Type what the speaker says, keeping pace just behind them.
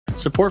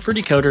Support for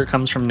Decoder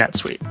comes from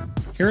NetSuite.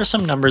 Here are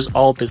some numbers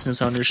all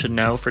business owners should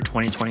know for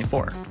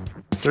 2024.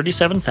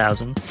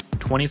 37,000,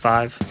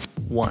 25,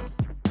 1.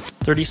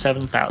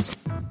 37,000.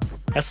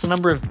 That's the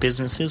number of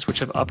businesses which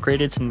have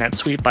upgraded to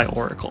NetSuite by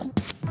Oracle.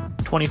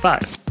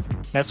 25.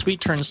 NetSuite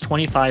turns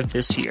 25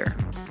 this year.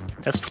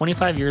 That's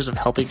 25 years of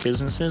helping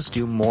businesses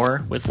do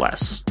more with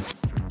less.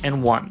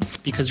 And 1,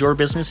 because your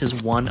business is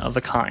one of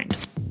a kind.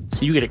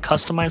 So you get a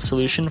customized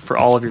solution for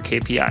all of your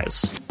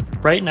KPIs.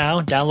 Right now,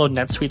 download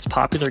NetSuite's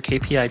popular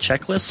KPI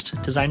checklist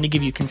designed to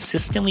give you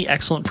consistently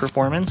excellent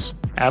performance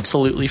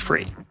absolutely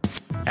free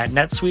at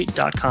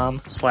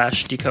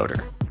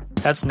netsuite.com/decoder.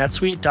 That's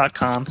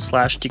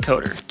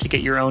netsuite.com/decoder to get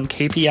your own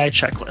KPI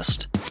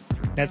checklist.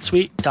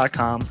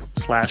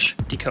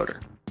 netsuite.com/decoder.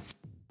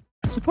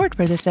 Support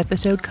for this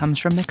episode comes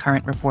from The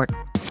Current Report.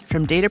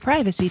 From data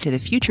privacy to the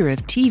future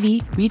of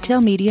TV,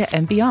 retail media,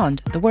 and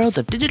beyond, the world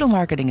of digital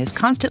marketing is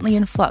constantly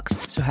in flux,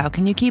 so how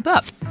can you keep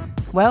up?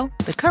 Well,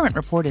 The Current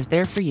Report is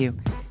there for you.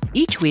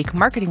 Each week,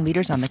 marketing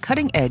leaders on the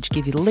cutting edge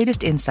give you the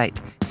latest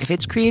insight. If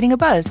it's creating a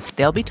buzz,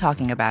 they'll be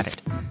talking about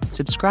it.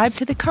 Subscribe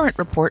to The Current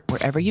Report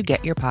wherever you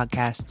get your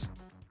podcasts.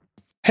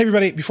 Hey,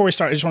 everybody. Before we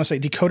start, I just want to say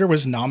Decoder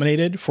was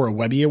nominated for a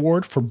Webby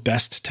Award for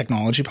Best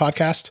Technology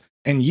Podcast,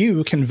 and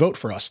you can vote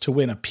for us to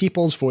win a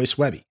People's Voice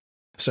Webby.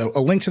 So a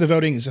link to the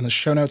voting is in the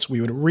show notes.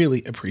 We would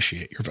really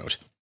appreciate your vote.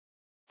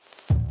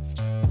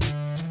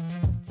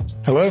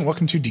 Hello and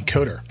welcome to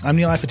Decoder. I'm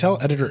Nilay Patel,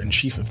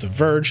 editor-in-chief of The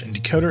Verge, and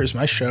Decoder is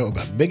my show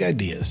about big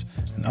ideas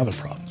and other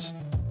problems.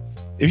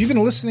 If you've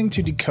been listening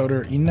to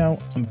Decoder, you know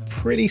I'm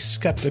pretty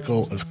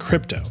skeptical of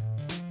crypto,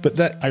 but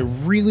that I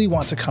really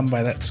want to come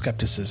by that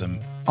skepticism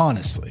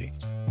honestly,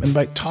 and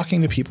by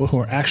talking to people who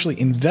are actually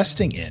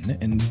investing in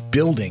and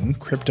building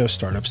crypto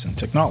startups and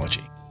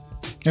technology.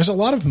 There's a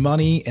lot of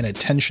money and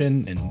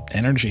attention and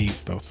energy,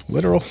 both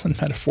literal and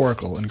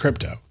metaphorical, in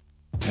crypto.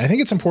 And I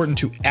think it's important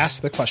to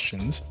ask the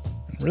questions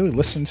and really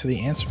listen to the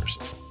answers.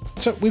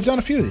 So we've done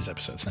a few of these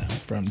episodes now,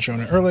 from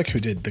Jonah Ehrlich, who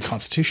did the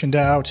Constitution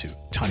DAO, to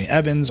Tanya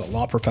Evans, a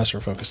law professor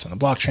focused on the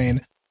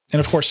blockchain. And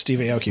of course, Steve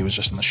Aoki was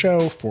just on the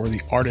show for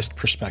the artist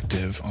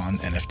perspective on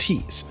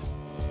NFTs.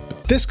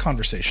 But this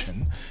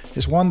conversation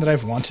is one that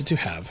I've wanted to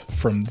have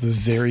from the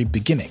very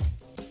beginning.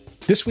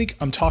 This week,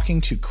 I'm talking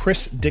to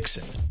Chris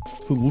Dixon,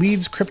 who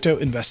leads crypto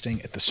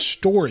investing at the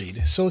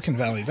storied Silicon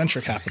Valley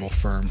venture capital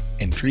firm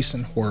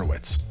Andreessen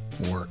Horowitz,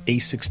 or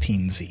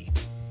A16Z.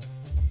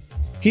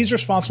 He's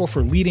responsible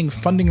for leading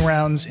funding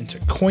rounds into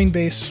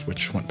Coinbase,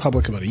 which went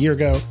public about a year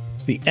ago,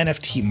 the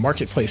NFT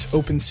marketplace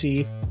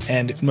OpenSea,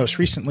 and most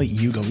recently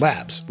Yuga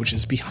Labs, which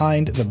is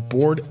behind the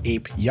Bored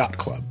Ape Yacht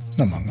Club,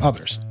 among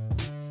others.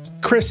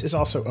 Chris is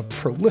also a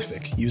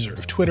prolific user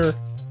of Twitter,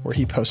 where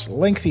he posts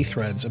lengthy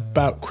threads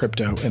about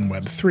crypto and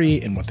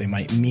Web3 and what they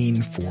might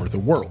mean for the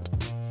world.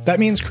 That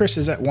means Chris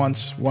is at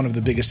once one of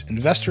the biggest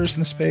investors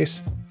in the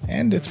space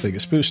and its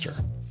biggest booster.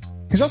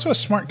 He's also a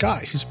smart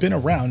guy who's been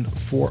around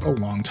for a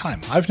long time.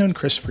 I've known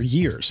Chris for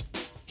years.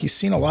 He's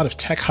seen a lot of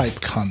tech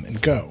hype come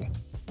and go,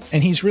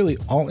 and he's really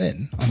all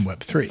in on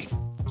Web3.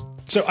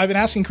 So I've been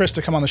asking Chris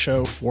to come on the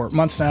show for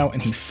months now,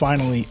 and he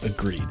finally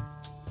agreed.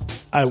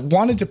 I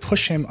wanted to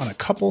push him on a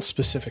couple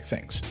specific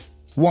things.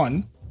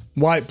 One,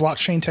 why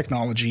blockchain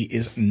technology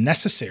is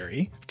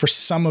necessary for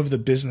some of the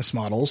business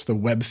models the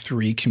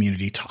Web3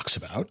 community talks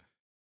about.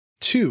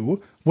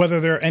 2, whether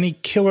there are any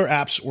killer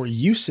apps or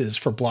uses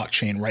for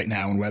blockchain right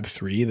now in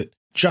Web3 that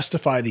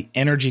justify the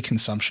energy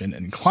consumption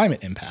and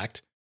climate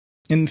impact.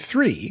 And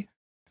 3,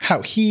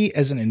 how he,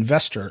 as an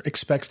investor,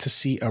 expects to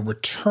see a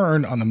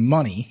return on the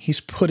money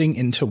he's putting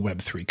into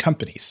Web3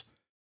 companies.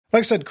 Like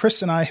I said,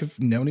 Chris and I have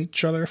known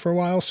each other for a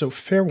while, so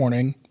fair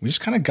warning, we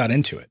just kind of got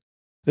into it.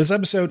 This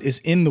episode is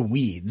in the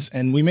weeds,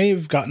 and we may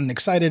have gotten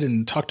excited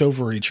and talked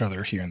over each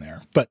other here and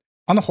there. But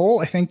on the whole,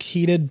 I think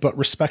heated but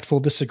respectful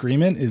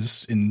disagreement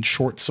is in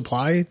short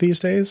supply these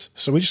days,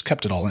 so we just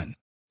kept it all in.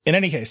 In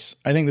any case,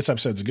 I think this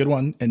episode's a good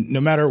one, and no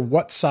matter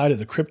what side of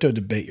the crypto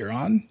debate you're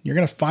on, you're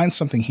going to find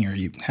something here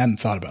you hadn't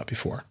thought about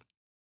before.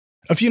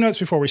 A few notes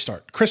before we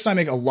start. Chris and I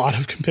make a lot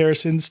of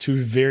comparisons to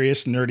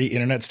various nerdy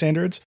internet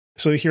standards.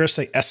 So you hear us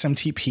say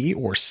SMTP,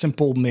 or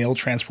Simple Mail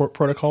Transport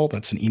Protocol.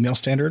 That's an email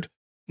standard.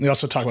 We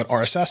also talk about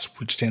RSS,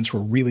 which stands for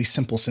Really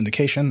Simple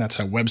Syndication. That's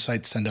how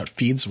websites send out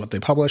feeds of what they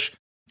publish.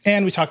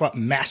 And we talk about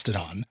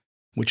Mastodon,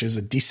 which is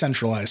a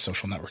decentralized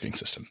social networking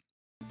system.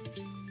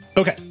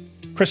 Okay,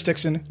 Chris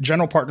Dixon,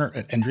 general partner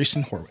at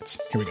Andreessen Horowitz.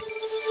 Here we go.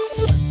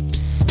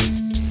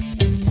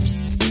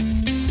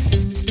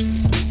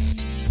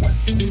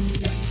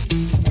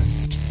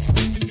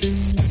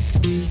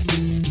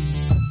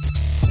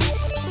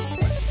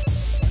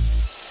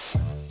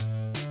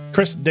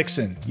 Chris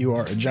Dixon, you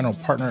are a general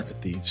partner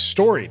at the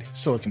storied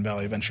Silicon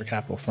Valley venture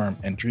capital firm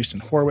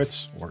Andreessen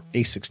Horowitz, or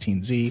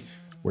A16Z,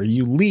 where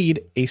you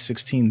lead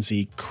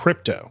A16Z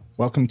Crypto.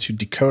 Welcome to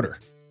Decoder.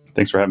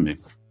 Thanks for having me.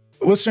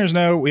 Listeners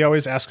know we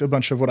always ask a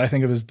bunch of what I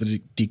think of as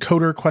the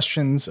Decoder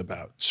questions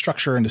about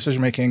structure and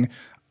decision-making.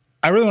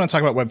 I really want to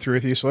talk about Web3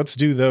 with you, so let's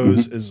do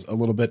those as a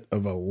little bit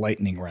of a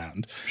lightning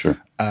round. Sure.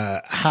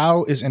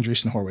 How is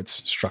Andreessen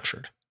Horowitz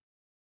structured?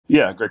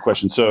 Yeah, great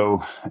question.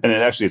 So, and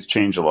it's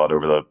changed a lot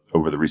over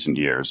the recent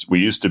years. We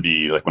used to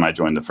be, like when I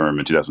joined the firm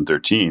in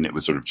 2013, it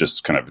was sort of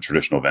just kind of a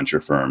traditional venture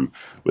firm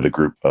with a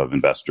group of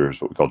investors,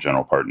 what we call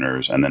general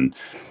partners. And then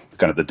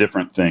kind of the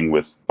different thing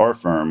with our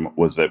firm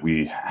was that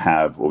we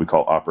have what we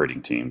call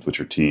operating teams, which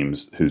are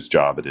teams whose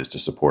job it is to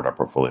support our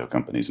portfolio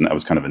companies. And that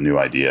was kind of a new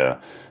idea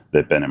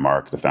that Ben and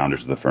Mark, the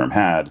founders of the firm,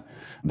 had.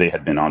 They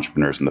had been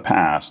entrepreneurs in the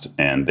past,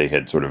 and they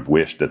had sort of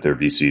wished that their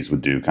VCs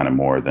would do kind of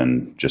more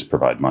than just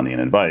provide money and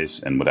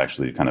advice, and would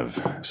actually kind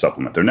of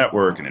supplement their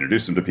network and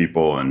introduce them to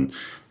people and,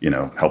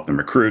 help them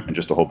recruit and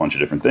just a whole bunch of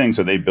different things.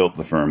 So they built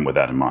the firm with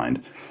that in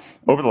mind.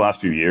 Over the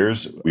last few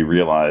years, we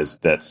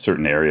realized that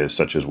certain areas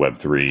such as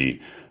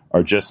Web3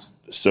 are just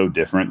so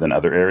different than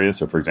other areas.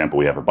 So for example,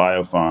 we have a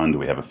bio fund,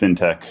 we have a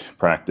fintech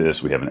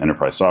practice, we have an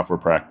enterprise software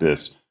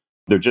practice.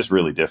 They're just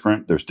really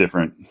different. There's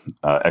different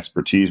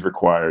expertise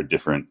required,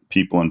 different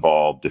people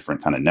involved,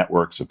 different kind of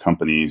networks of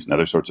companies and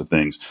other sorts of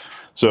things.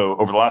 So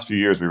over the last few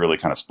years, we really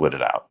kind of split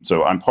it out.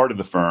 So I'm part of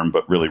the firm,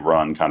 but really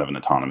run kind of an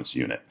autonomous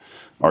unit.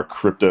 Our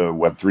crypto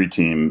Web3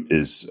 team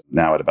is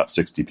now at about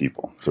 60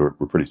 people. So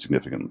we're pretty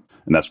significant.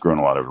 And that's grown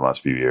a lot over the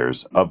last few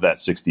years. Of that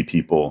 60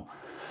 people,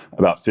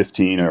 about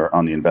 15 are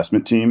on the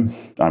investment team.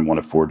 I'm one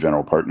of 4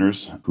 general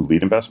partners who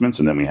lead investments.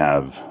 And then we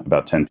have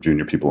about 10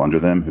 junior people under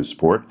them who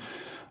support.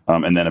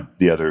 And then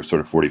the other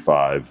sort of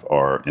 45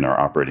 are in our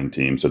operating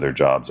team. So their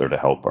jobs are to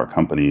help our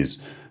companies,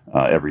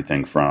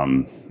 everything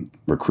from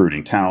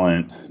recruiting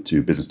talent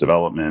to business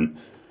development,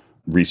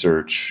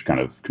 research,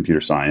 kind of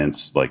computer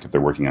science. Like if they're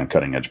working on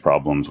cutting edge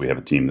problems, we have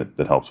a team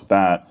that helps with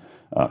that.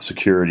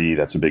 Security,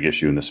 that's a big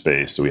issue in the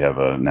space. So we have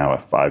now a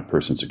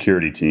 5-person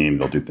security team.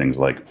 They'll do things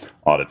like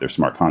audit their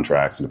smart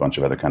contracts and a bunch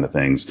of other kind of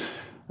things.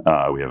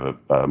 We have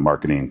a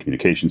marketing and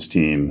communications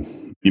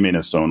team. You may know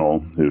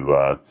Sonal,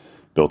 who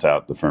built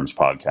out the firm's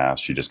podcast.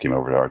 She just came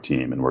over to our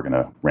team, and we're going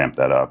to ramp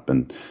that up.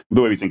 And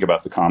the way we think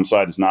about the comm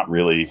side is not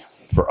really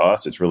for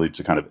us. It's really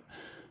to kind of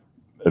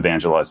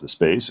evangelize the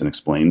space and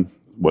explain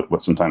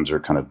what sometimes are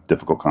kind of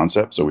difficult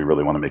concepts. So we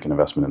really want to make an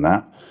investment in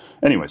that.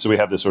 Anyway, so we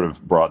have this sort of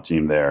broad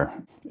team there.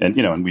 And,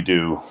 and we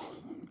do,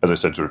 as I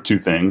said, sort of 2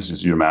 things,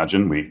 as you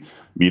imagine. We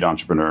meet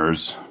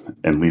entrepreneurs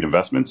and lead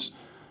investments,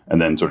 and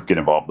then sort of get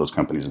involved with those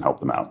companies and help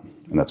them out.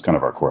 And that's kind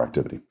of our core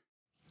activity.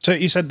 So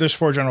you said there's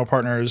 4 general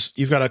partners.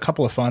 You've got a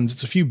couple of funds.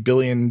 It's a few $1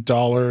 billion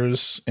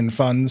in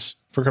funds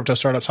for crypto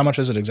startups. How much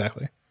is it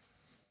exactly?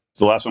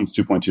 The last one's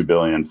 $2.2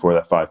 billion. For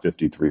that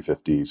 550,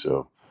 350.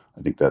 So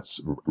I think that's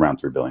around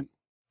 $3 billion.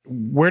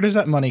 Where does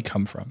that money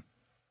come from?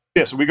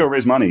 Yeah, so we go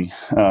raise money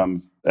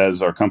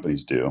as our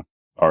companies do.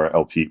 Our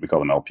LP, we call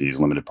them LPs,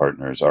 limited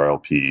partners. Our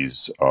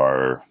LPs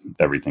are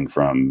everything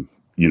from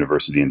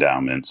university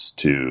endowments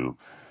to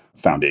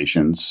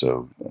foundations,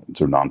 so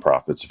sort of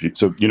nonprofits.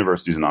 So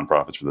universities and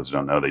nonprofits, for those who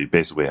don't know, they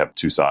basically have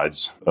 2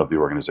 sides of the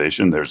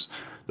organization. There's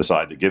the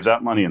side that gives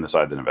out money and the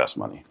side that invests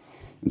money.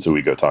 And so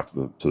we go talk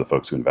to the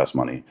folks who invest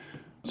money.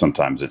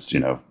 Sometimes it's,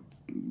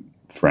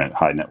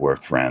 high net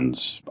worth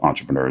friends,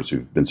 entrepreneurs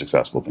who've been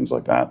successful, things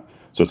like that.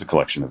 So it's a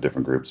collection of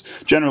different groups.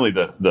 Generally,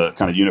 the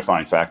kind of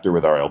unifying factor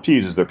with our LPs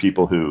is they're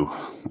people who,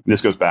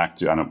 this goes back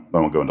to, I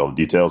won't go into all the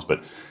details,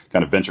 but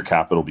kind of venture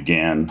capital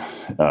began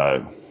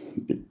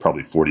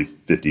probably 40,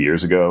 50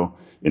 years ago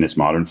in its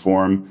modern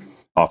form.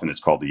 Often it's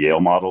called the Yale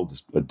model.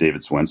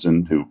 David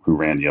Swensen, who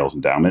ran Yale's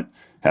endowment,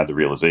 had the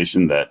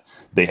realization that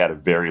they had a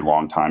very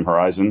long time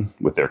horizon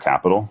with their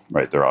capital,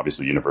 right? They're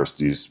obviously,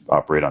 universities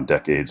operate on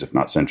decades, if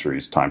not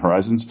centuries, time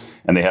horizons.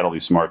 And they had all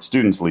these smart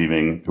students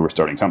leaving who were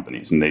starting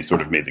companies. And they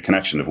sort of made the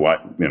connection of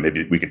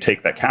maybe we could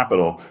take that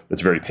capital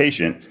that's very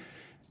patient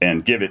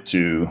and give it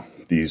to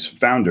these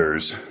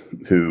founders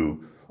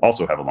who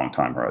also have a long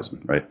time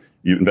horizon, right?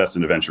 You invest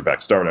in a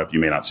venture-backed startup, you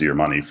may not see your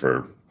money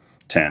for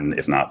 10,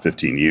 if not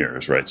 15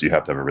 years, right? So you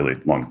have to have a really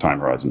long time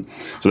horizon.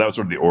 So that was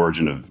sort of the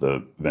origin of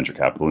the venture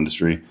capital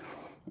industry,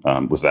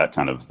 was that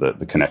kind of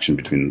the connection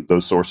between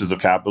those sources of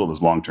capital,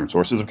 those long-term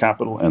sources of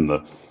capital, and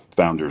the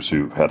founders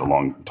who had a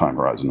long time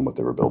horizon in what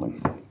they were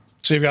building.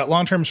 So you've got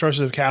long-term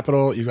sources of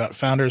capital, you've got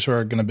founders who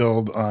are going to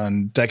build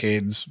on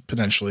decades,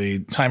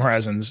 potentially, time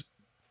horizons.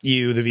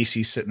 You, the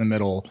VC, sit in the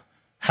middle.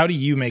 How do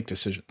you make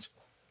decisions?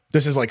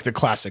 This is like the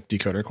classic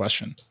Decoder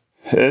question.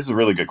 It's a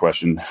really good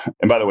question.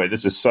 And by the way,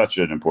 this is such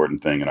an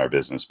important thing in our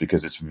business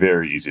because it's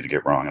very easy to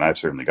get wrong. And I've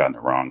certainly gotten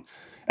it wrong.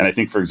 And I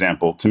think, for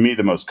example, to me,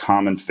 the most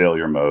common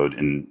failure mode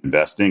in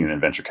investing and in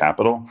venture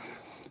capital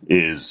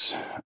is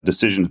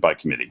decisions by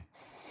committee.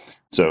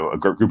 So a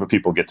group of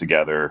people get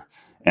together,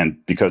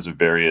 and because of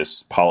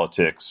various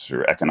politics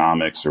or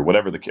economics or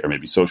whatever or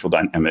maybe social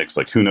dynamics,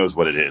 like who knows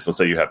what it is. Let's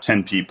say you have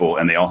 10 people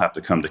and they all have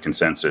to come to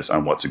consensus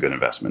on what's a good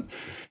investment.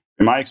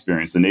 In my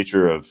experience, the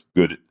nature of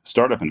good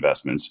startup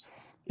investments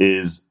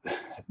is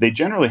they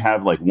generally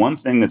have like one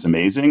thing that's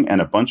amazing and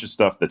a bunch of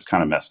stuff that's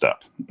kind of messed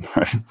up,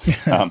 right?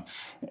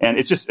 And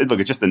it's just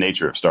the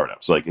nature of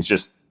startups. Like it's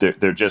just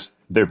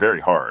they're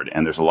very hard,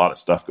 and there's a lot of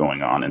stuff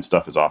going on, and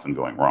stuff is often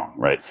going wrong,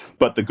 right?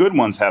 But the good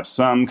ones have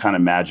some kind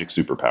of magic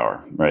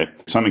superpower, right?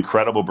 Some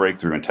incredible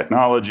breakthrough in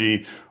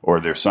technology, or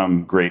there's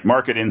some great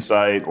market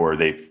insight, or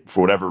they,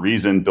 for whatever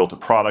reason, built a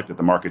product that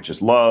the market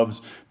just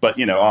loves. But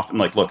often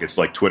look, it's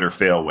like Twitter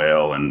fail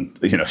whale, and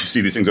you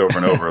see these things over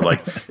and over.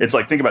 Like it's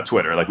like, think about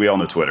Twitter. Like we all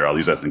know Twitter. I'll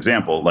use that as an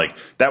example. Like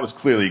that was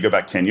clearly, you go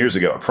back 10 years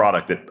ago, a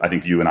product that I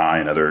think you and I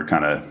and other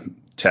kind of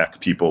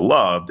tech people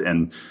loved,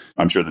 and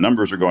I'm sure the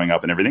numbers are going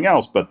up and everything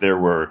else, but there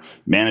were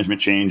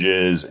management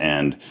changes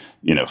and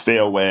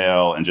fail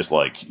whale, and just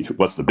like,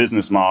 what's the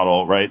business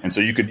model, right? And so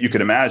you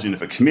could imagine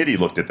if a committee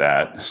looked at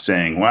that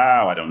saying,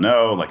 wow, I don't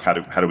know, like how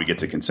do we get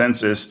to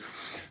consensus?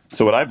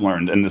 So what I've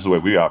learned, and this is the way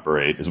we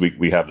operate, is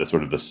we have the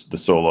sort of the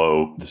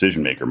solo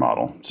decision maker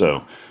model.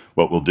 So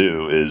what we'll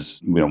do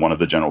is, one of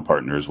the general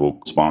partners will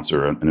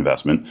sponsor an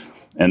investment,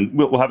 and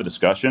we'll have a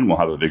discussion. We'll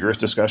have a vigorous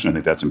discussion. I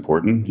think that's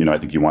important. I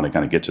think you want to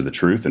kind of get to the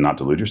truth and not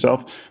delude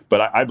yourself.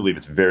 But I believe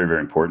it's very, very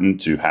important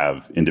to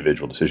have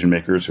individual decision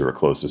makers who are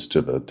closest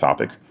to the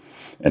topic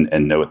and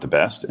know it the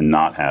best, and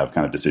not have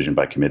kind of decision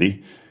by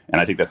committee.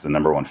 And I think that's the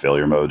number one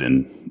failure mode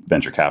in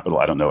venture capital.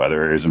 I don't know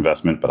other areas of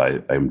investment,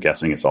 but I'm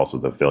guessing it's also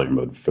the failure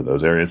mode for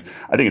those areas.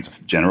 I think it's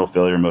a general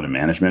failure mode in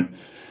management,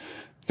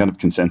 kind of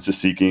consensus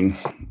seeking.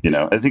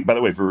 I think, by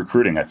the way, for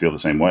recruiting, I feel the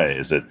same way,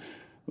 is that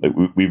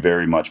we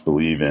very much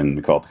believe in,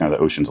 we call it kind of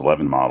the Ocean's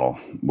 11 model,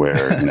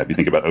 where, if you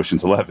think about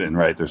Ocean's 11,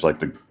 right, there's like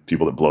the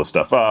people that blow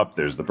stuff up,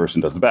 there's the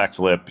person who does the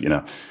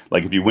backflip,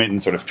 like if you went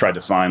and sort of tried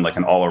to find like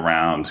an all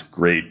around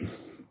great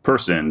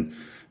person,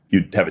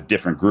 you'd have a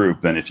different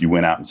group than if you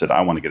went out and said, I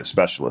want to get a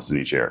specialist in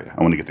each area.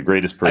 I want to get the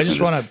greatest person. I just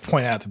want to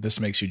point out that this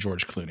makes you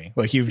George Clooney.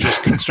 Like, you've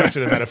just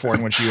constructed a metaphor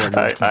in which you are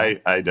George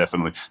Clooney. I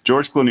definitely.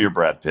 George Clooney or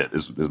Brad Pitt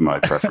is my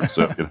preference.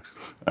 So,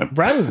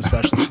 Brad was a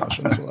specialist.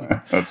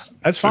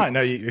 That's fine.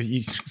 No,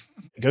 you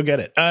go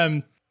get it.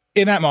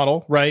 In that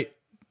model, right,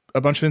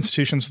 a bunch of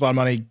institutions with a lot of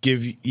money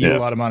give you a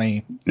lot of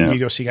money. Yeah. You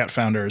go seek out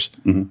founders.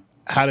 Mm-hmm.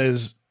 How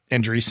does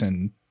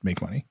Andreessen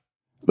make money?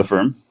 The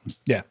firm?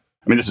 Yeah.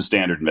 I mean, this is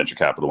standard in venture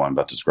capital. What I'm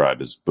about to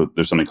describe but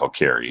there's something called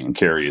carry, and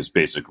carry is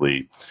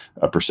basically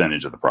a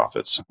percentage of the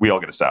profits. We all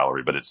get a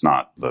salary, but it's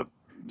not the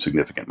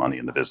significant money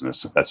in the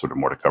business. That's sort of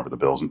more to cover the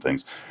bills and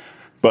things.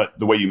 But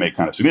the way you make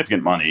kind of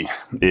significant money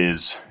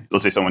is,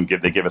 let's say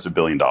they give us $1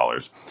 billion.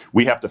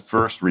 We have to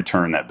first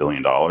return that $1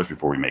 billion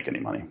before we make any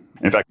money.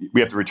 In fact,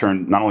 we have to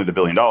return not only the $1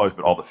 billion,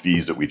 but all the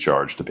fees that we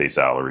charge to pay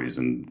salaries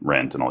and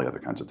rent and all the other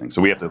kinds of things.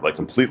 So we have to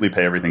completely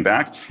pay everything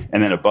back.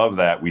 And then above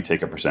that, we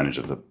take a percentage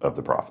of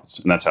the profits.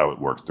 And that's how it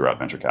works throughout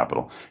venture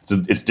capital.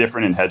 It's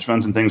different in hedge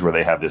funds and things, where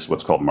they have this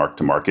what's called mark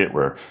to market,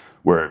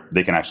 where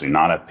they can actually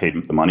not have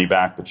paid the money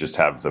back, but just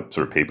have the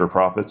sort of paper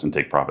profits and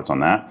take profits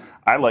on that.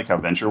 I like how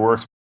venture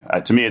works.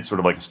 To me, it's sort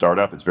of like a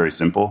startup. It's very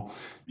simple.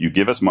 You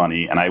give us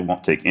money, and I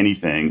won't take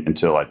anything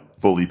until I've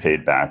fully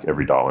paid back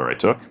every dollar I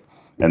took.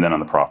 And then on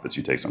the profits,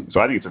 you take something.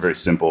 So I think it's a very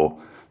simple,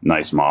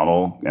 nice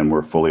model, and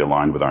we're fully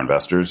aligned with our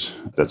investors.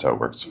 That's how it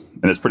works.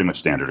 And it's pretty much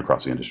standard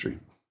across the industry.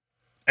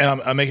 And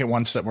I'll make it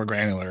one step more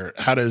granular.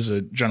 How does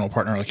a general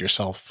partner like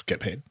yourself get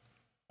paid?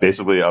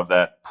 Basically, of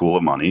that pool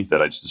of money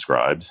that I just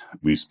described,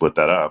 we split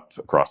that up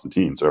across the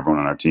team. So everyone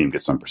on our team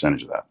gets some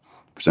percentage of that.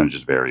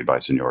 Percentages vary by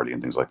seniority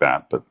and things like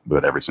that,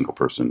 but every single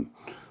person,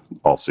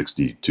 all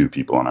 62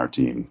 people on our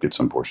team, get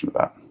some portion of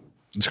that.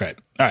 That's great.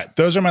 All right.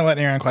 Those are my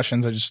lightning round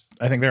questions.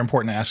 I think they're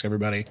important to ask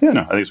everybody. Yeah,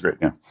 no, I think it's great.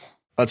 Yeah.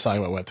 Let's talk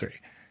about Web3.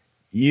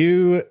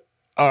 You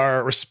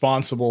are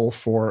responsible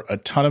for a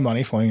ton of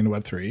money flowing into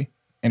Web3.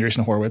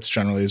 Andreessen Horowitz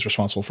generally is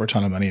responsible for a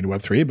ton of money into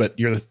Web3, but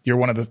you're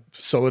one of the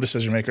solo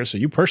decision makers, so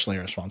you personally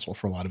are responsible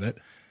for a lot of it.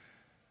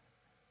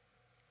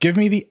 Give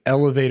me the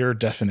elevator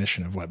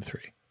definition of Web3.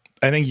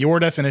 I think your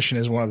definition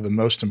is one of the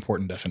most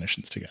important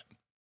definitions to get.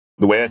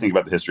 The way I think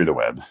about the history of the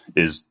web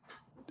is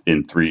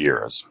in 3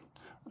 eras.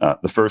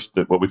 The first,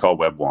 what we call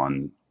Web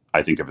 1,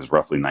 I think of as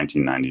roughly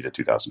 1990 to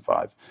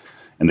 2005.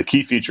 And the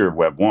key feature of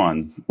Web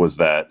 1 was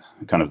that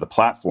kind of the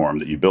platform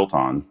that you built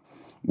on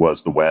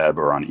was the web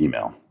or on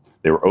email.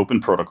 They were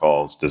open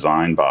protocols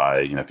designed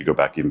by, if you go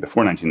back even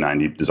before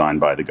 1990, designed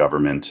by the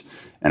government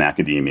and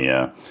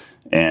academia.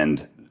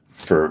 And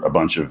for a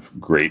bunch of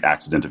great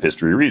accident of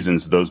history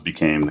reasons, those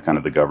became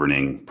the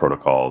governing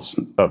protocols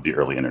of the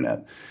early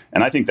internet.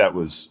 And I think that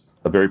was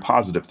a very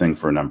positive thing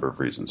for a number of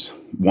reasons.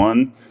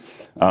 One,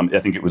 I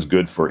think it was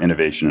good for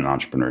innovation and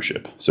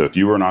entrepreneurship. So if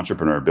you were an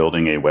entrepreneur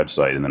building a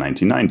website in the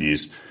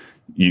 1990s,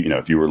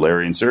 if you were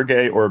Larry and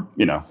Sergey, or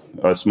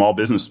a small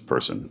business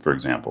person, for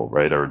example,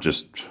 right, or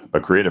just a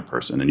creative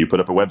person, and you put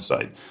up a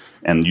website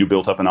and you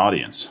built up an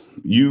audience,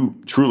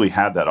 you truly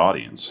had that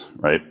audience,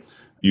 right?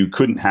 You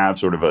couldn't have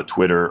sort of a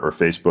Twitter or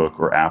Facebook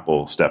or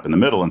Apple step in the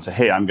middle and say,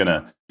 hey, I'm going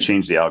to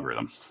change the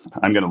algorithm.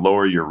 I'm going to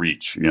lower your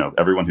reach.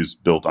 Everyone who's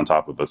built on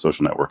top of a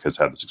social network has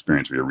had this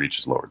experience where your reach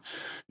is lowered.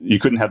 You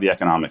couldn't have the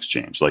economics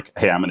change. Like,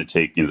 hey, I'm going to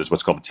take, there's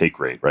what's called a take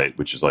rate, right?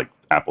 Which is like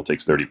Apple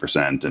takes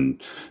 30%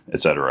 and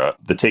et cetera.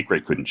 The take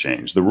rate couldn't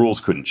change. The rules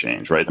couldn't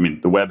change, right? I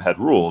mean, the web had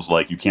rules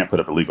like you can't put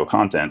up illegal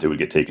content. It would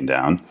get taken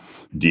down.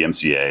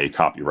 DMCA,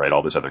 copyright,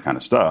 all this other kind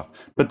of stuff.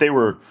 But they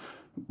were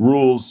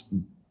rules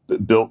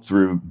built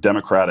through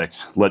democratic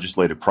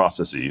legislative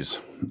processes.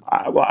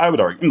 I would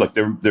argue, look,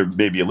 there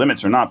may be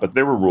limits or not, but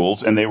there were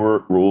rules, and they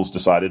were rules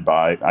decided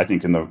by, I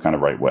think, in the kind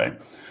of right way.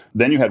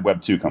 Then you had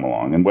Web 2 come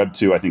along, and Web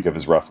 2 I think of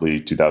as roughly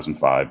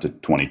 2005 to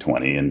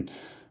 2020, and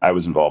I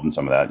was involved in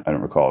some of that. I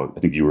don't recall. I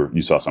think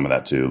you saw some of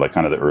that too, like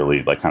kind of the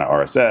early, like kind of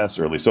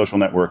RSS, early social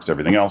networks,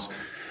 everything else.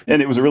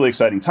 And it was a really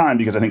exciting time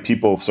because I think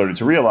people started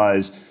to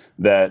realize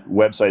that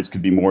websites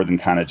could be more than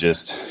kind of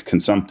just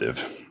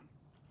consumptive.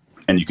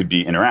 And you could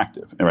be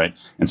interactive, right?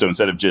 And so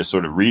instead of just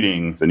sort of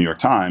reading the New York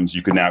Times,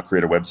 you could now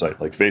create a website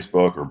like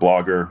Facebook or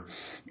Blogger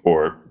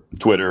or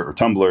Twitter or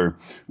Tumblr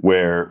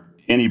where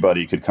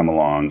anybody could come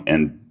along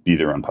and be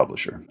their own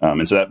publisher.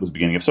 And so that was the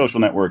beginning of social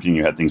networking.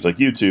 You had things like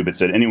YouTube. It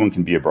said anyone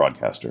can be a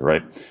broadcaster,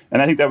 right?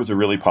 And I think that was a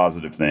really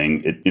positive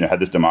thing. It had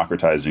this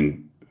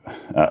democratizing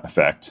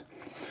effect.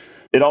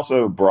 It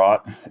also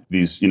brought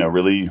these,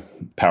 really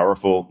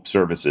powerful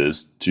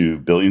services to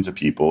billions of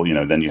people.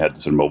 Then you had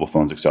sort of mobile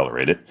phones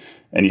accelerate it.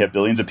 And you have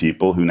billions of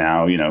people who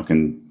now,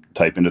 can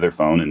type into their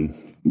phone and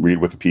read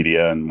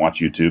Wikipedia and watch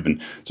YouTube. And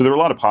so there were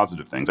a lot of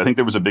positive things. I think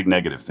there was a big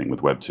negative thing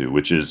with Web 2,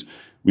 which is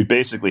we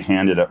basically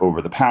handed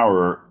over the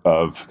power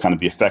of kind of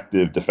the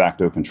effective de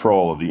facto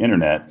control of the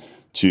internet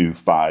to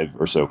 5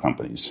 or so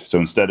companies. So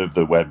instead of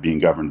the web being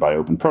governed by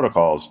open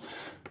protocols,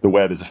 the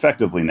web is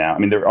effectively now,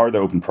 there are the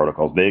open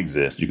protocols, they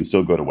exist. You can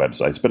still go to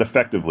websites, but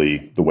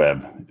effectively the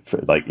web,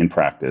 like in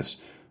practice,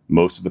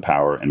 most of the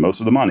power and most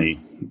of the money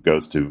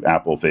goes to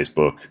Apple,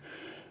 Facebook,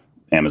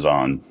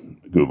 Amazon,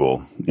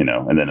 Google,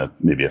 and then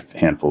maybe a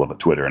handful of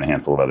Twitter and a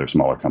handful of other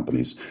smaller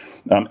companies.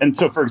 And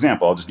so, for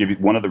example, I'll just give you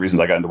one of the reasons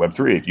I got into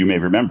Web3. If you may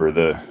remember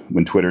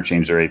when Twitter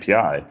changed their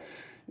API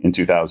in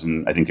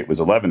 2000, I think it was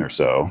 11 or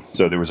so.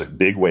 So there was a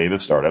big wave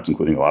of startups,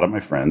 including a lot of my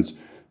friends,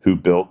 who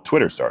built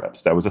Twitter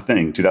startups. That was a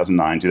thing,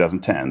 2009,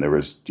 2010. There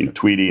was,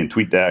 Tweety and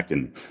TweetDeck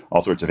and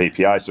all sorts of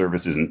API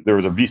services. And there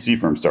was a VC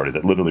firm started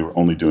that literally were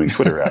only doing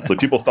Twitter apps. Like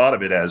people thought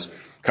of it as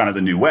kind of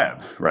the new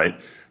web,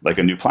 right? Like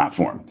a new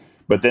platform.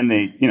 But then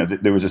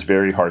there was this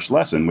very harsh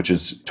lesson, which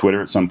is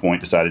Twitter at some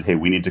point decided, hey,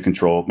 we need to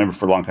control. Remember,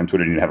 for a long time,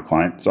 Twitter didn't have a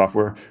client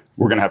software.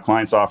 We're going to have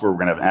client software. We're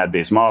going to have an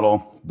ad-based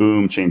model.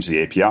 Boom, change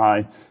the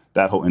API.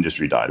 That whole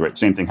industry died, right?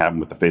 Same thing happened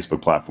with the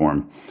Facebook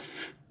platform.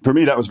 For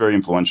me, that was very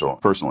influential,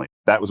 personally.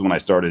 That was when I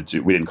started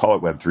we didn't call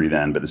it Web3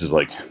 then, but this is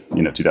like,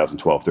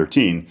 2012,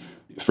 13.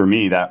 For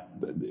me,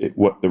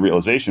 what the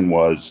realization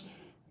was,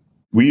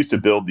 we used to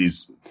build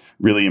these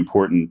really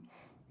important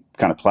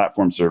kind of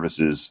platform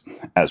services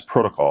as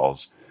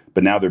protocols,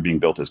 but now they're being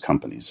built as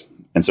companies.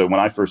 And so when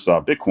I first saw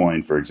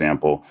Bitcoin, for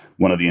example,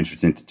 one of the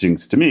interesting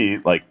things to me,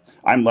 like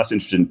I'm less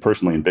interested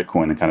personally in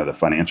Bitcoin and kind of the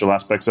financial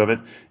aspects of it,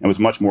 and was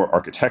much more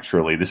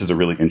architecturally, this is a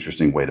really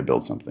interesting way to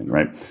build something,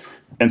 right?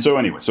 And so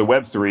anyway, so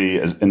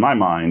Web3, in my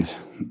mind,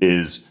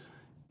 is,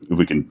 if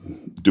we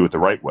can do it the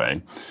right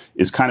way,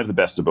 is kind of the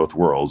best of both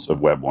worlds of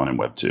Web 1 and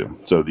Web 2.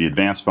 So the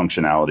advanced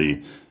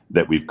functionality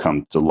that we've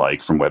come to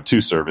like from Web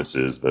 2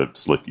 services, the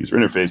slick user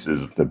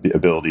interfaces, the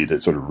ability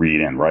to sort of read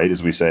and write,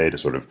 as we say, to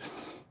sort of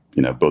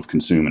both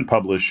consume and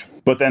publish,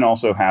 but then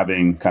also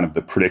having kind of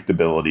the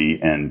predictability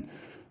and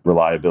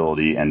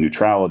reliability and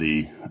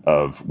neutrality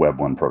of Web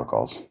 1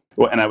 protocols.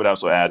 Well, and I would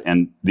also add,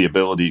 and the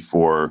ability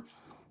for,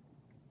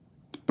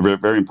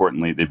 very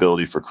importantly, the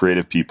ability for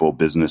creative people,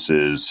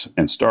 businesses,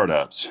 and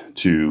startups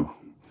to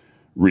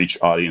reach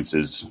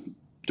audiences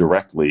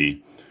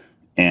directly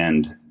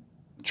and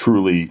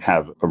truly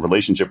have a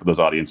relationship with those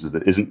audiences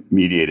that isn't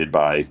mediated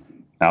by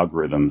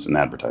algorithms and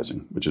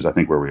advertising, which is, I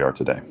think, where we are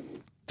today.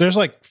 There's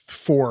like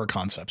 4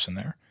 concepts in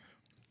there.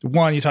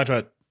 One, you talked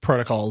about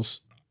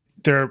protocols.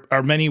 There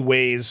are many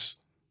ways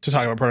to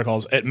talk about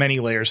protocols at many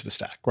layers of the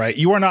stack, right?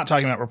 You are not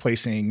talking about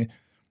replacing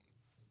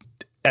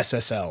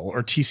SSL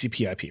or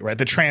TCP/IP, right?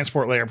 The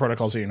transport layer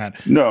protocols that you're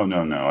not. No.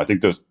 I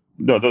think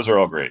those are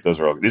all great. These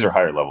are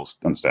higher levels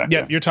on stack.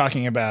 Yeah, you're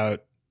talking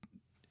about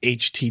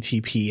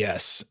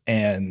HTTPS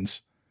and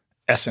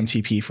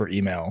SMTP for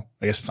email.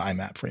 I guess it's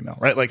IMAP for email,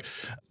 right? Like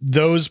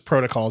those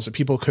protocols that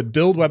people could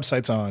build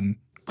websites on,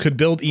 could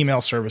build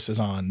email services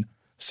on,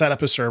 set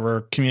up a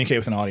server, communicate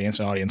with an audience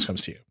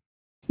comes to you.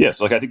 Yes,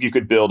 like I think you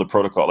could build a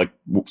protocol, like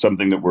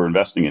something that we're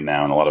investing in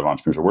now and a lot of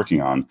entrepreneurs are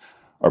working on,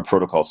 are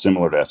protocols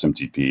similar to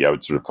SMTP. I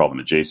would sort of call them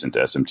adjacent to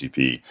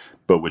SMTP,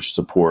 but which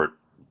support,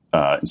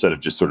 instead of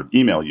just sort of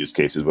email use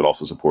cases, would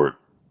also support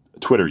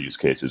Twitter use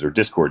cases or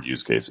Discord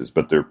use cases.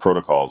 But they're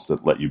protocols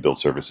that let you build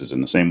so with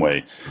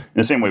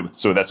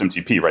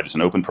SMTP, right? It's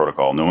an open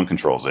protocol. No one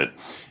controls it.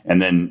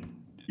 And then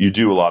you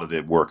do a lot of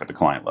the work at the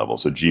client level.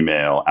 So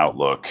Gmail,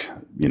 Outlook,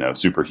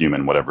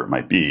 superhuman, whatever it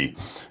might be.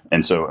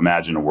 And so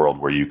imagine a world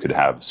where you could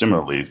have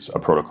similarly a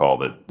protocol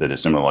that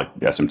is similar like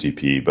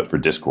SMTP, but for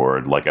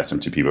Discord, like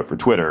SMTP, but for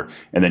Twitter.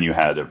 And then you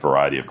had a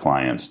variety of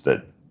clients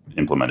that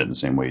implemented in the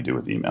same way you do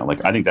with email.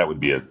 Like, I think that would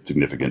be a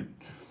significant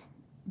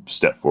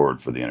step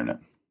forward for the internet.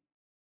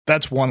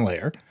 That's one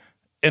layer.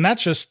 And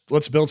that's just,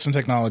 let's build some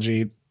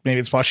technology. Maybe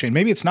it's blockchain.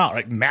 Maybe it's not,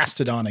 right?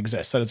 Mastodon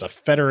exists. That is a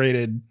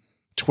federated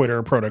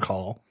Twitter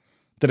protocol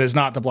that is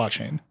not the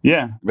blockchain.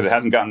 Yeah, but it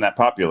hasn't gotten that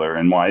popular.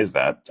 And why is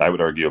that? I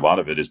would argue a lot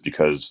of it is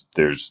because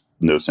there's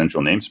no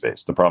central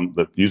namespace. The problem,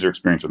 the user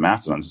experience with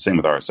Mastodon is the same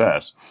with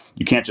RSS.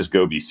 You can't just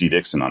go be C.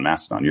 Dixon on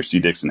Mastodon. You're C.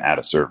 Dixon at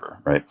a server,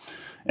 right?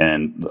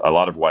 And a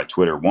lot of why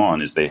Twitter won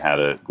is they had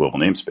a global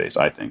namespace,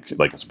 I think,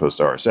 like as opposed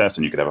to RSS,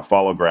 and you could have a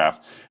follow graph.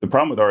 The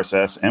problem with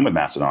RSS and with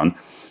Mastodon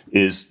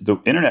is the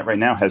internet right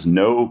now has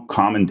no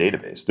common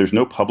database. There's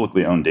no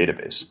publicly owned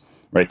database,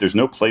 right? There's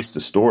no place to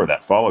store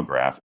that follow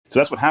graph. So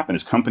that's what happened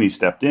is companies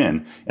stepped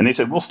in and they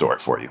said, we'll store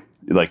it for you.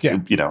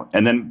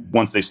 And then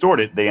once they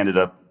stored it, they ended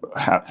up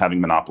having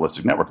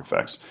monopolistic network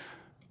effects.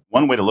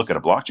 One way to look at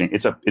a blockchain,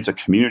 it's a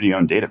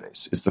community-owned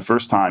database. It's the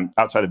first time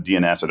outside of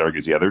DNS, I'd argue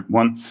is the other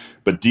one,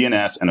 but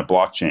DNS and a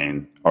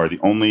blockchain are the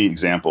only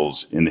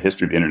examples in the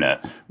history of the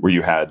internet where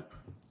you had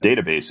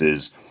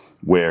databases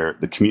where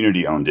the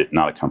community owned it,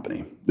 not a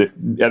company. The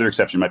other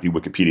exception might be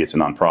Wikipedia. It's a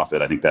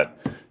nonprofit. I think that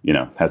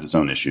has its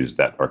own issues,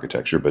 that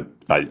architecture, but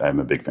I'm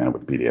a big fan of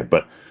Wikipedia.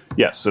 But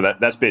yes, so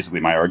that's basically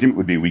my argument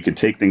would be we could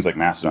take things like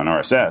Mastodon,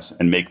 RSS,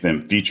 and make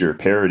them feature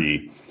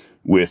parity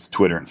with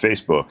Twitter and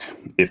Facebook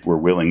if we're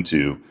willing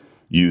to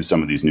use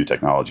some of these new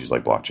technologies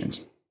like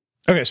blockchains.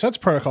 Okay, so that's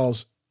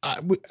protocols.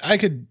 I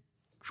could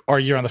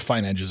argue on the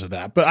fine edges of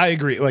that, but I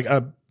agree. Like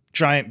a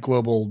giant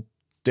global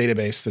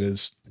database that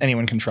is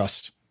anyone can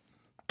trust,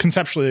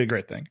 conceptually a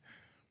great thing.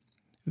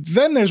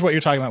 Then there's what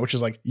you're talking about, which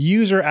is like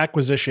user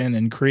acquisition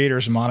and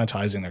creators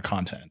monetizing their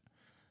content,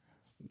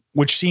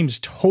 which seems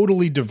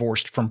totally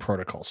divorced from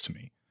protocols to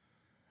me,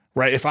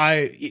 right?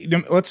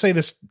 Let's say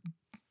this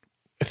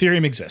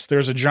Ethereum exists.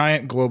 There's a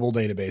giant global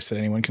database that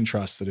anyone can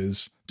trust that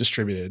is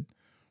distributed.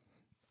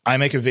 I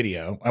make a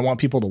video. I want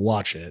people to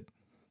watch it.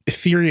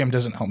 Ethereum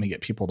doesn't help me get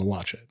people to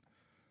watch it.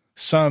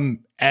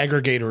 Some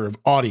aggregator of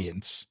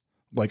audience,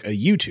 like a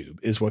YouTube,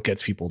 is what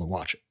gets people to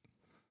watch it.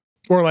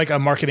 Or like a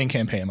marketing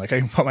campaign. Like I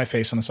can put my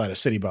face on the side of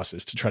city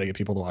buses to try to get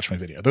people to watch my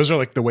video. Those are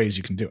like the ways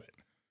you can do it.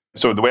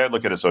 So the way I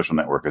look at a social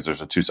network is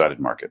there's a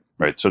two-sided market,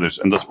 right? So there's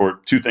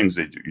two things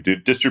they do. You do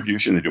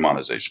distribution, they do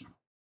monetization.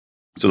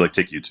 So like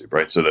take YouTube,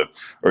 right?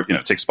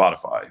 Take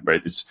Spotify,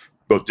 right? It's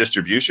both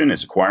distribution,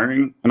 it's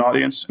acquiring an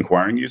audience,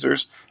 acquiring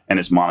users, and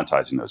it's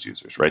monetizing those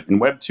users, right? In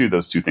Web 2,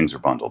 those two things are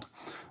bundled.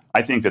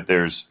 I think that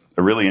there's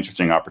a really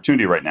interesting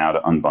opportunity right now to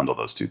unbundle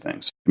those two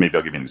things. Maybe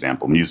I'll give you an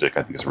example. Music,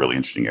 I think, is a really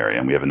interesting area,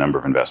 and we have a number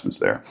of investments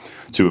there.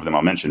 Two of them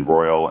I'll mention,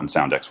 Royal and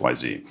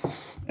SoundXYZ.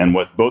 And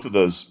what both of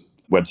those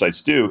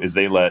websites do is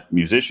they let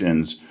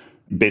musicians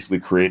basically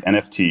create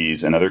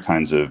NFTs and other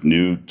kinds of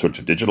new sorts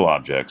of digital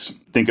objects.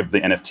 Think of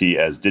the NFT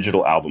as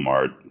digital album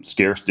art,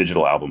 scarce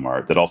digital album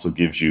art that also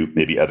gives you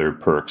maybe other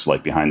perks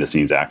like behind the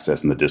scenes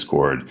access in the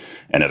Discord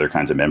and other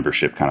kinds of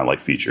membership kind of like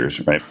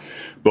features, right?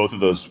 Both of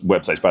those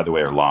websites, by the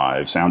way, are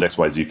live.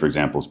 SoundXYZ, for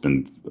example, has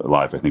been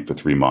live, I think, for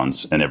 3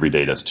 months and every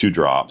day does 2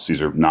 drops.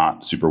 These are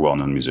not super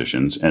well-known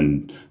musicians.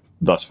 And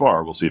thus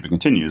far, we'll see if it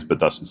continues,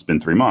 but it's been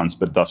 3 months,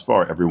 but thus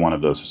far, every one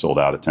of those is sold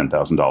out at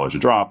 $10,000 a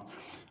drop.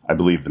 I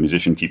believe the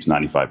musician keeps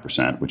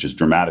 95%, which is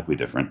dramatically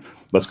different.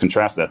 Let's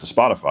contrast that to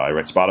Spotify,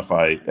 right?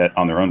 Spotify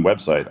on their own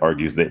website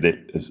argues they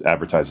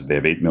advertises they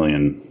have 8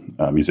 million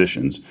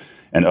musicians,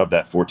 and of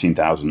that,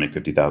 14,000 make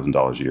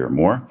 $50,000 a year or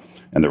more,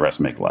 and the rest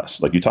make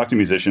less. Like you talk to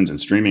musicians,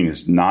 and streaming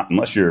is not,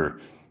 unless you're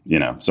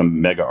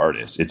some mega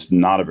artist, it's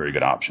not a very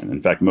good option.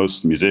 In fact,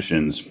 most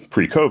musicians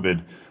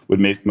pre-COVID would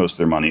make most of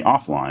their money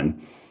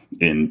offline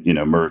in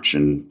merch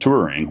and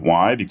touring.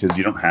 Why? Because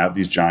you don't have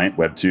these giant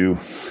Web 2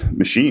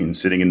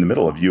 machines sitting in the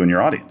middle of you and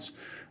your audience,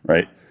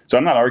 right? So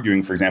I'm not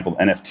arguing, for example,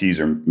 NFTs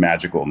are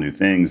magical new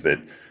things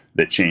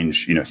that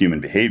change human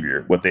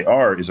behavior. What they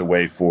are is a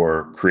way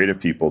for creative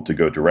people to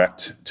go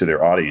direct to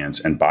their audience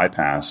and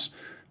bypass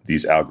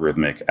these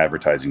algorithmic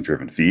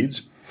advertising-driven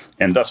feeds.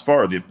 And thus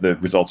far, the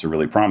results are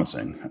really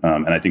promising.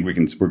 And I think we're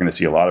going to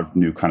see a lot of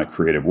new kind of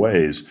creative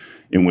ways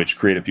in which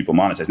creative people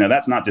monetize. Now,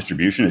 that's not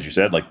distribution, as you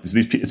said. Like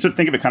so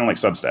think of it kind of like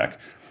Substack.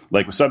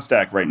 Like with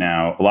Substack right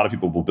now, a lot of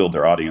people will build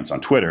their audience on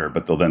Twitter,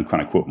 but they'll then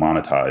kind of quote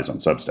monetize on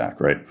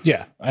Substack, right?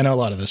 Yeah, I know a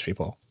lot of those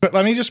people. But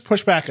let me just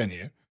push back on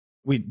you.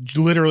 We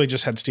literally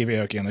just had Steve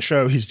Aoki on the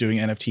show. He's doing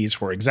NFTs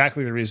for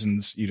exactly the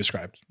reasons you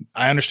described.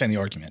 I understand the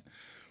argument.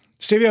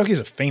 Steve Aoki is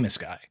a famous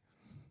guy.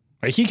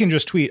 Right? He can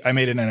just tweet, I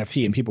made an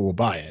NFT and people will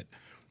buy it.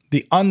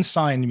 The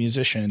unsigned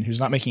musician who's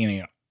not making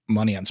any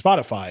money on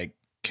Spotify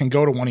can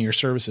go to one of your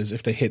services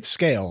if they hit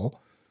scale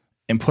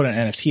and put an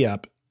NFT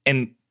up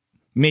and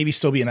maybe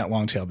still be in that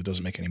long tail that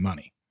doesn't make any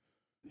money.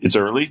 It's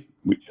early.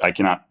 I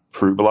cannot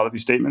prove a lot of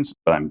these statements,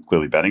 but I'm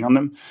clearly betting on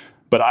them.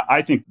 But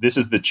I think this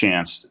is the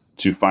chance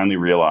to finally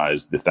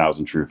realize the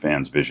 1,000 True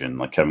Fans vision.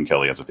 Like Kevin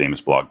Kelly has a famous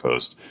blog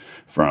post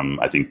from,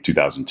 I think,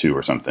 2002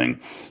 or something,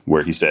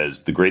 where he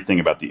says the great thing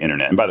about the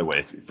internet, and by the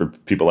way, for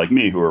people like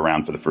me who were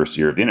around for the first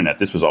year of the internet,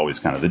 this was always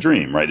kind of the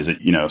dream, right? Is it,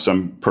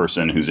 some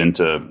person who's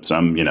into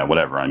some,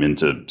 whatever, I'm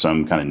into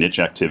some kind of niche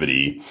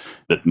activity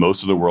that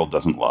most of the world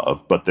doesn't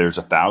love, but there's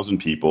 1,000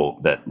 people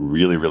that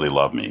really, really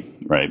love me,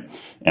 right?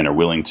 And are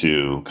willing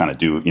to kind of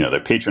do, they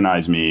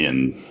patronize me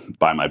and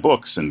buy my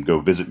books and go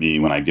visit me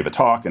when I give a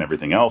talk and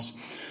everything else.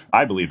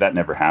 I believe that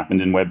never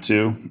happened in Web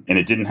 2. And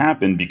it didn't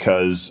happen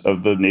because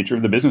of the nature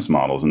of the business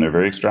models. And they're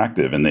very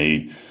extractive. And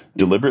they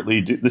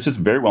deliberately do. This is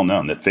very well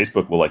known that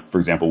Facebook will, for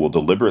example, will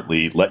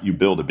deliberately let you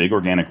build a big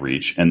organic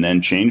reach and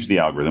then change the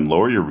algorithm,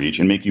 lower your reach,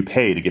 and make you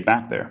pay to get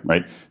back there,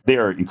 right? They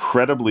are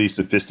incredibly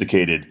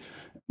sophisticated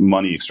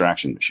money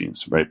extraction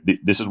machines, right?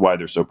 This is why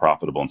they're so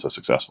profitable and so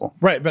successful.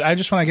 Right. But I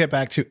just want to get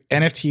back to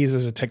NFTs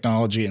as a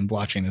technology and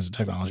blockchain as a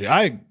technology.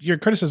 Your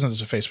criticisms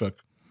of Facebook,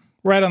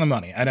 right on the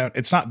money.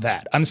 It's not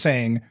that. I'm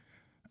saying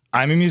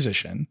I'm a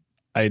musician.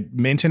 I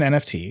mint an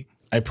NFT.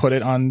 I put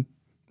it on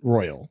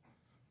Royal.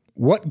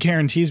 What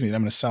guarantees me that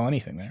I'm going to sell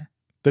anything there?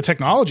 The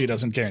technology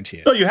doesn't guarantee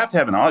it. No, you have to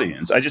have an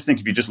audience. I just think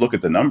if you just look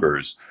at the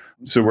numbers,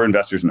 so we're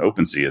investors in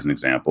OpenSea as an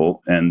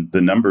example, and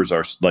the numbers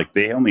are like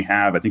they only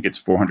have, I think it's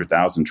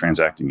 400,000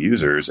 transacting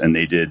users, and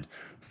they did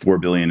 4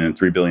 billion and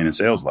 3 billion in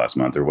sales last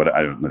month, or what,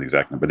 I don't know the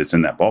exact number, but it's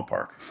in that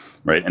ballpark,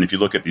 right? And if you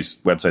look at these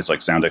websites like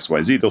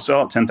SoundXYZ, they'll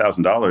sell at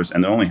 $10,000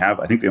 and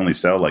I think they only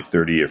sell like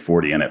 30 or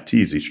 40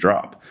 NFTs each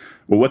drop.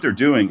 Well, what they're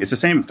doing, it's the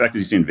same effect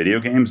as you see in video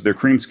games. They're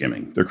cream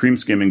skimming. They're cream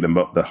skimming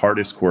the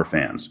hardest core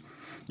fans.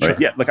 Right? Sure.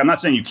 Yeah. Like I'm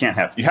not saying you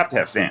have to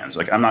have fans.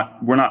 Like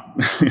we're not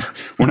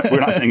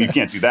saying you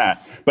can't do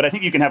that, but I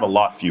think you can have a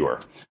lot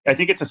fewer. I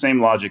think it's the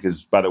same logic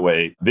as, by the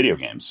way, video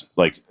games.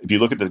 Like if you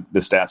look at the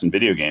stats in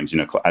video games,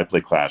 I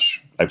play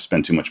Clash. I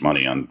spend too much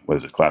money on,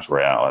 Clash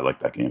Royale. I like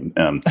that game.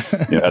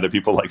 Other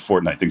people like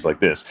Fortnite, things like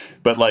this.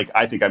 But like,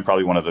 I think I'm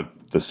probably one of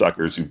the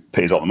suckers who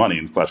pays all the money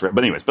in Clash Royale.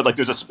 But anyways, but like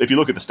if you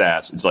look at the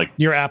stats, it's like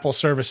your Apple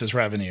services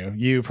revenue.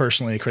 You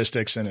personally, Chris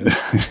Dixon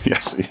is.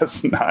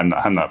 yes. No,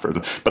 I'm not,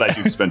 but I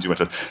do spend too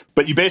much.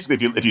 But you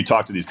basically, if you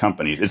talk to these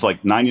companies, it's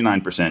like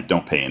 99%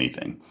 don't pay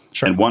anything.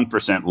 Sure. And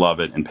 1% love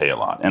it and pay a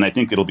lot. And I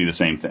think it'll be the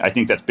same thing. I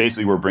think that's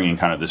basically we're bringing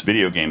kind of this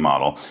video game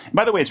model. And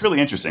by the way, it's really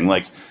interesting.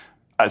 Like,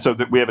 so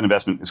we have an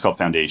investment. It's called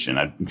Foundation.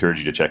 I'd encourage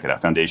you to check it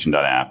out.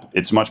 Foundation.app.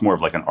 It's much more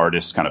of like an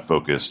artist kind of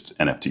focused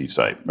NFT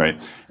site,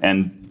 right?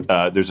 And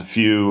there's a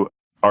few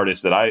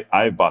artists that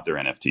I've bought their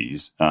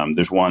NFTs.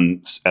 There's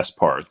one, S.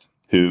 Parth,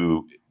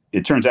 who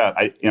it turns out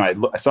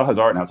I saw his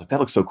art and I was like, that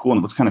looks so cool and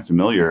it looks kind of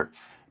familiar.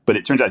 But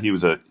it turns out he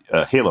was a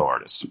Halo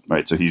artist,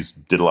 right? So he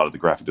did a lot of the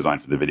graphic design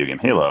for the video game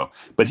Halo,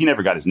 but he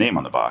never got his name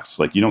on the box.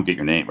 Like you don't get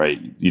your name,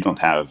 right? You don't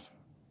have,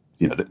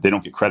 they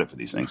don't get credit for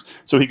these things.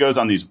 So he goes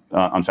on these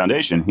on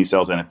Foundation, he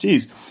sells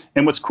NFTs.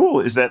 And what's cool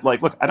is that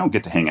like, look, I don't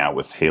get to hang out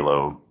with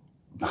Halo,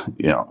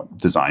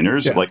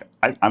 designers. Yeah. Like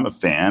I'm a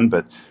fan,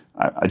 but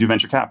I do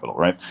venture capital,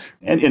 right?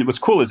 And what's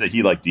cool is that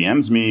he like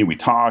DMs me, we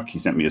talk, he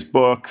sent me his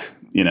book,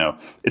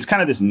 it's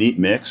kind of this neat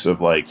mix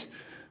of like,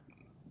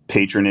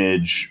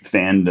 patronage,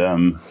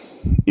 fandom,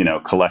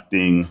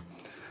 collecting.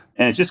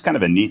 And it's just kind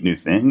of a neat new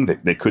thing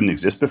that couldn't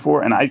exist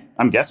before. And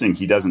I'm guessing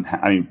he doesn't,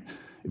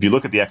 if you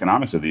look at the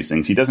economics of these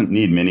things, he doesn't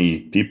need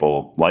many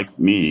people like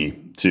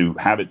me to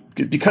have it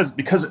because,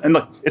 and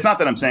look, it's not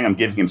that I'm saying I'm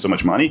giving him so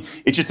much money.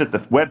 It's just that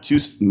the Web 2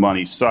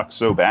 money sucks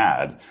so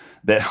bad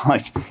that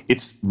like,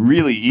 it's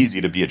really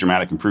easy to be a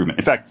dramatic improvement.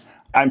 In fact,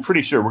 I'm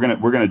pretty sure we're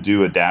going to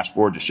do a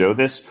dashboard to show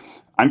this.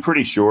 I'm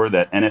pretty sure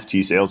that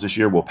NFT sales this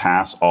year will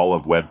pass all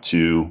of Web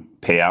 2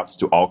 payouts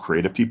to all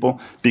creative people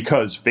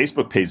because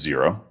Facebook pays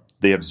zero.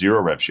 They have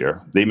zero rev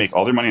share. They make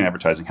all their money in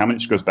advertising. How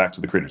much goes back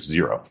to the creators?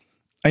 Zero.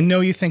 I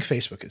know you think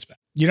Facebook is bad.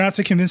 You don't have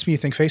to convince me you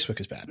think Facebook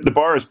is bad. The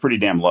bar is pretty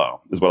damn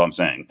low, is what I'm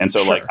saying. And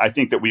so, I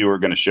think that we were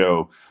going to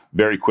show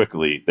very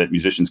quickly that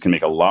musicians can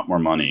make a lot more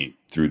money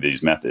through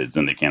these methods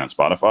than they can on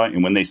Spotify.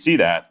 And when they see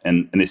that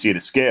and they see it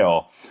at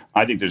scale,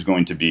 I think there's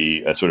going to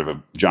be a sort of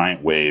a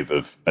giant wave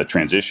of a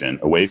transition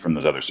away from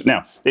those others.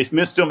 Now, they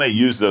still may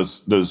use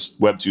those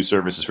Web 2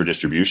 services for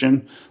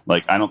distribution.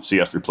 Like, I don't see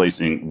us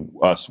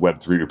Web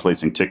 3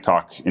 replacing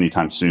TikTok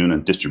anytime soon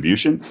in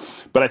distribution.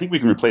 But I think we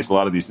can replace a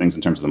lot of these things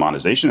in terms of the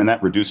monetization, and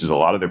that reduces a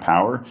lot of their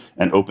power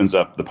and opens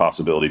up the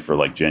possibility for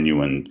like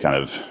genuine kind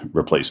of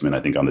replacement, I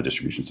think, on the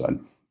distribution side.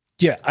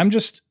 Yeah, I'm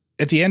just,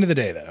 at the end of the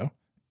day, though,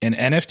 an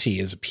NFT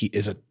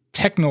is a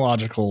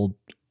technological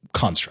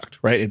construct,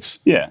 right? It's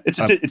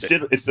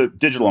the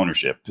digital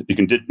ownership. You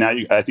can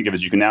I think of it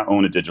as you can now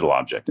own a digital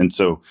object, and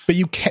so.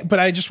 But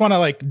I just want to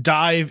like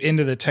dive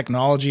into the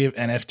technology of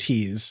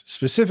NFTs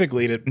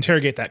specifically to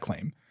interrogate that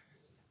claim,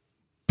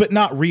 but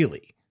not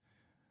really,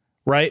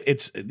 right?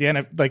 It's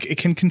like it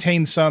can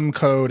contain some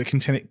code, it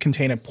can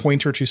contain a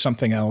pointer to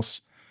something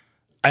else.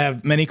 I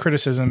have many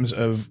criticisms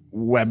of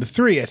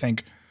Web3. I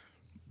think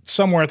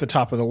somewhere at the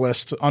top of the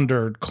list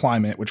under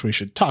climate, which we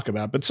should talk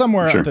about, but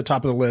somewhere at the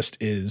top of the list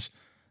is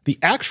the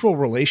actual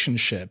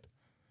relationship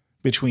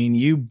between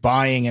you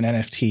buying an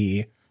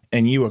NFT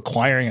and you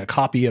acquiring a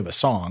copy of a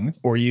song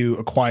or you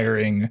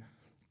acquiring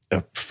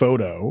a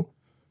photo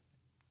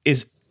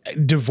is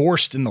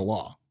divorced in the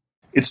law.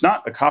 It's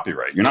not a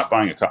copyright. You're not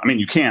buying a copy. I mean,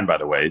 you can, by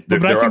the way.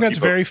 But I think that's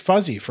very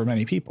fuzzy for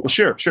many people. Well,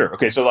 sure.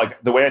 Okay, so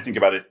like the way I think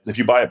about it,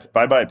 if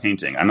I buy a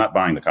painting, I'm not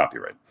buying the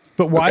copyright.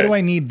 But why do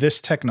I need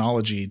this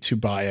technology to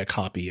buy a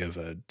copy of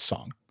a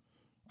song?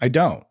 I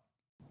don't.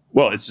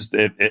 Well, it's just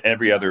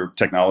every other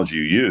technology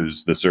you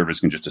use, the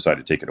service can just decide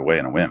to take it away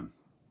on a whim.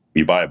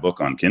 You buy a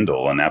book on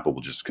Kindle, and Apple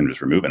can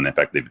just remove it. And in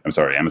fact,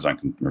 Amazon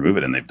can remove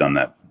it, and they've done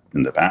that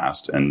in the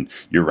past. And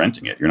you're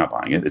renting it; you're not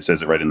buying it. It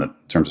says it right in the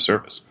terms of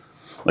service.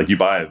 Like you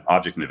buy an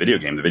object in a video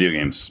game, the video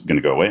game's going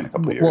to go away in a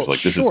couple of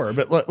years. Well,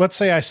 but let's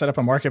say I set up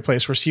a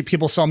marketplace where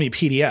people sell me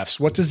PDFs.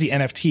 What does the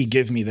NFT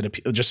give me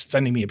that just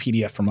sending me a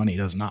PDF for money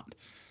does not?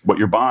 What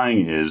you're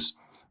buying is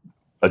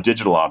a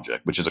digital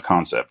object, which is a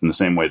concept in the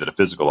same way that a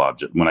physical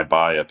object. When I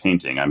buy a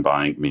painting, I'm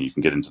buying. I mean, you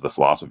can get into the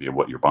philosophy of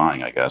what you're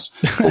buying, I guess.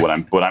 But what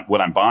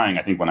I'm buying,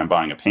 I think, when I'm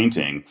buying a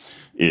painting,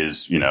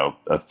 is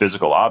a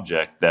physical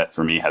object that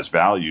for me has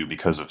value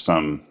because of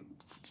some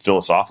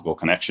philosophical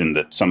connection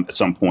that at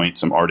some point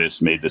some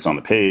artist made this on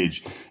the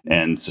page,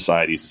 and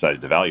society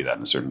decided to value that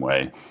in a certain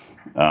way.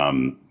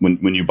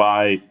 When you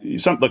buy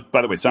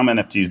by the way, some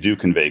NFTs do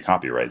convey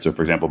copyright. So,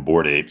 for example,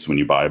 Bored Apes, when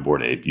you buy a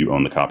Bored Ape, you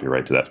own the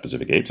copyright to that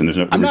specific ape. And there's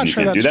no. I'm not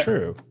sure that's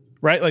true,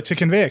 right? Like to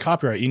convey a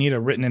copyright, you need a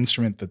written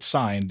instrument that's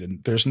signed,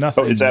 and there's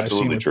nothing. Oh, it's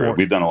absolutely true.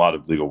 We've done a lot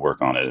of legal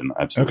work on it, and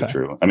absolutely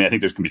true. I mean, I think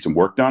there's going to be some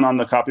work done on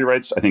the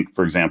copyrights. I think,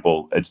 for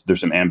example,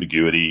 there's some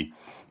ambiguity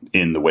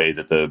in the way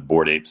that the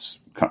Bored Apes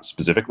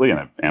specifically, and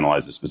I've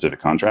analyzed the specific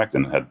contract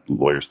and had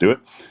lawyers do it.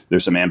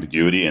 There's some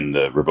ambiguity in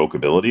the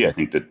revocability. I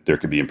think that there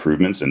could be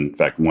improvements. In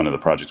fact, one of the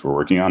projects we're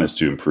working on is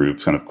to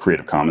improve kind of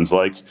Creative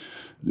Commons-like,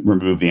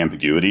 remove the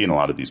ambiguity in a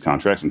lot of these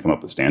contracts and come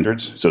up with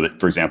standards. So that,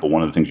 for example,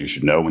 one of the things you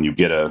should know when you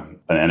get an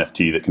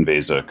NFT that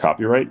conveys a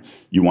copyright,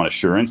 you want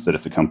assurance that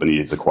if the company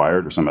is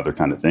acquired or some other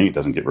kind of thing, it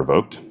doesn't get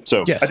revoked.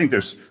 So yes. I think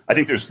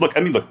there's, look,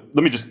 let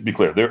me just be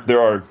clear. There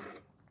are,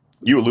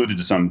 you alluded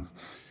to some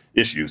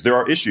issues. There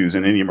are issues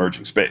in any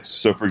emerging space.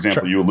 So, for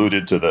example, You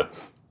alluded to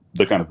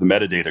the kind of the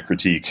metadata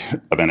critique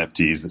of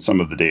NFTs, that some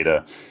of the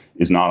data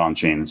is not on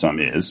chain and some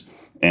is.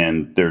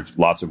 And there's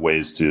lots of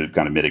ways to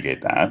kind of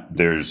mitigate that.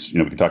 There's,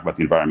 we can talk about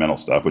the environmental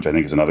stuff, which I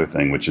think is another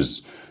thing which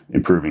is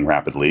improving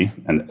rapidly.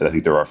 And I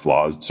think there are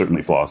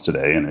certainly flaws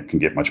today, and it can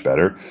get much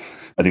better.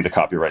 I think the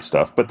copyright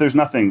stuff, but there's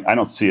nothing, I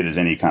don't see it as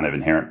any kind of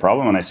inherent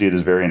problem. And I see it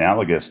as very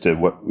analogous to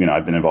what,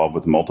 I've been involved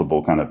with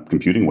multiple kind of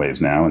computing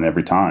waves now. And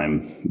every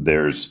time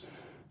there's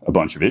a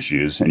bunch of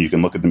issues, and you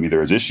can look at them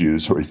either as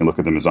issues or you can look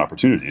at them as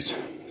opportunities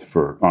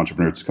for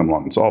entrepreneurs to come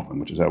along and solve them,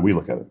 which is how we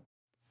look at it.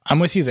 I'm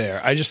with you there.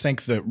 I just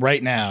think that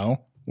right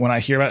now, when I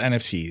hear about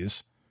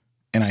NFTs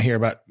and I hear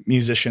about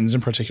musicians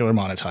in particular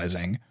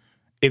monetizing,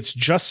 it's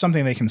just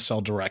something they can sell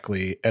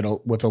directly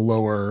with a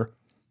lower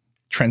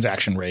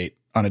transaction rate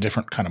on a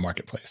different kind of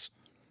marketplace.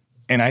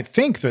 And I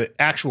think the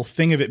actual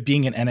thing of it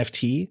being an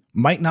NFT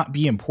might not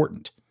be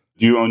important.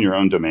 Do you own your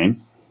own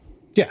domain?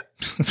 Yeah.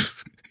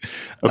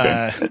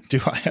 Okay. Do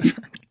I ever?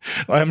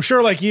 Well, I'm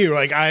sure like you,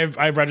 like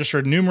I've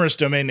registered numerous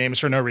domain names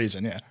for no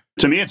reason. Yeah.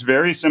 To me, it's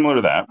very similar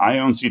to that. I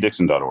own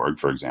cdixon.org,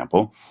 for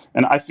example.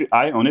 And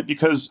I own it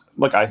because,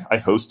 look, I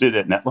host it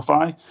at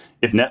Netlify.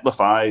 If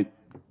Netlify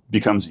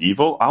becomes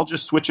evil, I'll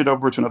just switch it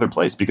over to another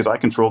place because I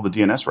control the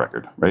DNS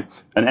record, right?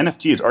 An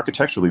NFT is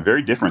architecturally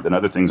very different than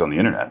other things on the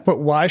internet. But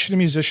why should a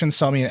musician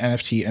sell me an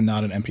NFT and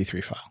not an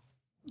MP3 file?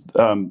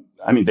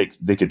 I mean,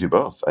 they could do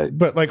both.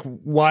 But like,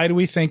 why do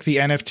we think the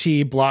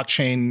NFT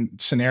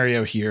blockchain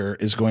scenario here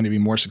is going to be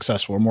more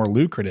successful or more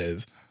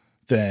lucrative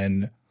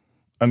than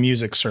a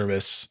music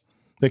service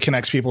that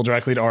connects people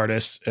directly to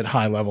artists at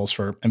high levels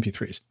for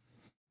MP3s?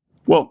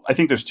 Well, I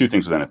think there's two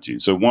things with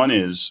NFTs. So one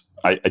is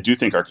I do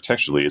think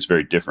architecturally it's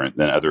very different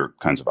than other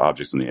kinds of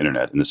objects on the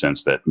internet in the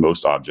sense that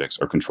most objects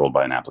are controlled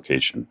by an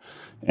application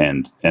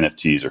and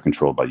NFTs are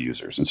controlled by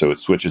users. And so it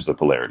switches the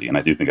polarity. And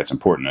I do think that's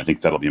important. I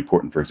think that'll be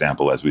important, for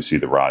example, as we see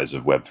the rise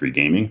of Web3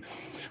 gaming,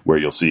 where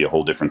you'll see a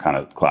whole different kind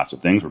of class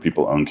of things where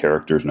people own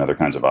characters and other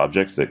kinds of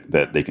objects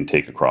that they can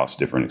take across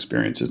different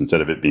experiences. Instead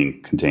of it being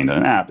contained in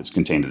an app, it's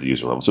contained at the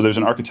user level. So there's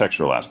an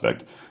architectural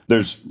aspect.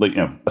 There's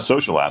a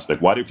social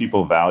aspect. Why do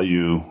people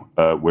value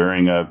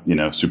wearing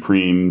a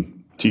Supreme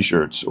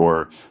T-shirts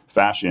or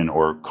fashion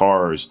or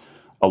cars?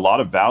 A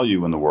lot of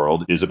value in the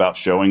world is about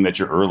showing that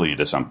you're early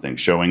to something,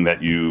 showing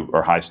that you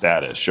are high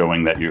status,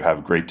 showing that you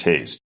have great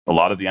taste. A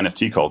lot of the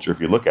NFT culture, if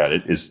you look at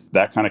it, is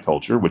that kind of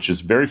culture, which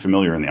is very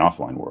familiar in the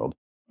offline world,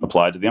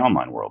 applied to the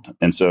online world.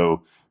 And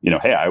so,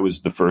 hey, I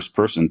was the first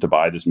person to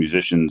buy this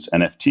musician's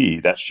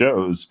NFT. That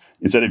shows,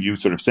 instead of you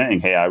sort of saying,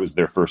 hey, I was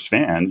their first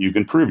fan, you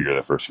can prove you're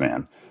the first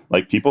fan.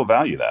 Like, people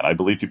value that. I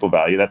believe people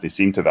value that. They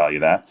seem to value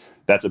that.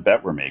 That's a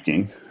bet we're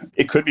making.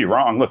 It could be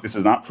wrong. Look, this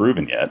is not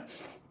proven yet.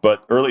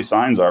 But early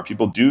signs are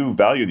people do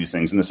value these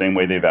things in the same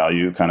way they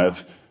value kind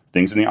of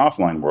things in the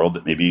offline world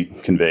that maybe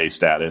convey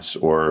status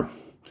or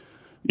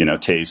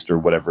taste or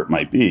whatever it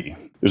might be.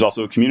 There's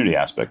also a community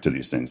aspect to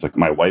these things. Like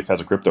my wife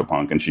has a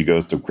CryptoPunk and she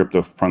goes to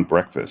CryptoPunk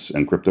breakfasts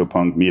and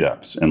CryptoPunk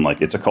meetups, and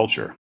like it's a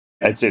culture.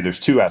 I'd say there's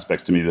two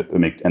aspects to me that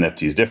make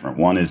NFTs different.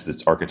 One is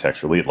it's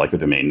architecturally, like a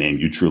domain name,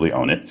 you truly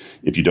own it.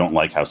 If you don't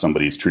like how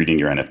somebody's treating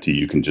your NFT,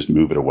 you can just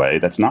move it away.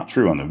 That's not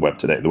true on the web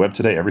today. The web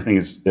today, everything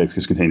is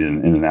contained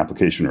in an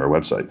application or a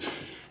website.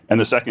 And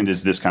the second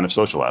is this kind of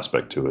social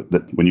aspect to it,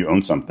 that when you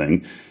own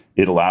something,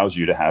 it allows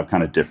you to have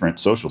kind of different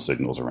social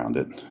signals around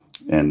it.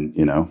 And,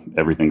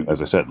 everything,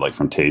 as I said, like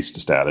from taste to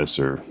status,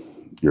 or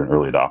you're an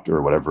early adopter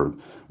or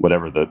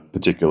whatever the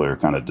particular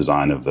kind of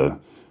design of the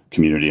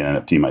community and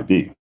NFT might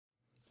be.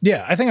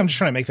 Yeah, I think I'm just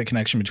trying to make the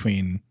connection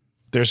between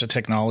there's a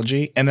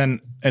technology and then,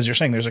 as you're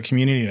saying, there's a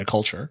community and a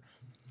culture.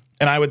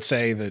 And I would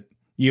say that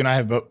you and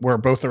I were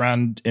both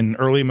around in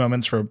early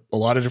moments for a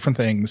lot of different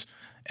things.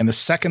 And the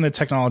second the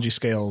technology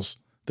scales,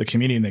 the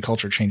community and the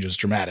culture changes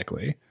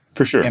dramatically.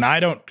 For sure. And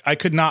I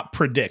could not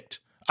predict.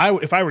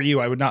 If I were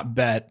you, I would not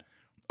bet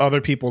other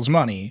people's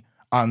money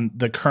on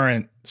the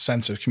current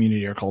sense of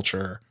community or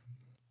culture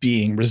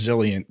being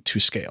resilient to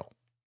scale.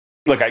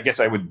 Look, I guess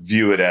I would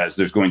view it as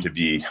there's going to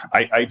be,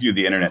 I view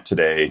the internet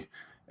today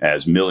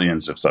as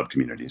millions of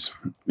subcommunities.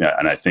 Yeah,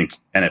 and I think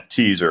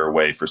NFTs are a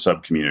way for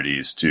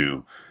subcommunities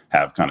to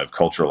have kind of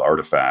cultural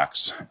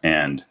artifacts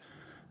and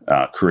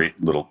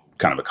create little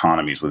kind of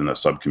economies within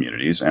those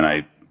subcommunities. And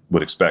I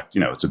would expect,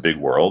 it's a big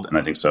world, and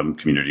I think some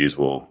communities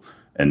will,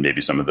 and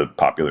maybe some of the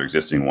popular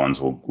existing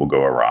ones will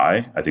go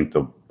awry. I think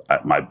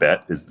my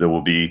bet is there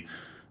will be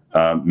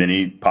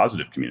many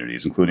positive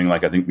communities, including I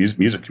think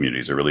music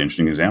communities are a really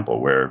interesting example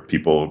where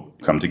people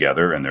come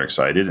together and they're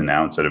excited. And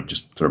now instead of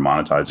just sort of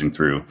monetizing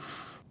through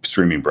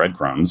streaming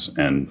breadcrumbs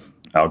and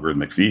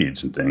algorithmic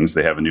feeds and things,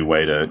 they have a new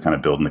way to kind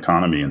of build an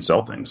economy and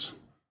sell things.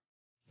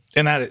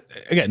 And that,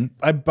 again,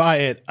 I buy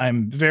it.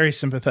 I'm very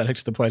sympathetic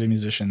to the plight of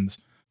musicians.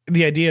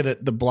 The idea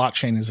that the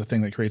blockchain is the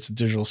thing that creates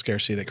digital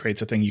scarcity, that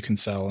creates a thing you can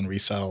sell and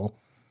resell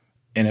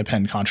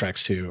independent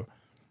contracts to.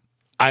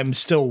 I'm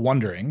still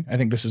wondering, I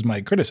think this is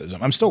my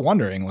criticism, I'm still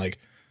wondering,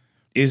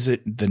 is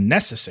it the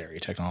necessary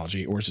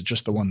technology or is it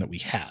just the one that we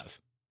have?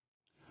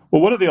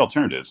 Well, what are the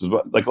alternatives?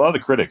 Like a lot of the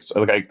critics,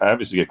 I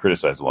obviously get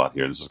criticized a lot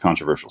here. This is a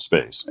controversial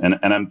space. And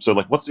I'm so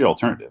what's the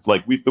alternative?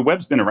 The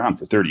web's been around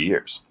for 30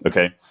 years.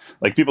 Okay.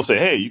 People say,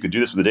 hey, you could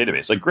do this with a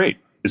database. Great.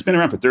 It's been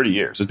around for 30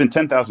 years. There's been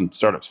 10,000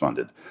 startups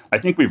funded. I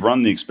think we've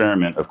run the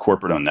experiment of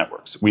corporate owned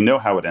networks. We know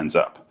how it ends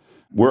up.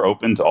 We're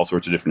open to all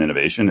sorts of different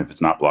innovation. If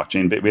it's not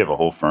blockchain, we have a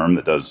whole firm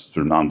that does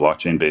sort of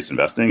non-blockchain based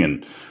investing,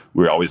 and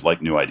we always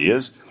like new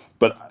ideas.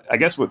 But I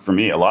guess for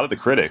me, a lot of the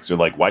critics are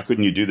like, why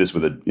couldn't you do this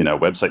with a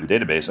website and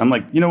database? I'm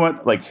like, you know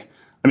what?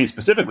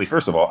 Specifically,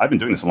 first of all, I've been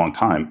doing this a long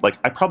time.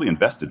 I probably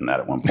invested in that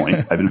at one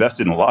point. I've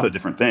invested in a lot of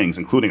different things,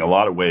 including a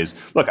lot of ways.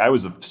 Look, I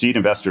was a seed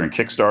investor in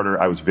Kickstarter.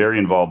 I was very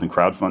involved in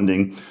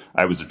crowdfunding.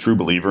 I was a true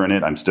believer in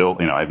it. I'm still,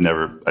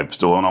 I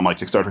still own all my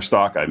Kickstarter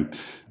stock. I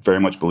very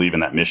much believe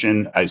in that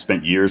mission. I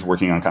spent years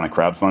working on kind of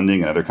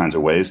crowdfunding and other kinds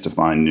of ways to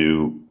find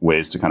new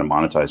ways to kind of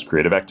monetize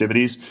creative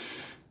activities.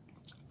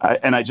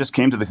 I just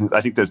came to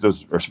I think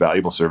those are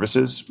valuable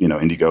services,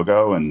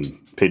 Indiegogo and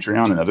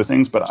Patreon and other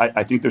things, but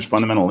I think there's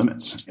fundamental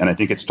limits, and I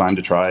think it's time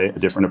to try a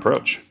different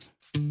approach.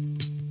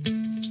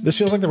 This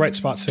feels like the right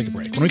spot to take a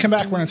break. When we come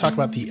back, we're going to talk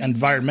about the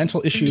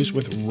environmental issues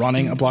with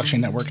running a blockchain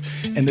network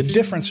and the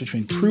difference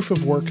between proof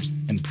of work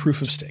and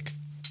proof of stake.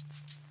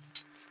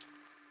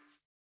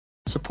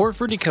 Support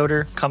for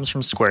Decoder comes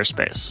from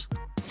Squarespace.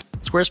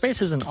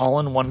 Squarespace is an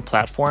all-in-one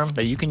platform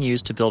that you can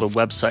use to build a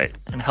website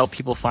and help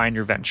people find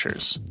your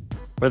ventures.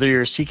 Whether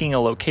you're seeking a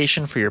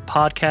location for your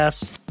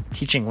podcast,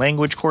 teaching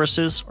language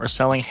courses, or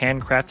selling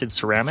handcrafted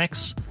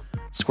ceramics,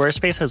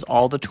 Squarespace has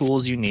all the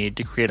tools you need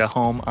to create a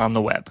home on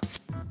the web.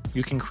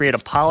 You can create a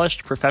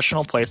polished,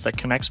 professional place that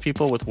connects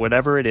people with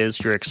whatever it is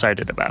you're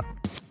excited about.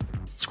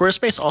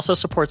 Squarespace also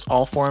supports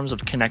all forms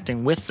of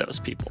connecting with those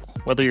people,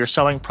 whether you're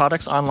selling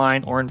products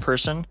online or in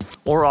person,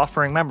 or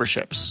offering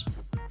memberships.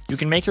 You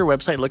can make your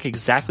website look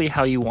exactly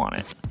how you want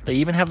it. They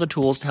even have the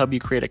tools to help you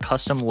create a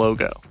custom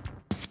logo.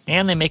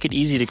 And they make it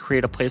easy to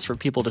create a place for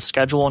people to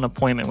schedule an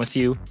appointment with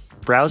you,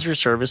 browse your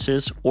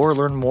services, or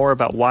learn more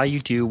about why you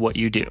do what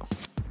you do.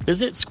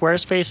 Visit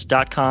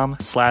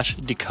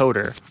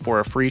squarespace.com/decoder for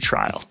a free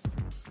trial.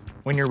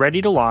 When you're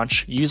ready to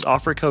launch, use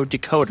offer code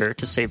DECODER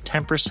to save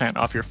 10%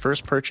 off your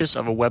first purchase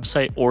of a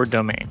website or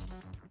domain.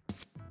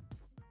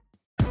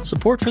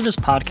 Support for this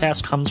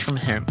podcast comes from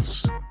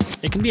Hims.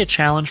 It can be a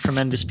challenge for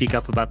men to speak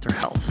up about their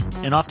health,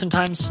 and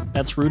oftentimes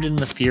that's rooted in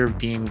the fear of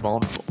being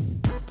vulnerable.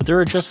 But there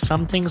are just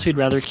some things we'd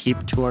rather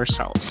keep to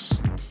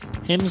ourselves.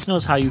 Hims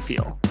knows how you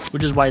feel,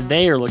 which is why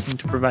they are looking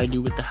to provide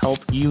you with the help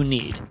you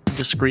need,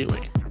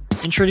 discreetly.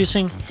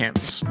 Introducing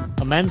Hims,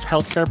 a men's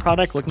healthcare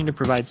product looking to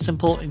provide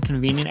simple and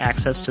convenient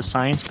access to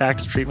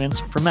science-backed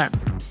treatments for men.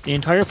 The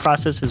entire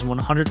process is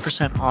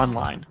 100%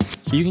 online,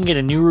 so you can get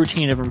a new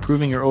routine of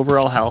improving your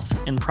overall health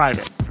in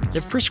private.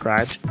 If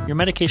prescribed, your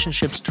medication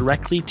ships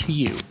directly to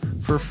you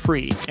for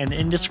free and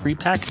in discreet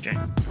packaging.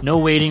 No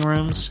waiting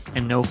rooms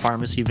and no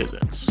pharmacy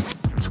visits.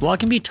 So while it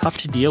can be tough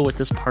to deal with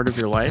this part of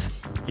your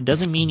life, It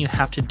doesn't mean you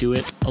have to do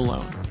it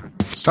alone.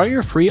 Start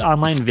your free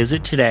online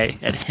visit today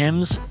at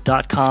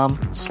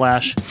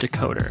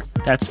hims.com/decoder.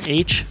 That's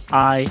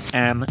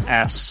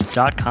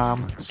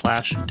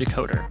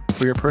HIMS.com/decoder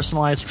for your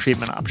personalized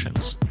treatment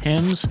options.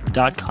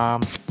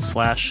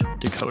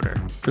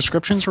 hims.com/decoder.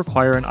 Prescriptions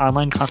require an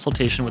online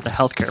consultation with a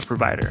healthcare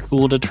provider who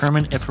will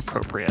determine if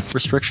appropriate.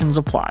 Restrictions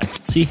apply.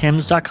 See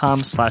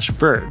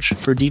hims.com/verge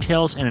for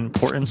details and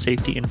important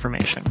safety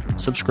information.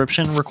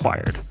 Subscription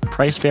required.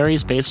 Price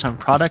varies based on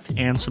product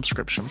and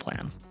subscription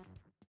plan.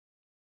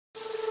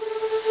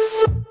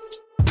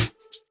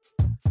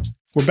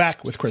 We're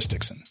back with Chris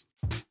Dixon.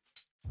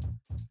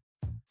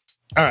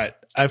 All right.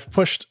 I've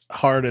pushed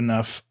hard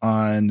enough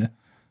on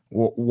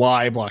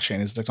why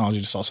blockchain is the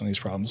technology to solve some of these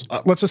problems.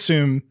 Let's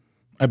assume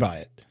I buy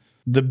it.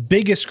 The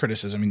biggest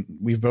criticism, I mean,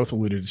 we've both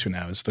alluded to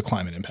now, is the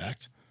climate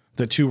impact.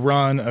 That to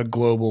run a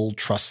global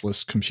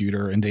trustless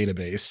computer and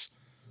database,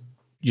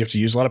 you have to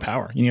use a lot of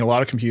power. You need a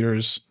lot of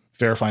computers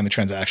verifying the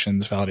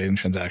transactions, validating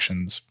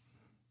transactions,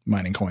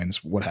 mining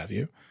coins, what have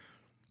you.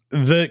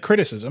 The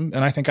criticism,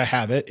 and I think I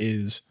have it,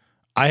 is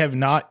I have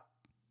not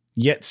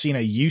yet seen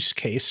a use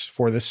case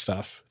for this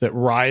stuff that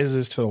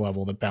rises to the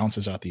level that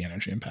balances out the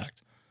energy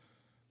impact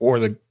or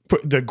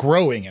the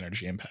growing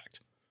energy impact.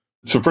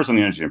 So first on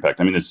the energy impact,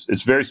 I mean,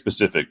 it's very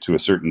specific to a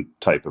certain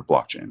type of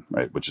blockchain,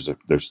 right? Which is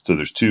there's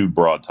two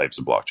broad types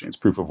of blockchains: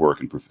 proof of work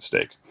and proof of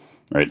stake,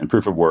 right? And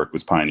proof of work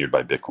was pioneered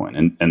by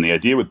Bitcoin, and the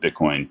idea with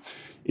Bitcoin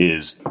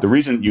is the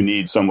reason you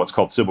need some what's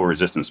called Sybil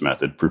resistance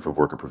method, proof of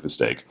work or proof of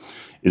stake,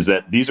 is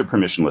that these are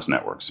permissionless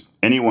networks.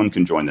 Anyone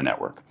can join the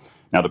network.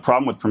 Now, the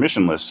problem with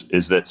permissionless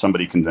is that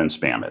somebody can then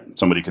spam it.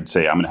 Somebody could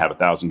say, I'm going to have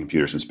 1,000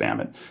 computers and spam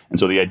it. And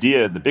so the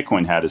idea that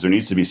Bitcoin had is there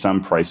needs to be some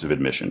price of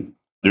admission.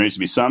 There needs to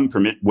be some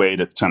way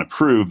to kind of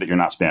prove that you're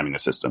not spamming the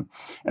system.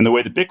 And the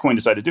way that Bitcoin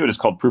decided to do it is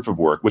called proof of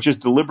work, which is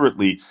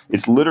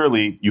it's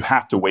literally you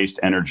have to waste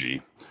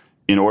energy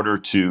in order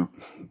to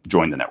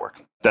join the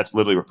network. That's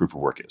literally what proof of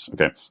work is,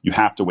 okay? You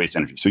have to waste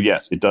energy. So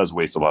yes, it does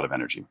waste a lot of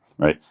energy,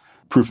 right?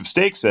 Proof of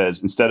stake says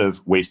instead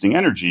of wasting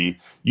energy,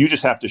 you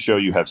just have to show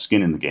you have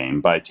skin in the game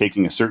by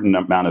taking a certain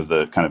amount of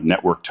the kind of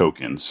network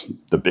tokens,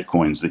 the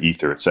Bitcoins, the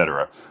Ether, et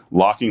cetera,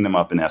 locking them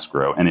up in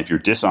escrow. And if you're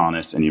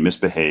dishonest and you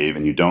misbehave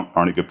and you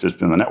aren't a good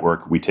participant in the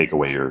network, we take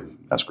away your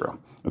escrow,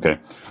 okay?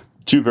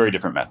 Two very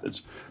different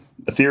methods.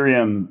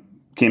 Ethereum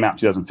came out in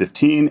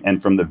 2015,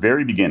 and from the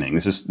very beginning,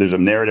 there's a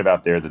narrative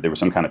out there that there was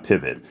some kind of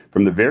pivot.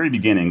 From the very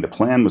beginning, the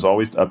plan was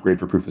always to upgrade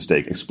for proof of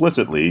stake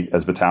explicitly,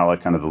 as Vitalik,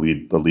 kind of the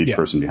lead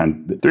person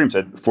behind Ethereum,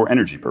 said, for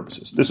energy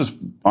purposes. This is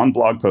on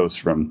blog posts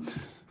from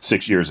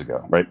 6 years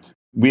ago, right?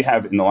 We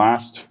have, in the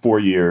last 4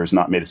 years,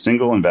 not made a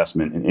single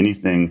investment in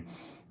anything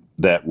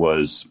that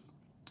was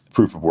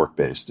proof of work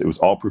based. It was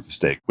all proof of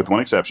stake, with one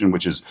exception,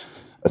 which is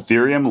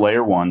Ethereum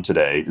layer 1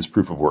 today is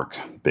proof of work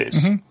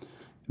based. Mm-hmm.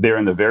 They're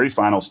in the very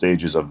final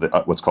stages of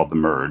what's called the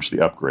merge,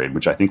 the upgrade,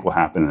 which I think will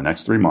happen in the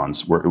next 3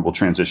 months, where it will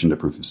transition to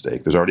proof of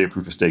stake. There's already a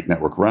proof of stake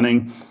network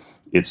running.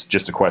 It's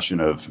just a question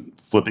of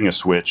flipping a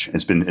switch.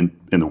 It's been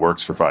in the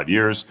works for 5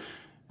 years.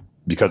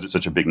 Because it's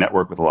such a big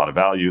network with a lot of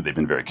value, they've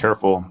been very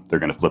careful. They're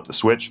going to flip the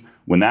switch.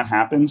 When that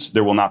happens,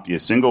 there will not be a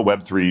single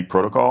Web3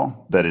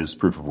 protocol that is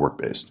proof of work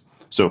based.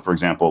 So, for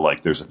example,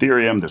 like there's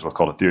Ethereum, there's what's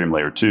called Ethereum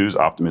layer 2s,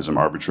 Optimism,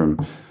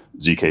 Arbitrum,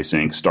 ZK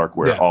Sync,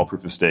 Starkware, all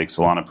proof of stake,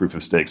 Solana proof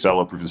of stake,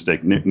 Celo proof of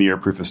stake, Near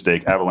proof of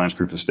stake, Avalanche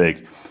proof of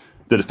stake.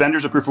 The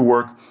defenders of proof of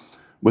work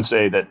would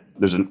say that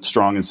there's a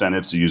strong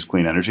incentive to use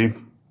clean energy.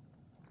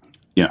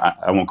 You know,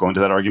 I won't go into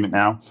that argument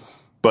now,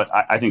 but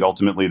I think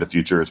ultimately the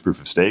future is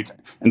proof of stake.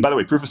 And by the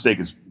way, proof of stake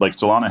is like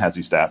Solana has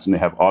these stats and they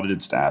have audited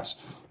stats.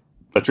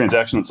 A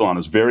transaction on Solana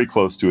is very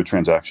close to a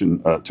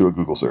transaction to a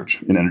Google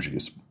search in energy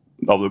use.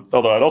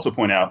 Although I'd also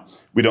point out,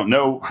 we don't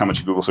know how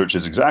much Google search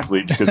is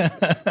exactly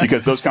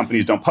because those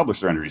companies don't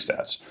publish their energy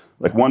stats.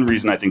 Like one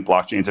reason I think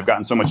blockchains have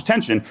gotten so much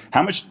attention,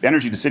 how much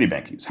energy does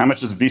Citibank use? How much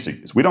does Visa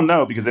use? We don't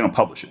know because they don't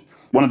publish it.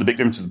 One of the big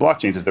differences with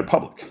blockchains is they're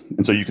public.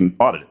 And so you can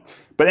audit it.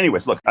 But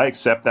anyways, look, I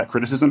accept that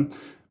criticism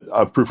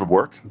of proof of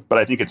work, but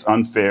I think it's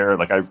unfair.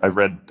 Like I've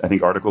read, I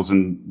think, articles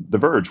in The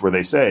Verge where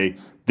they say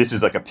this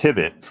is like a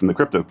pivot from the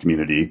crypto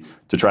community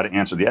to try to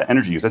answer the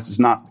energy use. That's just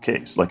not the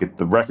case. Like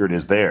the record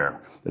is there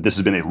that this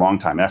has been a long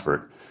time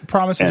effort.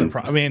 Promises are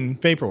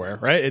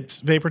vaporware, right?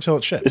 It's vapor till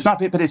it ships. It's not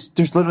vapor, but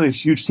there's literally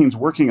huge teams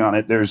working on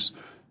it. We'll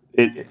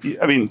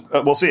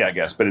see, I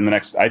guess. But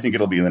I think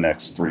it'll be in the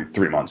next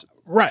three months.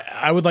 Right.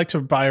 I would like to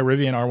buy a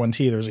Rivian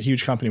R1T. There's a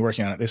huge company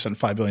working on it. They spent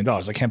 $5 billion.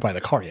 I can't buy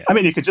the car yet. I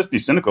mean, you could just be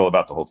cynical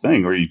about the whole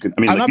thing, or you could.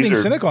 I'm not being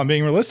cynical. I'm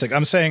being realistic.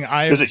 I'm saying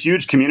there's a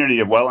huge community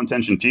of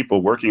well-intentioned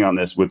people working on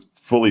this with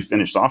fully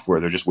finished software.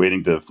 They're just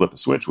waiting to flip a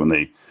switch when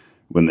they.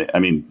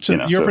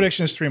 Your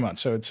prediction is 3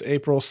 months. So it's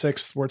April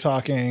 6th. We're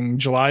talking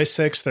July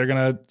 6th. They're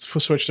going to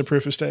switch to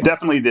proof of stake.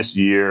 Definitely this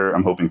year.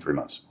 I'm hoping 3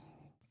 months.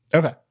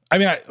 Okay. I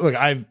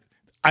mean,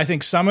 I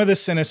think some of the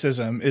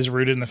cynicism is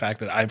rooted in the fact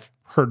that I've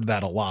heard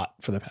that a lot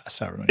for the past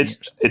several years.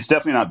 It's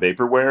definitely not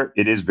vaporware.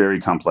 It is very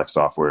complex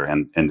software,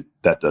 and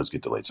that does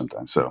get delayed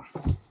sometimes. So,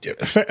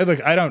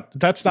 look, I don't.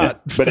 That's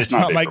not. Yeah, but it's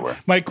not vaporware.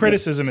 My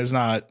criticism is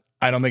not.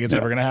 I don't think it's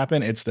ever going to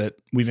happen. It's that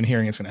we've been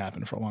hearing it's going to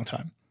happen for a long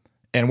time.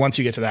 And once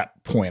you get to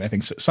that point, I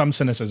think some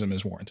cynicism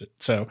is warranted.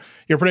 So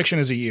your prediction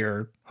is a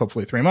year,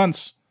 hopefully 3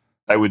 months.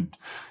 I would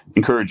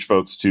encourage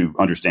folks to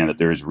understand that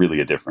there is really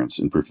a difference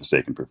in proof of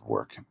stake and proof of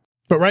work.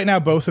 But right now,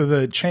 both of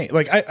the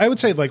I would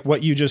say like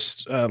what you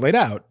just laid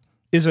out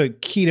is a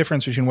key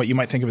difference between what you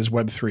might think of as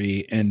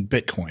Web3 and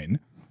Bitcoin.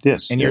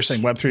 Yes. And you're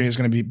saying Web3 is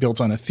going to be built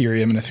on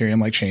Ethereum and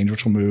Ethereum-like change,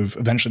 which will move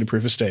eventually to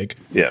proof of stake.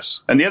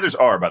 Yes. And the others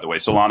are, by the way,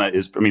 Solana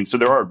is, so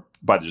there are,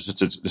 just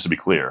to be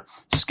clear,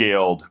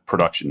 scaled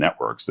production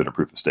networks that are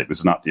proof of stake. This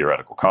is not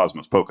theoretical.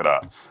 Cosmos,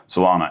 Polkadot,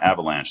 Solana,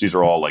 Avalanche, these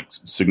are all like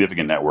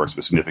significant networks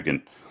with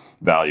significant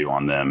value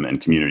on them and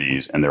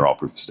communities, and they're all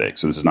proof of stake.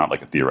 So this is not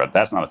like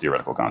that's not a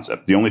theoretical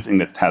concept. The only thing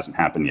that hasn't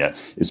happened yet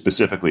is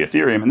specifically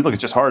Ethereum. And look,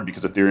 it's just hard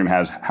because Ethereum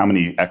has how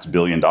many X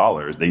billion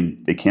dollars,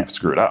 they can't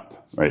screw it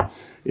up, right?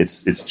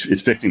 It's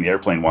fixing the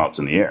airplane while it's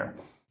in the air.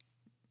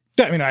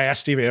 Yeah, I mean, I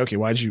asked Steve Aoki,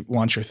 why'd you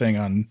launch your thing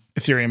on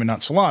Ethereum and not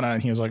Solana?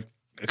 And he was like,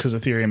 because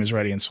Ethereum is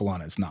ready and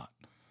Solana is not.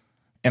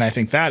 And I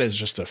think that is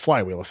just a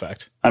flywheel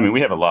effect. I mean,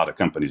 we have a lot of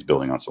companies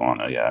building on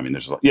Solana. Yeah, I mean,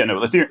 there's a lot. Yeah, no,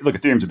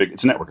 Ethereum's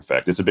it's a network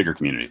effect. It's a bigger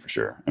community for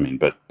sure. I mean,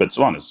 but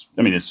Solana's,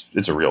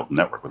 it's a real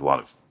network with a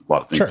lot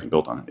of things being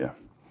built on it. Yeah,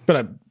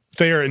 but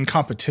they are in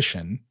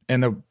competition,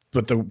 and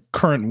the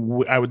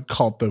current, I would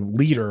call it the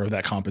leader of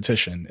that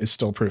competition, is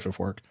still proof of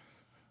work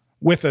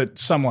with a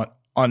somewhat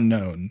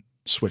unknown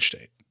switch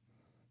date.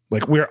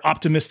 Like, we're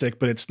optimistic,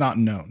 but it's not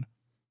known.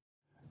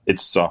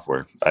 It's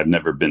software. I've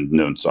never been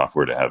known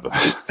software to have a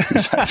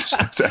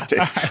exact date.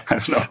 I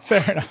don't know.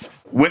 Fair enough.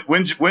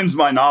 When's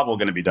my novel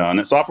going to be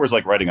done? Software is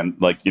like writing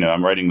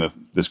I'm writing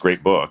this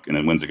great book, and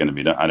then when's it going to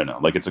be done? I don't know.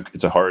 Like it's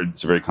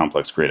a very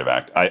complex creative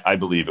act. I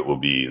believe it will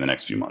be in the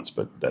next few months,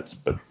 but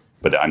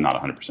I'm not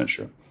 100%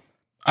 sure.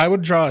 I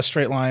would draw a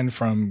straight line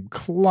from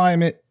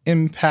climate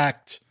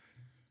impact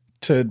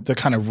to the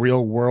kind of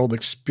real world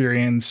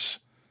experience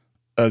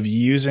of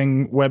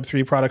using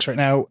Web3 products right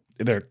now.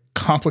 They're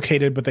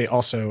complicated, but they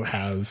also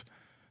have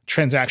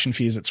transaction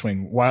fees that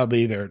swing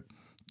wildly. Their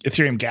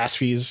Ethereum gas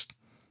fees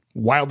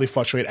wildly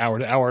fluctuate hour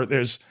to hour.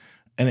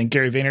 I think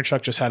Gary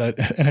Vaynerchuk just had an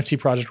NFT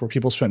project where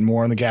people spent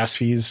more on the gas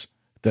fees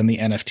than the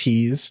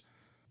NFTs.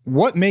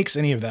 What makes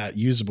any of that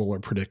usable or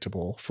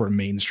predictable for a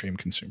mainstream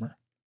consumer?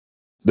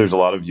 There's a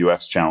lot of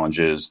UX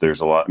challenges. There's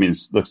a lot.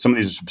 Look, some of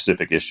these are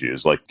specific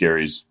issues, like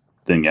Gary's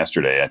thing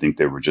yesterday. I think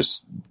they were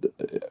just,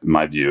 in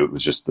my view, it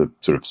was just the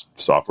sort of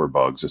software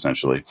bugs,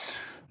 essentially,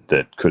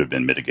 that could have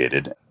been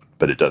mitigated,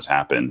 but it does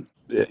happen.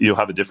 You'll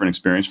have a different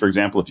experience. For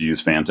example, if you use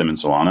Phantom and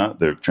Solana,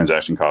 their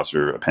transaction costs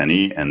are a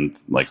penny, and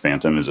like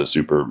Phantom is a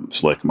super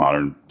slick,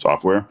 modern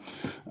software.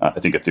 I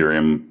think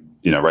Ethereum,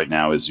 right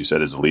now, as you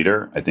said, is a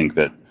leader. I think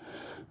that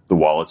the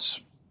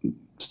wallets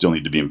still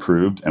need to be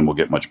improved and will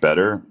get much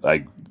better.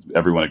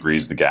 Everyone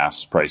agrees the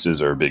gas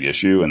prices are a big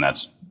issue, and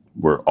that's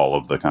where all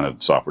of the kind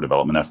of software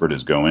development effort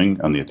is going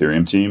on the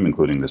Ethereum team,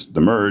 including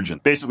the merge.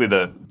 And basically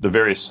the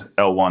various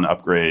L1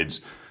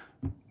 upgrades,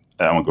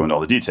 I won't go into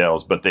all the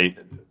details, but they,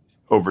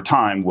 over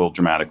time, will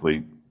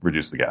dramatically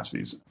reduce the gas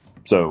fees.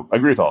 So I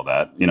agree with all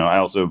that. I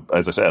also,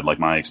 as I said, like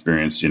my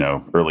experience,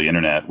 early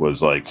internet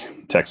was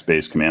like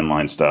text-based command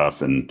line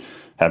stuff and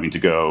having to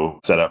go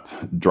set up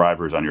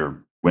drivers on your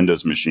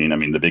Windows machine. I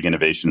mean, the big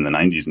innovation in the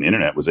 90s in the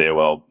internet was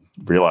AOL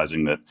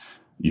realizing that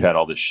you had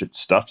all this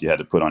stuff you had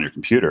to put on your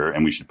computer,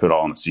 and we should put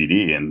all on a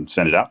CD and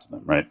send it out to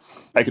them, right?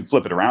 I could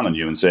flip it around on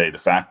you and say the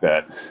fact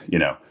that,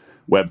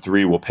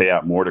 Web3 will pay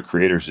out more to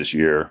creators this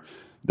year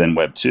than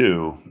Web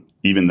 2,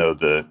 even though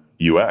the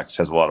UX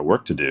has a lot of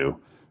work to do,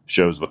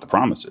 shows what the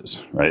promise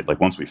is, right? Like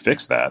once we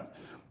fix that,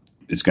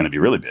 it's going to be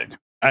really big.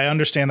 I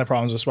understand the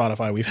problems with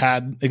Spotify. We've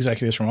had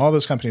executives from all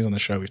those companies on the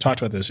show. We've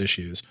talked about those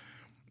issues.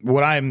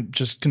 What I'm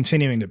just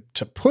continuing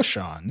to push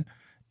on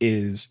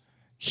is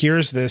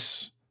here's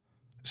this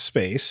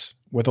space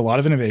with a lot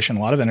of innovation, a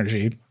lot of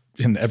energy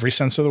in every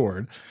sense of the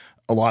word,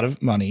 a lot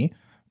of money,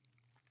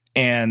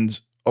 and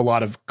a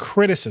lot of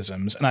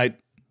criticisms. And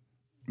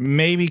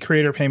maybe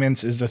creator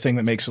payments is the thing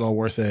that makes it all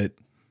worth it.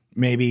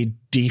 Maybe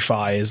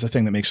DeFi is the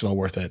thing that makes it all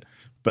worth it.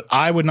 But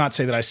I would not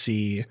say that I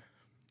see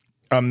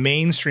a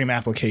mainstream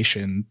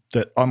application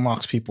that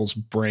unlocks people's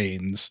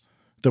brains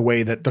the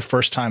way that the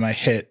first time I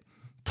hit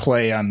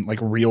play on like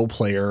Real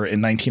Player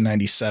in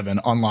 1997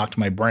 unlocked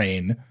my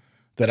brain,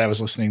 that I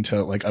was listening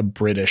to like a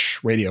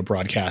British radio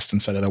broadcast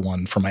instead of the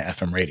one from my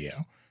FM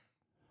radio.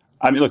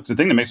 I mean, look, the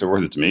thing that makes it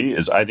worth it to me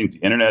is I think the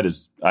internet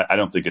is, I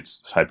don't think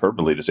it's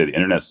hyperbole to say the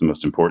internet's the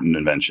most important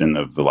invention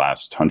of the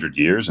last 100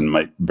 years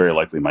and very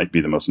likely might be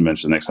the most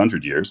invention of the next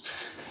 100 years.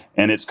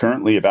 And it's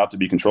currently about to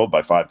be controlled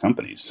by 5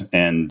 companies,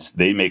 and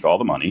they make all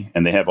the money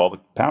and they have all the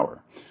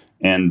power.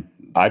 And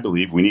I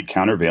believe we need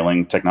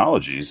countervailing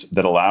technologies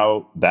that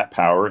allow that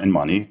power and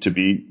money to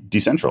be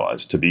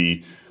decentralized, to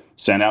be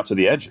sent out to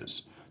the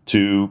edges,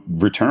 to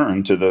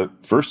return to the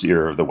first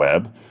year of the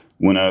web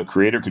when a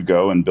creator could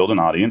go and build an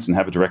audience and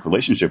have a direct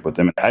relationship with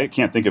them. I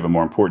can't think of a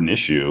more important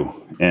issue.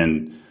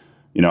 And,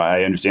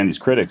 I understand these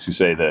critics who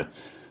say that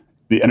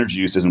the energy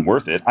use isn't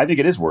worth it. I think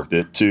it is worth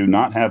it to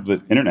not have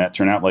the internet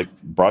turn out like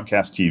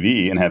broadcast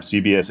TV and have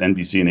CBS,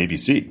 NBC, and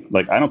ABC.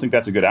 Like, I don't think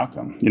that's a good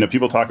outcome.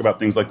 People talk about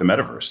things like the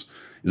metaverse.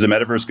 Is the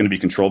metaverse going to be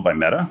controlled by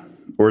Meta,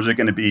 or is it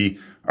going to be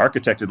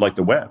architected like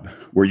the web,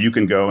 where you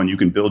can go and you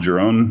can build your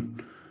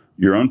own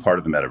part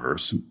of the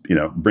metaverse,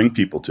 bring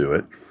people to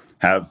it,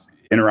 have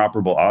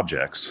interoperable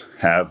objects,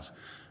 have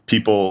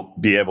people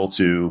be able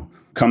to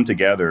come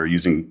together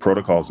using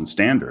protocols and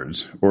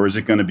standards? Or is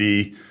it going to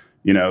be,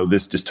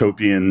 this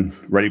dystopian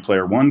Ready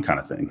Player One kind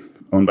of thing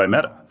owned by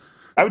Meta?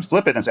 I would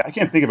flip it and say, I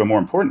can't think of a more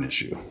important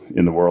issue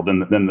in the world than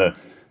the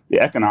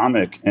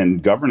economic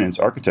and governance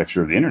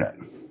architecture of the internet.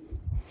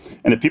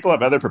 And if people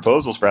have other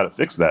proposals for how to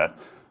fix that,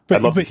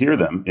 I'd love to hear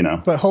them,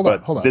 But hold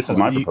on. This is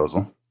my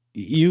proposal.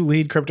 You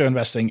lead crypto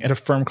investing at a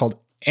firm called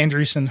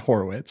Andreessen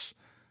Horowitz.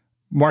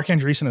 Mark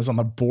Andreessen is on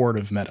the board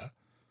of Meta.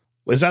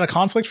 Is that a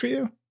conflict for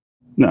you?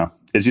 No.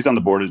 He's on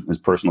the board in his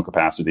personal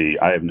capacity.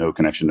 I have no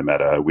connection to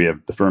Meta.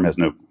 The firm has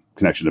no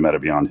connection to Meta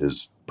beyond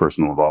his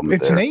personal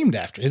involvement. It's named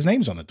after his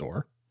name's on the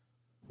door.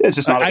 It's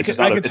just not. I could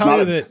tell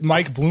you that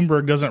Mike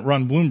Bloomberg doesn't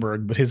run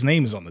Bloomberg, but his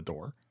name is on the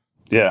door.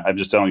 Yeah, I'm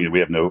just telling you,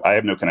 I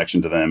have no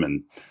connection to them,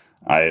 and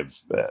I have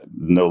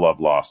no love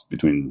lost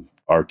between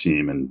our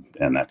team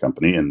and that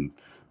company, and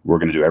we're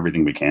going to do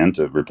everything we can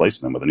to replace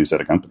them with a new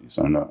set of companies.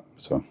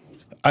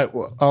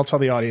 I'll tell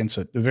the audience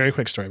a very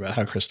quick story about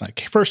how Chris and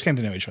I first came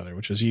to know each other,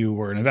 which is you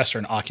were an investor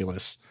in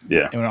Oculus.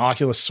 Yeah. And when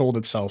Oculus sold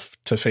itself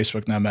to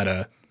Facebook, now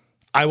Meta,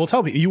 I will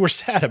tell people, you were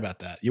sad about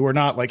that. You were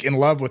not in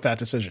love with that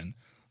decision.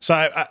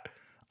 So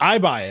I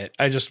buy it.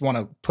 I just want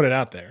to put it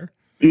out there.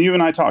 You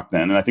and I talked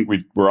then, and I think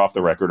we're off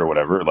the record or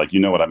whatever.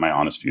 What my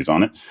honest views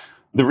on it.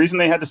 The reason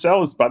they had to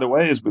sell is, by the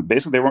way, is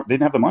basically they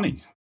didn't have the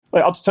money.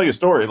 I'll just tell you a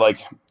story.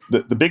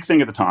 The big thing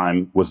at the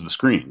time was the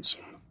screens.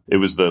 It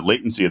was the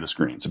latency of the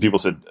screen. So people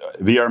said,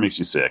 VR makes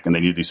you sick, and they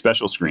needed these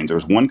special screens. There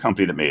was one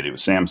company that made it. It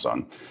was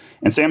Samsung.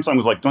 And Samsung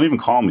was like, don't even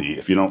call me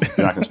if you're not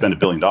going to spend $1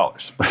 billion.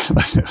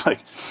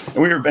 And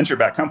we were a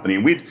venture-backed company,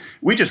 and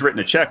we'd just written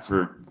a check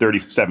for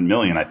 $37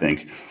 million, I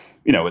think,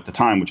 at the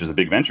time, which was a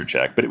big venture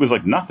check. But it was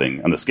like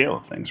nothing on the scale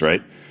of things,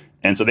 right?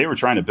 And so they were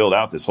trying to build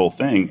out this whole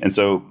thing. And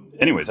so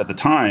anyways, at the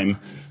time,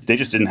 they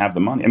just didn't have the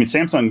money. I mean,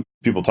 Samsung,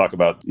 people talk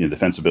about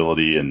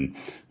defensibility and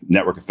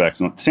network effects.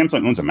 And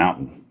Samsung owns a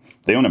mountain.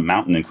 They own a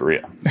mountain in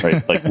Korea,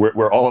 right?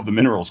 where all of the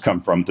minerals come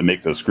from to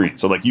make those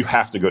screens. So you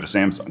have to go to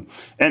Samsung.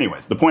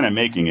 Anyways, the point I'm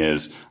making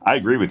is I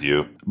agree with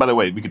you. By the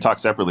way, we could talk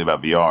separately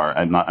about VR.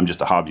 I'm just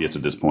a hobbyist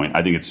at this point.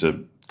 I think it's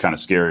kind of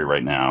scary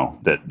right now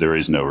that there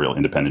is no real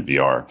independent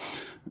VR,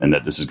 and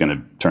that this is going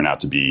to turn out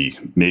to be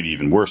maybe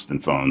even worse than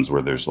phones,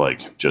 where there's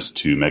just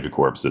two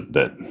megacorps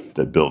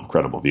that build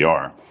credible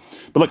VR.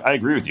 But look, I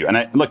agree with you.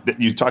 And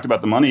you talked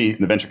about the money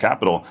and the venture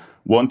capital.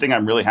 One thing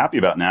I'm really happy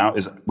about now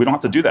is we don't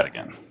have to do that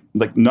again.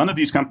 None of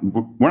these companies,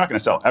 we're not going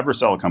to ever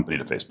sell a company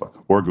to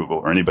Facebook or Google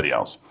or anybody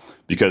else,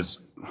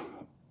 because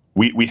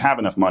we have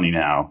enough money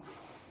now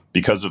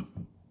because of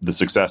the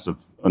success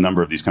of a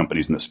number of these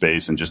companies in the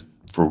space, and just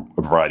for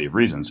a variety of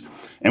reasons.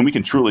 And we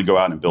can truly go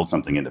out and build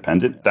something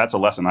independent. That's a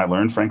lesson I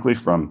learned, frankly,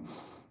 from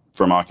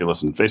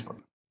Oculus and Facebook.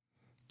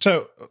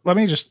 So let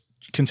me just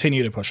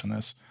continue to push on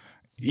this.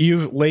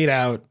 You've laid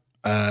out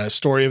a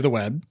story of the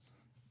web.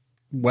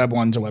 Web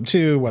 1 to Web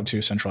 2. Web 2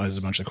 centralizes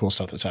a bunch of cool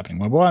stuff that's happening.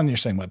 Web 1, you're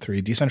saying Web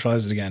 3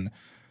 decentralizes it again.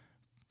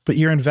 But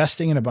you're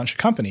investing in a bunch of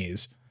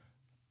companies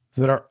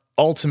that are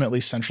ultimately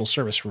central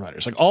service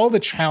providers. All the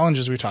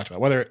challenges we've talked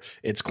about, whether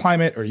it's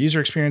climate or user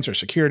experience or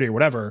security or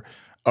whatever,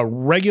 a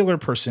regular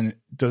person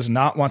does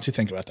not want to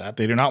think about that.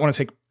 They do not want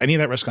to take any of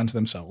that risk onto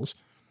themselves.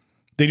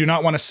 They do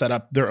not want to set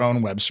up their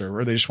own web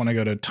server. They just want to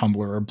go to Tumblr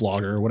or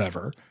Blogger or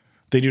whatever.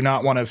 They do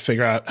not want to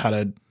figure out how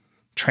to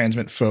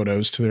transmit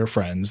photos to their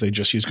friends. They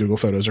just use Google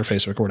Photos or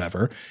Facebook or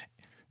whatever.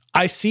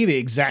 I see the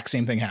exact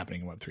same thing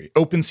happening in Web3.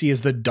 OpenSea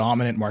is the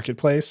dominant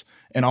marketplace,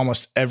 and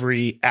almost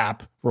every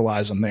app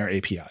relies on their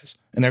APIs,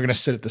 and they're going to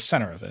sit at the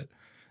center of it.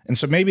 And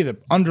so maybe the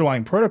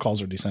underlying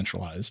protocols are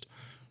decentralized,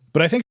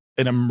 but I think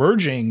an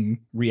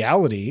emerging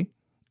reality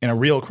and a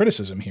real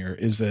criticism here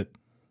is that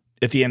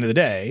at the end of the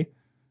day,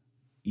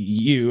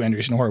 you,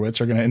 Andreessen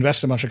Horowitz, are going to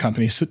invest in a bunch of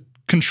companies that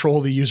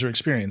control the user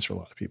experience for a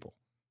lot of people.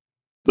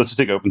 Let's just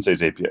take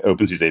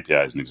OpenSea's API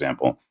as an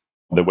example.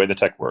 The way the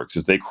tech works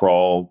is they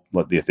crawl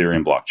the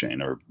Ethereum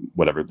blockchain, or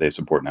whatever they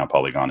support now,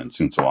 Polygon and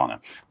soon Solana.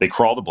 They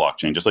crawl the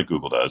blockchain just like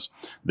Google does.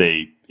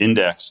 They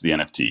index the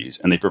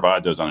NFTs, and they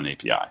provide those on an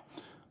API.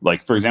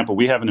 For example,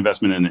 we have an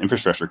investment in an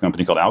infrastructure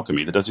company called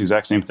Alchemy that does the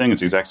exact same thing. It's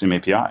the exact same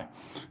API.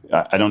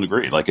 I don't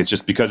agree. It's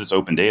just because it's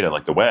open data,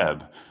 like the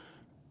web,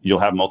 you'll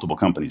have multiple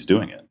companies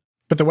doing it.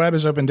 But the web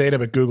is open data,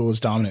 but Google is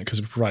dominant because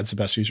it provides the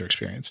best user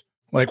experience.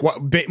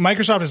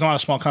 Microsoft is not a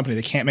small company.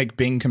 They can't make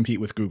Bing compete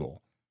with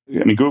Google.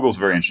 I mean, Google's a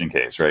very interesting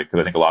case, right? Because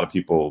I think a lot of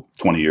people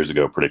 20 years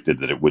ago predicted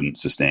that it wouldn't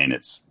sustain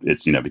its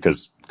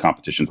because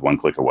competition's one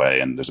click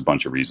away, and there's a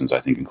bunch of reasons, I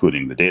think,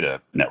 including the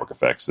data network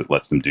effects that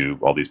lets them do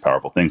all these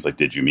powerful things like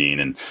Did You Mean?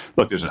 And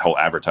look, there's a whole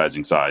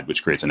advertising side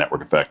which creates a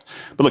network effect.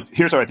 But look,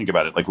 here's how I think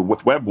about it. Like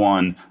with Web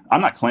 1,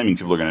 I'm not claiming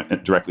people are going to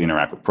directly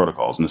interact with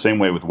protocols. In the same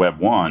way with Web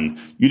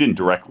 1, you didn't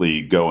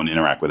directly go and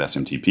interact with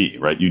SMTP,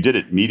 right? You did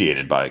it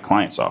mediated by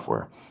client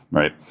software.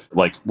 Right,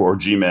 like or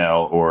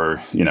Gmail,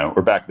 or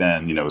back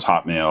then, it was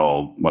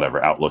Hotmail, whatever,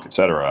 Outlook, et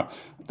cetera.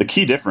 The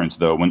key difference,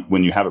 though,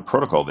 when you have a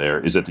protocol there,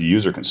 is that the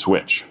user can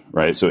switch,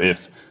 right? So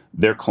if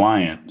their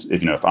client,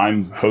 if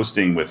I'm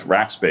hosting with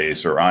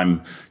Rackspace or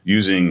I'm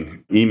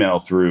using email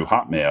through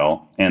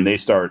Hotmail, and they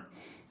start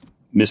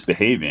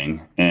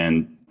misbehaving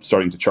and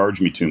starting to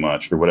charge me too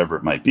much or whatever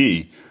it might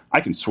be,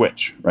 I can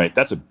switch, right?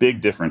 That's a big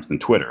difference than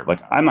Twitter.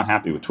 Like, I'm not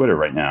happy with Twitter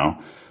right now.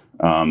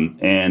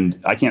 And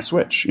I can't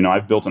switch.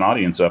 I've built an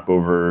audience up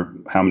over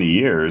how many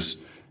years,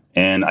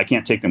 and I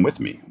can't take them with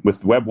me.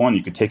 With Web 1,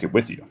 you could take it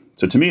with you.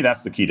 So to me,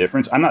 that's the key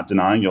difference. I'm not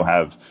denying you'll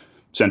have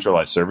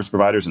centralized service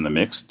providers in the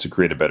mix to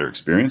create a better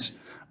experience.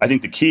 I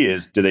think the key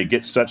is, do they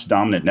get such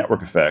dominant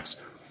network effects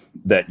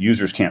that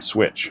users can't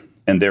switch,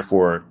 and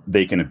therefore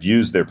they can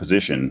abuse their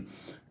position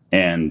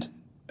and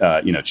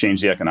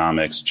change the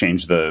economics,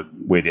 change the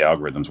way the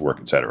algorithms work,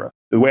 et cetera.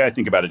 The way I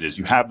think about it is,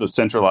 you have those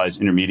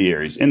centralized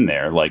intermediaries in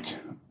there, like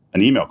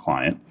an email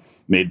client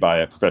made by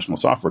a professional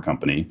software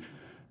company,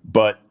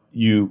 but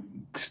the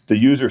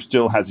user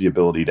still has the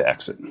ability to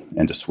exit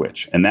and to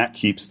switch. And that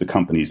keeps the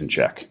companies in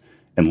check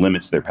and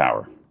limits their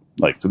power.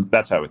 So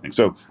that's how I think.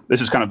 So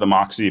this is kind of the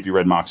Moxie. If you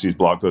read Moxie's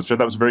blog post,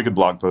 that was a very good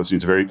blog post.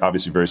 He's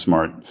obviously very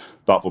smart,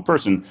 thoughtful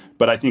person.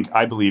 But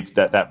I believe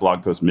that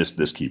blog post missed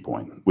this key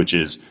point, which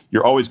is,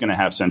 you're always going to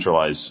have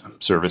centralized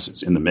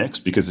services in the mix,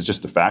 because it's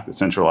just the fact that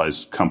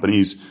centralized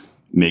companies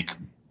make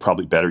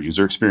probably better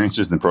user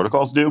experiences than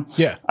protocols do.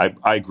 Yeah.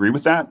 I agree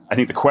with that. I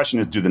think the question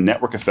is, do the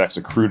network effects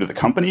accrue to the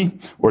company,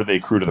 or do they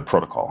accrue to the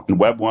protocol? In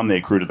Web 1, they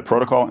accrue to the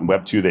protocol. In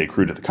Web 2, they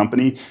accrue to the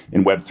company.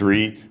 In Web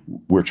 3,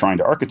 we're trying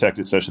to architect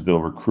it such that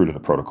they'll accrue to the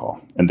protocol.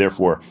 And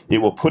therefore, it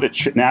will put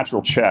a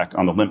natural check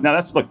on the limit. Now,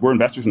 that's we're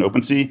investors in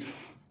OpenSea.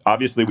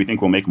 Obviously, we think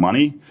we'll make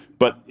money.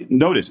 But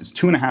notice, it's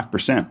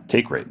 2.5%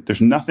 take rate.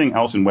 There's nothing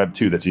else in Web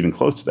 2 that's even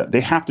close to that.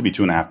 They have to be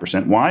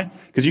 2.5%. Why?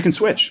 Because you can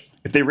switch.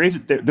 If they raise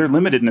it, they're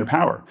limited in their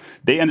power.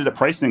 They ended up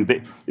pricing.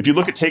 If you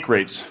look at take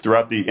rates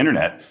throughout the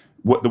internet,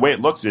 the way it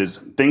looks is,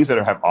 things that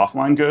have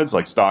offline goods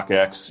like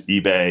StockX,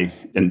 eBay,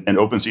 and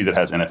OpenSea that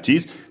has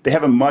NFTs, they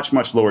have a much,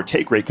 much lower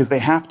take rate, because they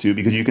have to,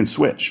 because you can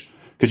switch.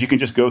 Because you can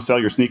just go sell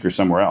your sneakers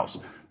somewhere else.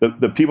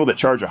 The people that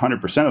charge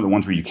 100% are the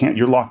ones where you can't.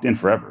 You're locked in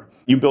forever.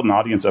 You build an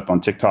audience up on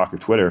TikTok or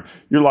Twitter,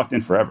 you're locked in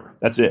forever.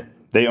 That's it.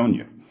 They own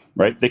you,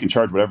 right? They can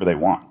charge whatever they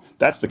want.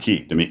 That's the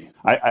key to me.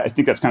 I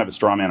think that's kind of a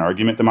straw man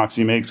argument that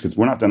Moxie makes, because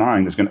we're not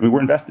denying we're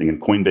investing in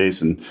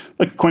Coinbase, and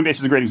Coinbase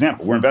is a great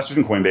example. We're investors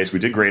in Coinbase. We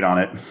did great on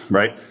it,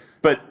 right?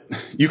 But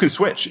you can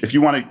switch. If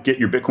you want to get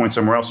your Bitcoin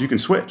somewhere else, you can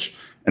switch,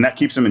 and that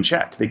keeps them in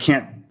check. They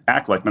can't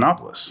act like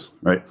monopolists,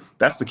 right?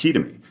 That's the key to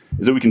me,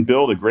 is that we can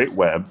build a great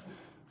web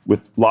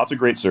with lots of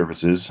great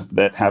services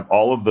that have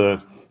all of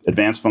the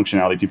advanced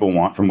functionality people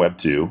want from Web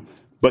 2,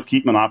 but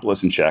keep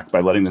monopolists in check by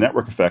letting the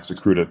network effects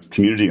accrue to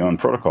community-owned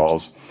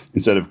protocols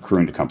instead of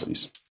accruing to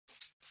companies.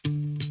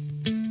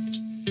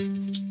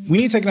 We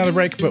need to take another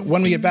break, but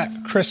when we get back,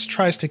 Chris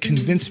tries to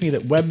convince me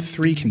that Web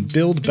 3 can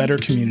build better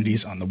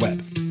communities on the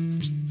web.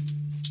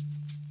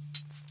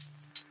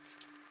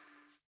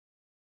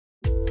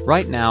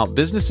 Right now,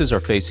 businesses are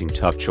facing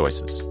tough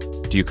choices.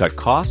 Do you cut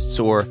costs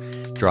or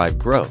drive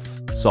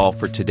growth? Solve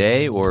for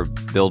today or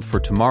build for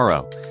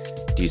tomorrow?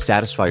 Do you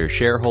satisfy your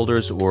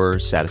shareholders or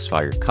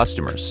satisfy your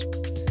customers?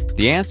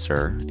 The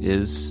answer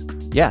is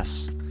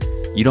yes.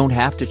 You don't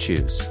have to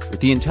choose.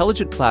 With the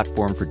intelligent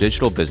platform for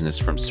digital business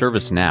from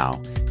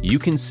ServiceNow, you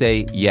can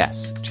say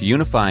yes to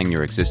unifying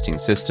your existing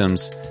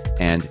systems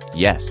and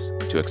yes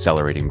to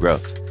accelerating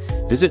growth.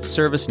 Visit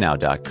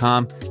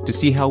ServiceNow.com to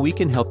see how we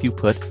can help you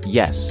put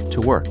yes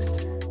to work.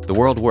 The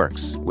world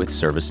works with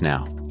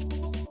ServiceNow.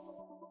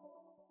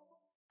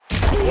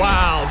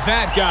 Wow,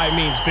 that guy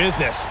means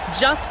business.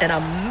 Just an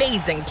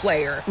amazing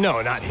player.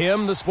 No, not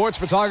him, the sports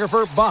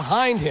photographer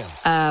behind him.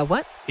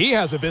 What? He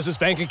has a business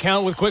bank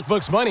account with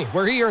QuickBooks Money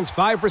where he earns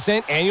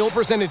 5% annual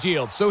percentage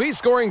yield, so he's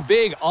scoring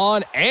big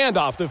on and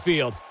off the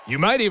field. You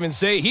might even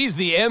say he's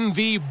the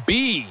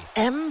MVB.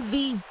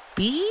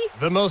 MVP?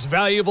 The most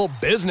valuable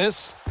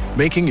business.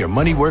 Making your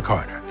money work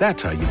harder.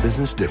 That's how you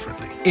business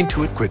differently.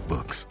 Intuit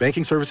QuickBooks.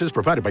 Banking services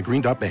provided by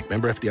Green Dot Bank.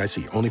 Member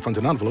FDIC. Only funds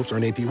and envelopes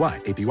earn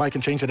APY. APY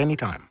can change at any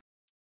time.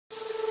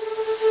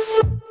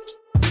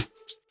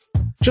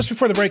 Just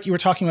before the break, you were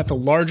talking about the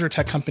larger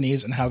tech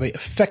companies and how they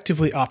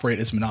effectively operate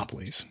as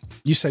monopolies.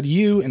 You said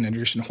you and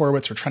Andreessen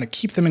Horowitz are trying to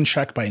keep them in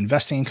check by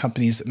investing in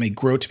companies that may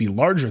grow to be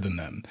larger than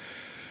them.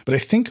 But I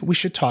think we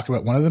should talk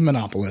about one of the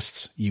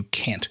monopolists you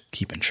can't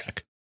keep in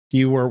check.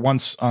 You were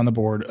once on the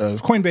board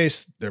of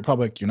Coinbase. They're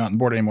public. You're not on the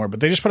board anymore.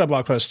 But they just put a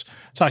blog post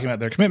talking about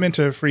their commitment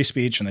to free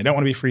speech, and they don't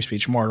want to be free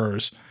speech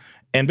martyrs.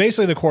 And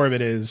basically the core of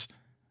it is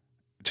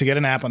to get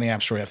an app on the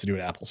App Store, you have to do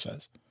what Apple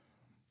says.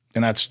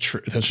 And that's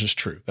true. That's just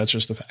true. That's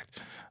just a fact.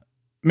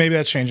 Maybe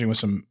that's changing with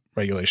some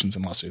regulations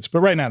and lawsuits,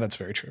 but right now that's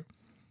very true.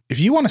 If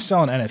you want to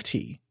sell an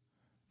NFT,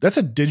 that's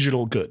a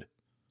digital good,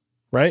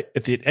 right?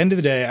 At the end of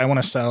the day, I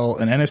want to sell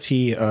an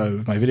NFT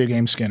of my video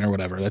game skin or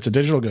whatever. That's a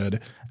digital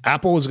good.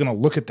 Apple is going to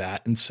look at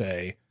that and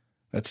say,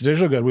 that's a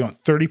digital good. We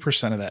want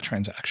 30% of that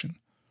transaction.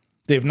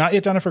 They've not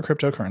yet done it for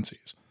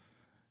cryptocurrencies.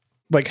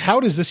 Like, how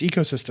does this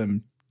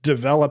ecosystem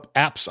develop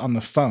apps on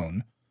the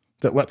phone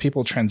that let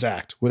people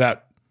transact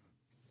without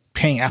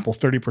paying Apple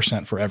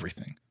 30% for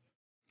everything?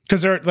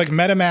 Because they're like,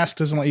 MetaMask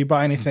doesn't let you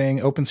buy anything.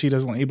 OpenSea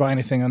doesn't let you buy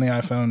anything on the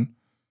iPhone.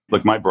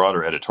 Like, my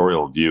broader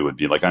editorial view would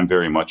be like, I'm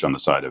very much on the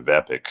side of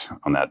Epic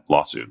on that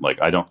lawsuit. Like,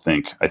 I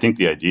think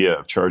the idea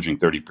of charging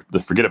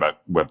 30%, forget about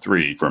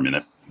Web3 for a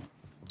minute.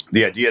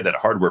 The idea that a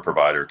hardware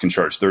provider can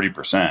charge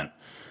 30%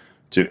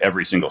 to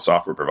every single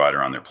software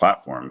provider on their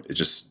platform, it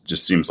just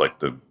seems like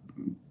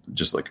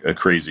a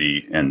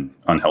crazy and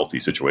unhealthy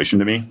situation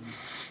to me.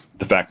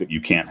 The fact that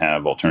you can't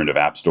have alternative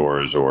app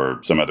stores or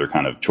some other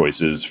kind of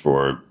choices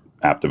for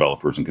app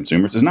developers and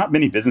consumers. There's not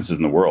many businesses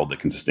in the world that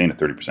can sustain a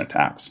 30%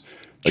 tax.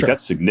 Like,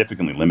 that's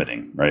significantly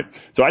limiting, right?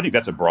 So I think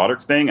that's a broader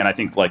thing. And I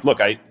think, like, look,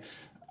 I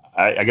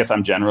guess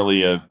I'm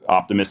generally an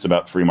optimist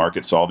about free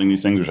market solving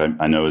these things, which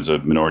I know is a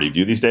minority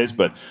view these days.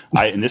 But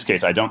in this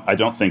case, I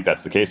don't think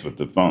that's the case with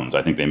the phones.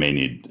 I think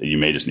you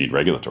may just need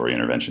regulatory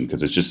intervention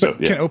because it's just so.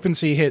 Can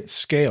OpenSea hit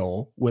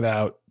scale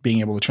without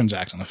being able to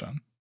transact on the phone?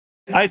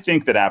 I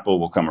think that Apple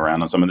will come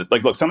around on some of this.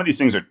 Like, look, some of these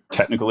things are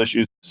technical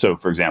issues. So,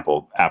 for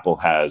example, Apple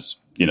has,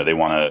 they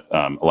want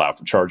to allow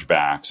for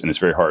chargebacks, and it's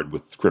very hard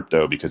with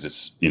crypto because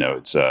it's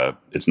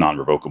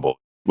non-revocable.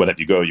 What if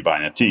you go, you buy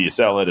an NFT, you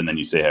sell it, and then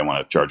you say, hey, I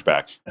want to charge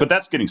back. But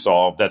that's getting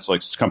solved. That's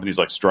like companies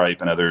like Stripe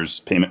and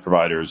others, payment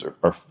providers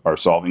are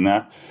solving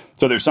that.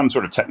 So there's some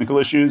sort of technical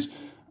issues.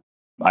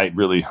 I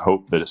really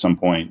hope that at some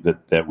point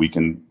that we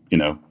can,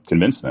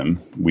 convince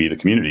them, we, the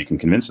community, can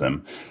convince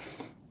them,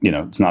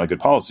 it's not a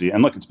good policy.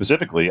 And look,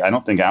 specifically, I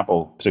don't think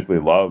Apple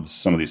particularly loves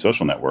some of these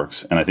social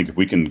networks. And I think if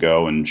we can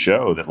go and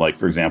show that, like,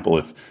 for example,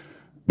 if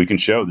we can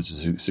show this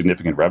is a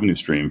significant revenue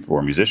stream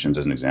for musicians,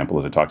 as an example,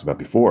 as I talked about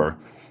before,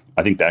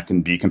 I think that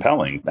can be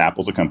compelling.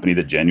 Apple's a company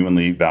that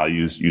genuinely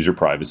values user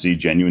privacy,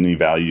 genuinely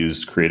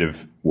values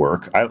creative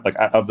work.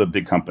 Of the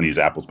big companies,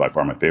 Apple's by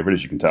far my favorite,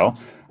 as you can tell.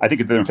 I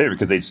think they're in favor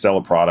because they sell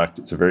a product.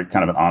 It's a very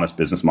kind of an honest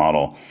business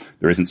model.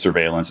 There isn't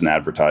surveillance and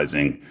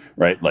advertising,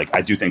 right? Like,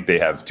 I do think they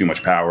have too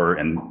much power,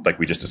 and like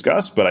we just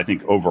discussed, but I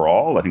think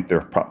overall,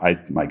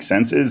 my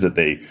sense is that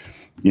they,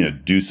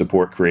 do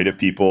support creative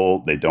people.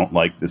 They don't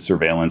like the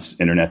surveillance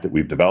internet that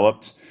we've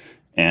developed.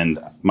 And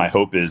my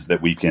hope is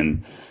that we,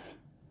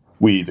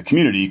 the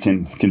community,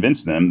 can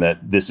convince them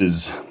that this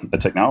is a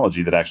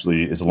technology that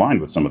actually is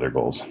aligned with some of their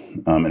goals.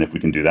 And if we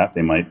can do that,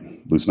 they might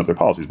loosen up their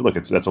policies. But look,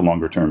 that's a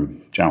longer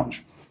term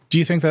challenge. Do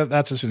you think that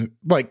that's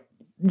like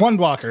one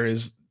blocker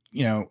is,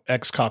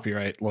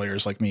 ex-copyright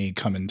lawyers like me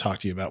come and talk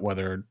to you about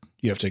whether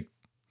you have to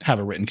have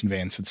a written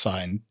conveyance and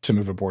sign to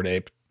move a Bored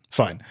Ape?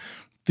 Fine.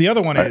 The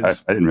other one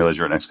is... I didn't realize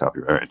you're an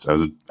ex-copyright. So I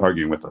was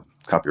arguing with a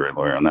copyright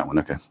lawyer on that one.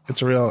 Okay.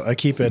 It's I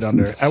keep it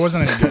under... I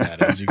wasn't any good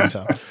at it, as you can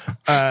tell.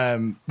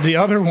 The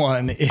other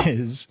one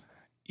is,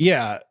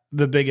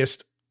 the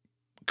biggest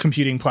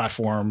computing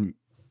platform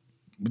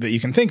that you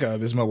can think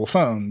of is mobile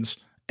phones,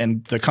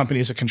 and the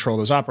companies that control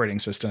those operating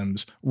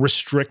systems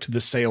restrict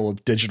the sale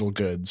of digital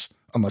goods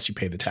unless you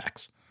pay the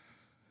tax.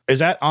 Is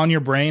that on your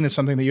brain as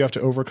something that you have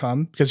to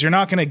overcome? Because you're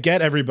not going to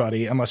get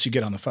everybody unless you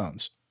get on the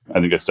phones.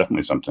 I think that's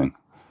definitely something.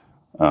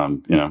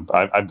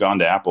 I've gone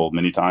to Apple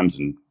many times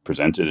and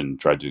presented and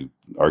tried to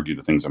argue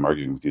the things I'm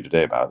arguing with you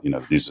today about.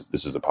 This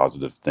is a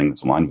positive thing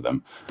that's aligned with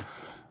them.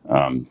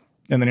 And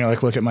then you're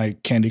like, look at my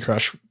Candy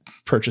Crush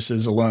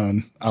purchases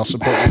alone. I'll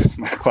support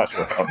you. Clash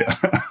Royale,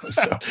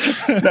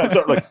 yeah.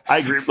 So like, I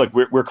agree. Like,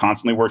 we're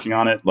constantly working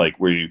on it. Like,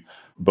 we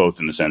both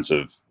in the sense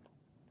of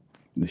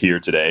here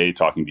today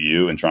talking to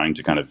you and trying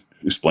to kind of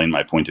explain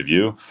my point of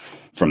view.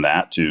 From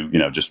that to,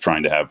 just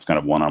trying to have kind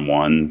of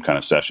one-on-one kind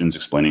of sessions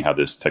explaining how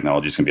this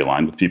technology is going to be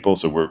aligned with people.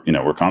 So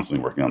we're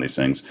constantly working on these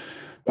things.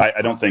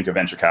 I don't think a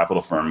venture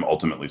capital firm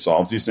ultimately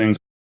solves these things.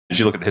 As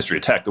you look at the history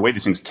of tech, the way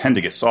these things tend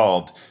to get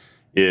solved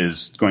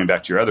is, going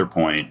back to your other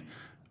point,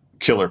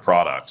 killer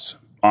products.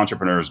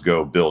 Entrepreneurs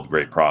go build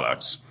great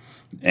products,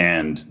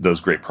 and those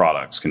great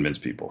products convince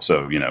people.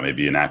 So,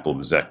 maybe an Apple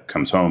exec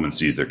comes home and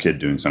sees their kid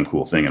doing some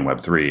cool thing in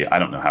Web3. I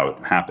don't know how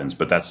it happens,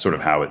 but that's sort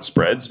of how it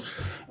spreads.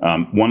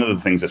 One of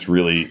the things that's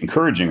really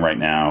encouraging right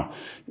now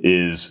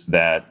is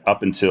that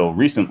up until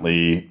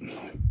recently,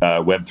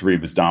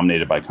 Web3 was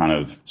dominated by kind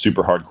of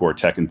super hardcore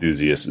tech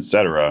enthusiasts, et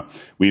cetera.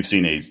 We've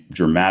seen a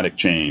dramatic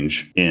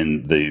change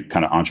in the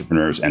kind of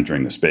entrepreneurs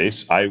entering the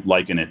space. I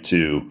liken it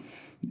to...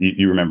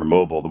 You remember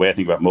mobile. The way I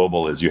think about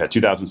mobile is you had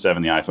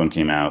 2007, the iPhone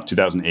came out,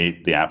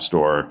 2008, the App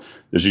Store.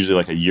 There's usually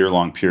like a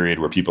year-long period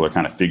where people are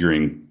kind of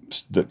figuring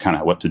kind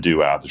of what to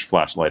do out. There's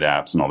flashlight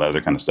apps and all that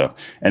other kind of stuff.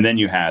 And then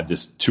you had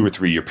this 2 or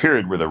 3 year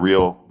period where the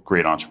real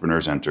great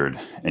entrepreneurs entered,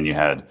 and you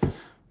had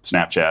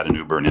Snapchat and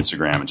Uber and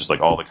Instagram and just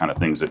like all the kind of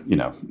things that,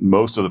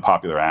 most of the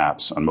popular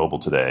apps on mobile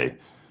today,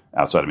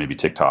 outside of maybe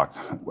TikTok,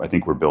 I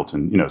think were built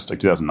in, it's like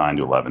 2009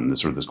 to 11,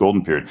 this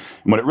golden period.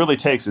 And what it really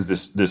takes is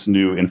this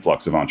new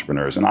influx of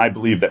entrepreneurs. And I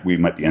believe that we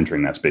might be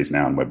entering that space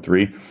now in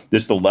Web3.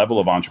 The level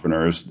of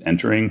entrepreneurs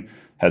entering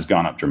has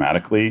gone up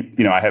dramatically.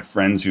 I have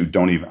friends who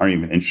aren't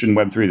even interested in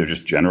Web3. They're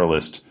just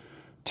generalist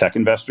tech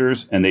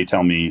investors. And they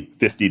tell me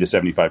 50 to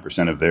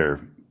 75%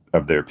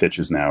 of their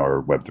pitches now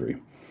are Web3.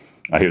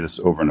 I hear this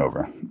over and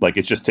over. Like,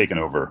 it's just taken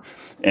over.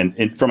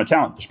 And from a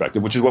talent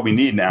perspective, which is what we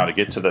need now to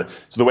get to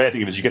so the way I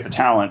think of it is you get the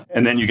talent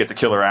and then you get the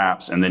killer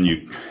apps and then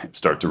you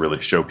start to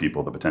really show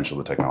people the potential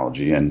of the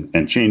technology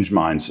and change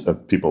minds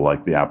of people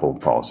like the Apple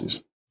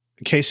policies.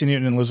 Casey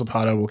Newton and Liz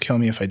Lopatto will kill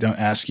me if I don't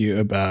ask you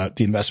about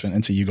the investment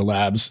into Yuga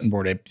Labs and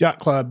Bored Ape Yacht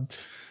Club.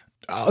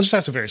 I'll just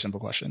ask a very simple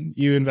question.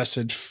 You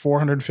invested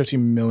 $450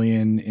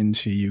 million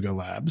into Yuga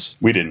Labs.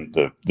 We didn't.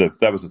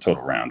 That was the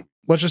total round.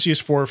 Let's just use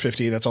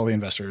 450. That's all the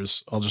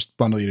investors. I'll just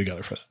bundle you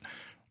together for that.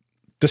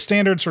 The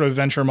standard sort of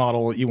venture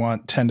model, you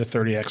want 10 to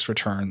 30x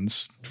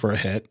returns for a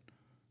hit.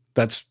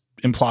 That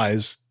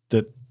implies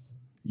that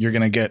you're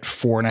going to get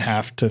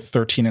 $4.5 to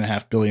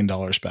 $13.5 billion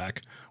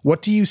back.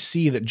 What do you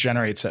see that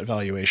generates that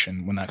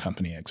valuation when that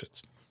company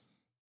exits?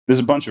 There's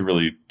a bunch of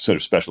really sort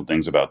of special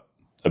things about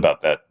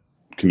that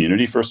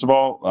community. First of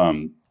all,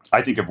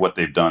 I think of what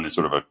they've done as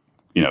sort of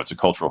it's a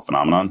cultural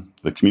phenomenon.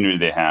 The community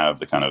they have,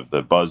 the kind of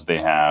the buzz they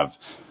have.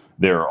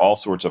 There are all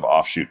sorts of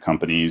offshoot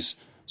companies.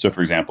 So, for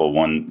example,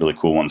 one really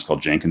cool one is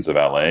called Jenkins of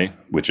LA,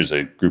 which is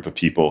a group of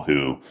people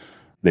who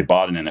they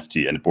bought an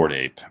NFT and a Bored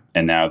Ape,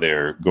 and now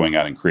they're going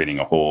out and creating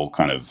a whole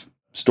kind of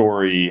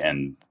story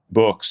and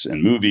books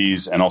and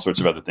movies and all sorts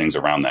of other things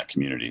around that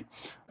community.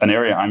 An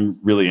area I'm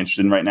really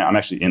interested in right now, I'm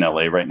actually in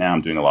LA right now.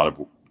 I'm doing a lot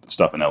of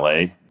stuff in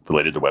LA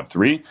related to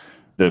Web3.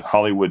 The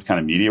Hollywood kind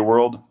of media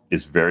world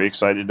is very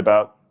excited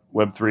about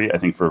Web3, I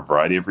think for a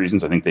variety of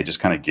reasons. I think they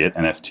just kind of get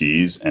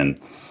NFTs and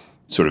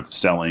sort of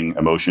selling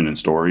emotion and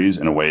stories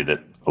in a way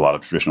that a lot of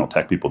traditional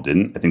tech people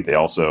didn't. I think they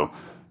also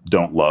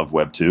don't love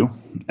Web 2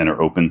 and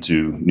are open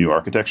to new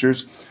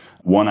architectures.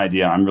 One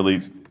idea I'm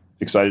really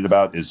excited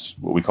about is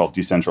what we call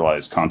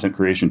decentralized content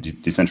creation,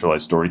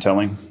 decentralized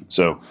storytelling.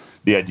 So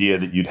the idea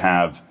that you'd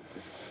have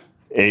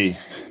the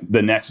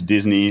next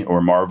Disney or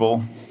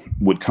Marvel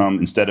would come,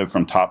 instead of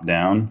from top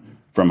down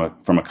from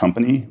a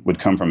company, would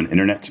come from an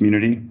internet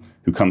community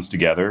who comes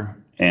together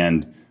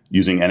and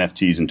using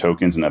NFTs and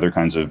tokens and other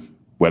kinds of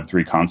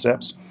Web3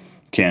 concepts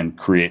can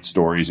create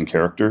stories and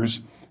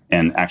characters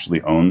and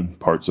actually own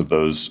parts of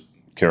those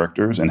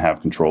characters and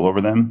have control over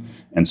them.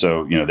 And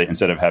so, they,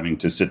 instead of having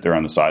to sit there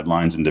on the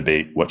sidelines and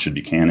debate what should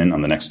be canon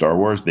on the next Star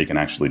Wars, they can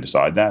actually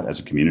decide that as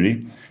a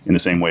community in the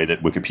same way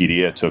that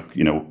Wikipedia took,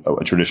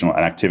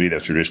 an activity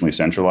that's traditionally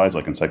centralized,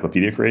 like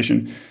encyclopedia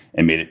creation,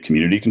 and made it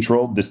community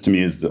controlled. This to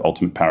me is the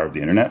ultimate power of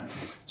the internet.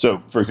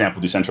 So, for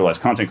example,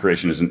 decentralized content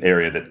creation is an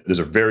area that there's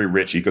a very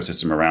rich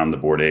ecosystem around the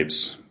Bored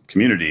Apes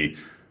community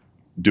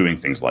doing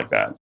things like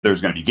that.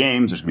 There's going to be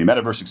games, there's going to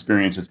be metaverse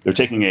experiences. They're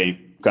taking a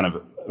kind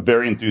of a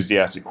very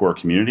enthusiastic core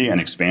community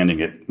and expanding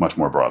it much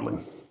more broadly.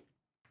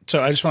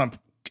 So I just want to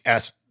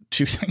ask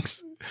two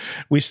things.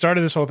 We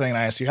started this whole thing and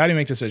I asked you, how do you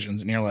make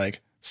decisions? And you're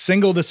like,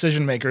 single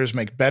decision makers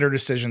make better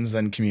decisions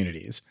than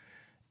communities.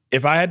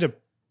 If I had to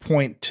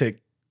point to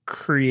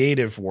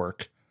creative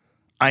work,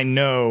 I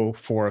know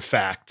for a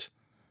fact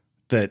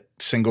that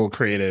single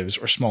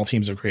creatives or small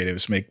teams of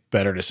creatives make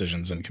better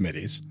decisions than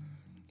committees.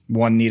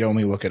 One need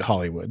only look at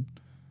Hollywood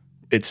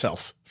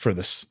itself for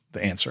the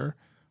answer.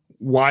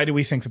 Why do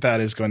we think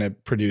that is going to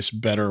produce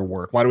better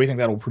work? Why do we think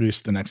that will produce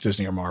the next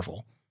Disney or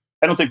Marvel?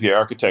 I don't think the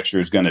architecture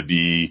is going to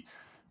be,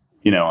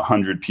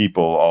 100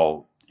 people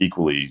all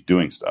equally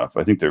doing stuff.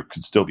 I think there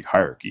could still be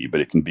hierarchy,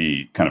 but it can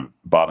be kind of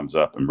bottoms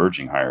up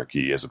emerging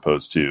hierarchy as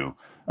opposed to,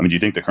 do you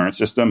think the current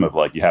system of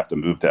like you have to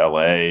move to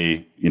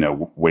LA,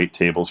 wait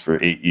tables for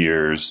 8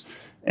 years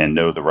and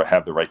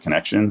have the right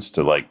connections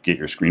to like get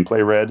your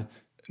screenplay read?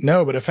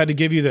 No, but if I had to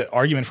give you the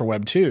argument for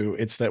Web 2,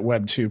 it's that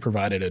Web 2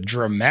 provided a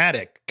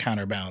dramatic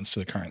counterbalance to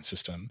the current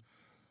system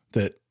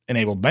that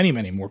enabled many,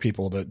 many more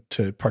people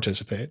to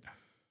participate.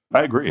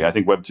 I agree. I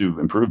think Web 2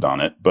 improved on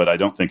it, but I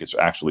don't think it's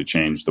actually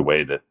changed the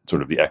way that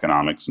sort of the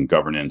economics and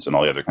governance and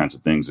all the other kinds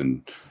of things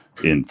in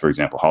for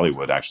example,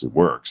 Hollywood actually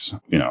works.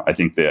 I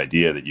think the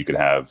idea that you could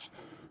have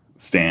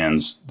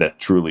fans that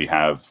truly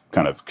have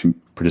kind of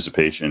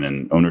participation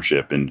and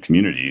ownership in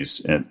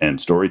communities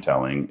and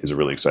storytelling is a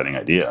really exciting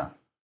idea.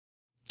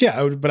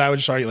 Yeah, but I would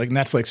just argue like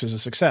Netflix is a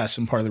success,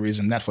 and part of the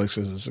reason Netflix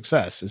is a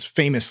success is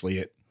famously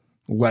it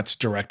lets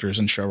directors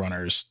and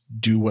showrunners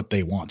do what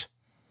they want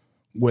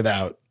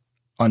without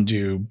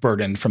undue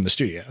burden from the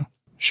studio.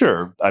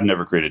 Sure. I've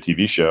never created a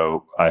TV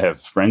show. I have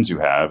friends who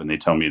have, and they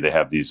tell me they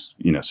have these,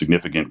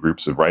 significant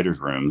groups of writers'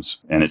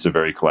 rooms, and it's a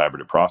very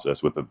collaborative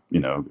process with a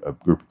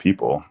group of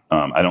people.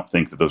 I don't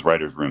think that those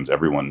writers' rooms,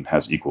 everyone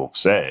has equal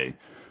say,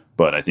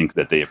 but I think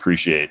that they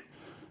appreciate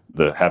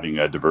having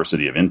a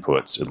diversity of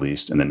inputs at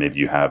least, and then maybe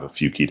you have a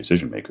few key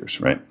decision makers,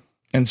 right?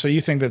 And so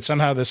you think that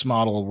somehow this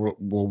model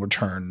will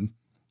return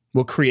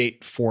will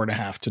create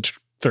 $4.5 to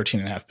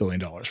 $13.5 billion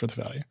worth of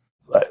value?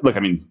 Look, I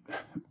mean,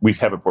 we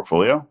have a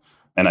portfolio,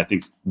 and I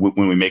think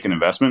when we make an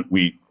investment,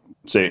 we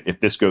say, if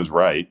this goes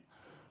right,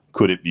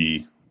 could it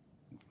be,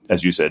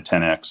 as you said,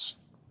 10x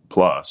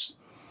plus?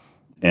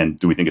 And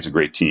do we think it's a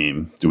great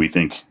team? Do we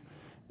think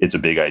it's a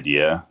big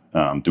idea?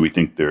 Do we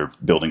think they're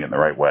building it in the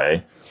right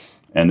way?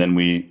 And then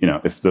we,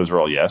 if those are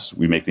all yes,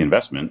 we make the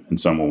investment,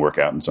 and some will work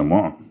out and some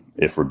won't.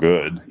 If we're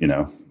good,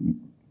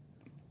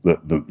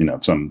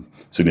 some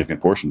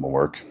significant portion will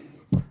work.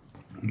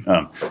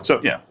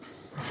 So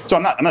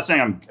I'm not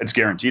saying it's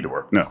guaranteed to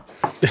work. No,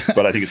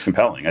 but I think it's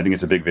compelling. I think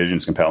it's a big vision.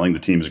 It's compelling. The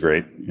team is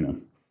great.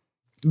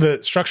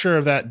 The structure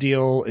of that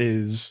deal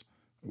is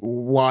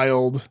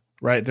wild,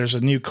 right? There's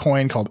a new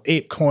coin called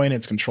ApeCoin.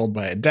 It's controlled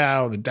by a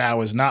DAO. The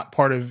DAO is not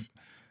part of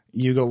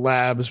Yuga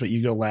Labs, but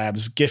Yuga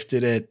Labs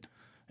gifted it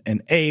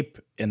an ape,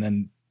 and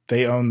then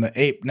they own the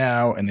ape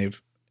now, and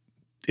they've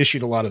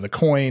issued a lot of the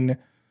coin.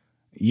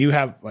 You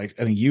have, I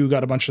think you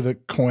got a bunch of the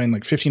coin,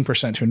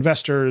 15% to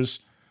investors.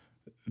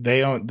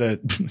 They own the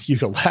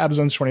Yuga Labs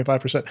owns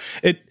 25%.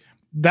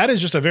 That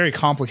is just a very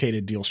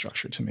complicated deal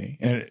structure to me.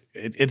 And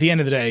at the end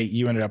of the day,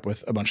 you ended up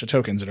with a bunch of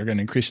tokens that are going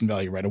to increase in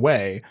value right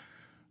away.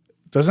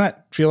 Doesn't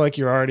that feel like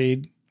you're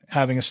already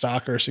having a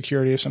stock or a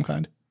security of some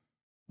kind?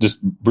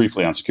 Just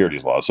briefly on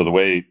securities laws. So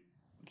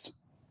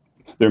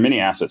there are many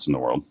assets in the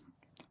world.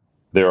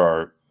 There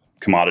are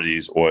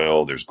commodities,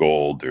 oil, there's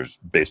gold, there's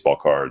baseball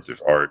cards,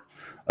 there's art.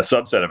 A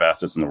subset of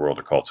assets in the world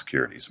are called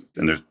securities.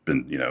 And there's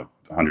been,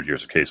 100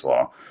 years of case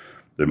law.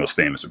 The most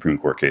famous Supreme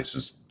Court case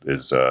is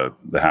the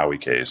Howey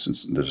case. And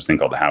there's this thing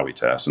called the Howey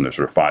test, and there's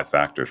sort of 5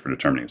 factors for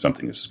determining if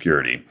something is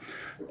security.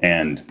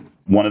 And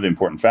one of the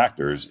important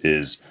factors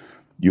is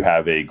you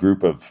have a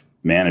group of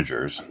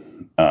managers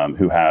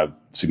who have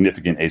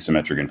significant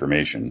asymmetric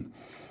information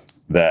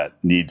that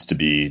needs to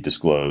be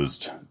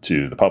disclosed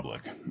to the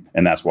public.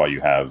 And that's why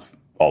you have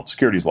all the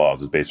securities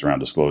laws is based around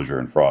disclosure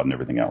and fraud and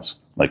everything else.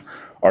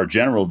 Our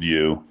general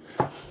view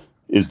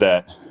is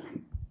that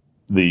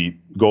the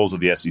goals of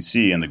the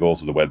SEC and the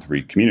goals of the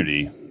Web3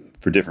 community,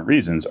 for different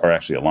reasons, are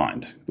actually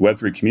aligned. The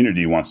Web3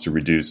 community wants to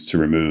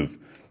remove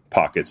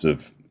pockets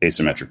of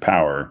asymmetric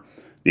power.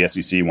 The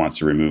SEC wants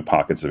to remove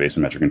pockets of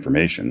asymmetric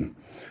information.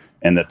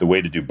 And that the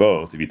way to do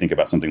both, if you think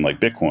about something like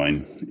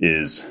Bitcoin,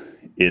 is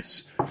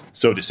it's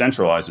so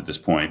decentralized at this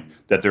point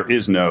that there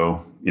is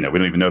no, we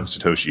don't even know who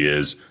Satoshi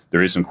is.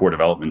 There is some core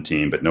development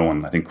team, but no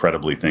one, I think,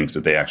 credibly thinks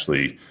that they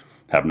actually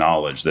have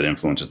knowledge that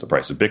influences the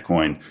price of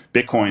Bitcoin.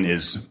 Bitcoin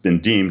has been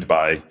deemed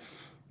by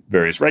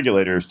various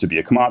regulators to be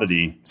a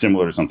commodity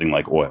similar to something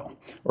like oil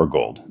or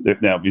gold.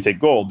 Now, if you take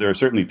gold, there are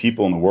certainly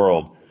people in the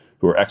world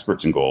who are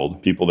experts in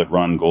gold, people that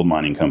run gold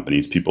mining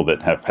companies, people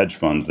that have hedge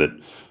funds that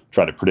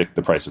try to predict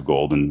the price of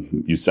gold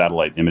and use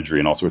satellite imagery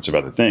and all sorts of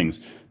other things.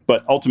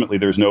 But ultimately,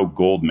 there's no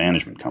gold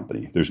management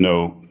company. There's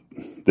no,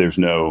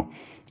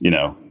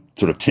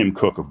 sort of Tim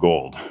Cook of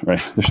gold,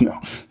 right?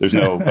 There's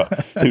no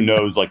who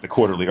knows the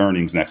quarterly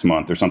earnings next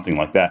month or something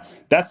like that.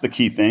 That's the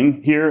key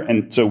thing here.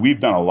 And so we've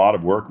done a lot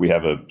of work. We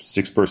have a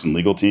 6-person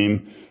legal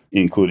team,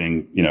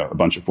 including, a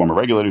bunch of former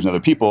regulators and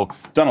other people,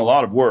 done a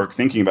lot of work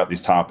thinking about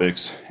these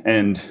topics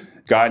and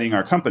guiding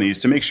our companies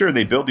to make sure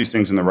they build these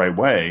things in the right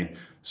way,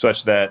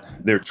 such that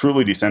they're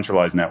truly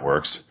decentralized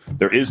networks.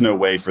 There is no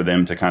way for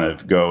them to kind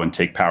of go and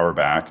take power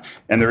back.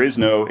 And there is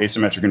no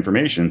asymmetric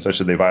information such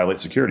that they violate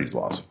securities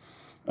laws.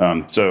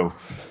 I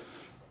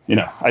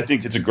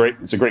think it's a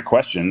great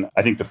question.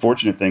 I think the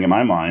fortunate thing in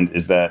my mind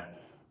is that,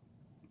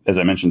 as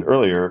I mentioned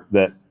earlier,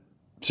 that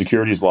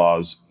securities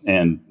laws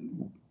and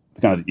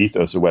kind of the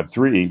ethos of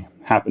Web3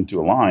 happen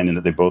to align in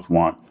that they both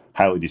want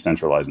highly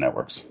decentralized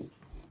networks.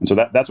 And so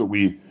that's what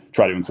we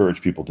try to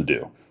encourage people to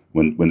do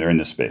when they're in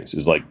this space,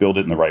 is build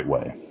it in the right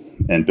way,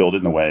 and build it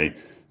in a way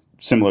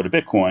similar to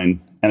Bitcoin,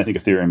 and I think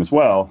Ethereum as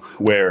well,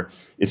 where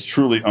it's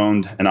truly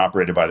owned and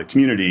operated by the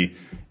community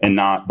and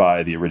not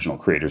by the original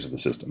creators of the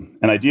system.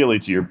 And ideally,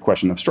 to your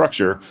question of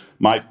structure,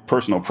 my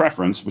personal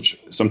preference, which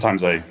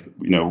sometimes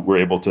we're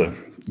able to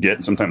get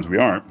and sometimes we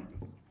aren't,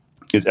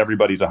 is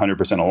everybody's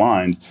 100%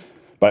 aligned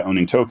by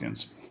owning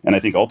tokens. And I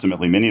think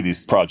ultimately many of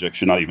these projects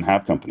should not even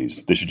have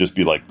companies. They should just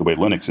be the way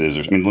Linux is.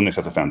 Linux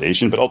has a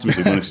foundation, but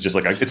ultimately Linux is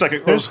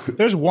just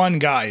there's one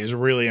guy is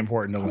really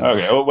important to Linux.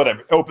 Okay, well,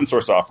 whatever. Open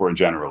source software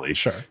generally.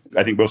 Sure.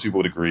 I think most people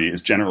would agree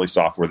is generally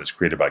software that's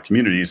created by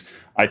communities.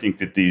 I think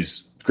that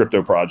these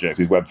crypto projects,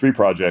 these Web3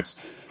 projects,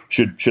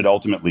 should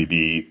ultimately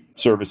be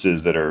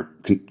services that are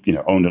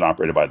owned and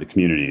operated by the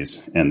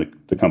communities, and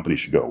the companies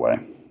should go away.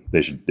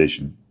 They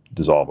should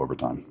dissolve over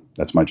time.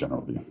 That's my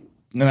general view.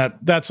 And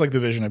that's the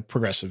vision of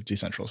progressive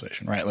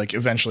decentralization, right?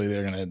 Eventually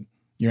you're going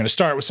to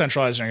start with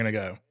centralized and you're going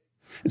to go.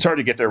 It's hard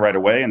to get there right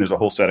away. And there's a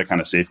whole set of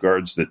kind of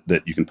safeguards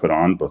that you can put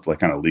on, both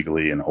kind of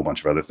legally and a whole bunch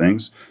of other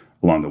things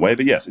along the way.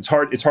 But yes, it's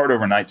hard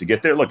overnight to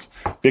get there. Look,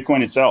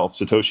 Bitcoin itself,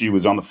 Satoshi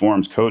was on the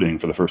forums coding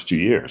for the first 2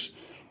 years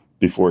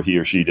before he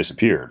or she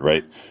disappeared,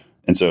 right?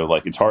 And so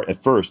like it's hard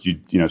at first,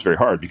 it's very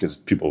hard because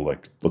people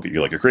like look at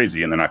you like you're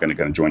crazy and they're not going to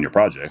kind of join your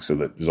project. So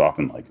that there's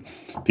often like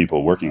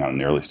people working on it in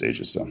the early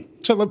stages.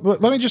 So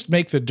let me just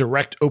make the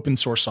direct open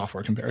source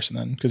software comparison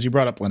then, because you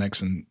brought up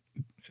Linux and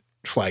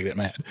flagged it in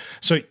my head.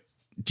 So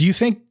do you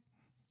think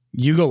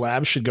Yuga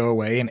Labs should go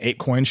away and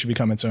ApeCoin should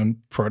become its own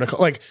protocol?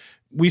 Like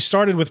we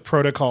started with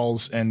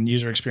protocols and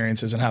user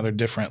experiences and how they're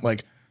different.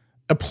 Like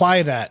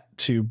apply that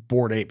to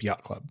Bored Ape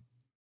Yacht Club.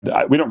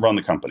 We don't run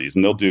the companies,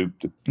 and they'll do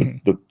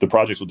the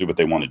projects will do what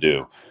they want to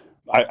do.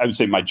 I would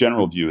say my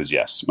general view is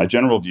yes. My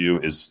general view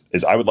is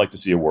I would like to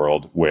see a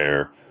world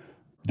where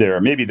there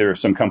are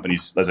some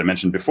companies, as I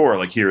mentioned before,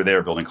 like here or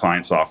there building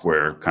client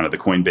software, kind of the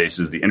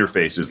Coinbases, the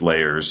interfaces,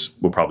 layers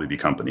will probably be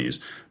companies.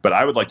 But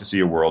I would like to see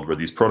a world where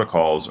these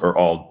protocols are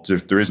all,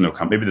 there is no,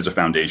 maybe there's a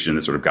foundation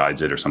that sort of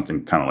guides it or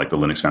something kind of like the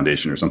Linux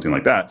Foundation or something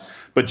like that.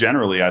 But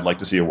generally, I'd like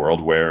to see a world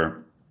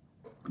where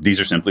these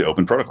are simply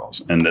open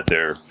protocols and that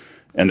there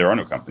are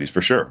no companies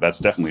for sure. That's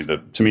definitely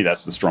to me,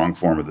 that's the strong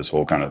form of this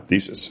whole kind of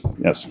thesis.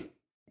 Yes.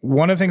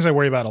 One of the things I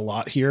worry about a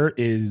lot here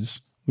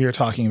is we are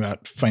talking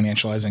about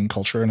financializing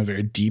culture in a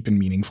very deep and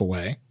meaningful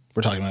way.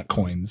 We're talking about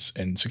coins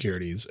and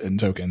securities and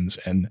tokens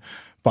and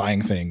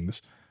buying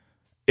things.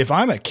 If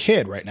I'm a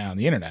kid right now on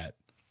the internet,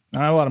 I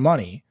have a lot of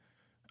money,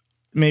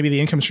 maybe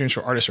the income streams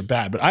for artists are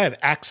bad, but I have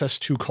access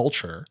to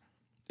culture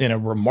in a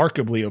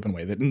remarkably open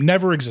way that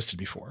never existed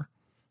before.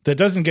 That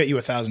doesn't get you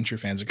 1,000 true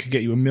fans. It could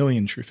get you 1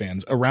 million true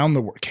fans around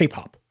the world.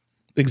 K-pop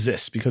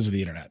exists because of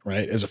the internet,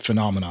 right? As a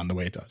phenomenon, the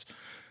way it does.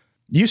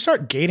 You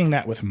start gating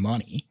that with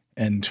money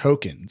and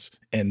tokens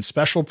and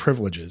special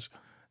privileges.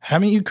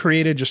 Haven't you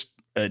created just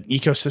an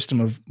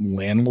ecosystem of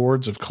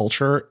landlords of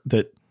culture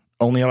that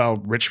only allow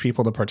rich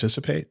people to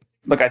participate?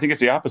 Look, I think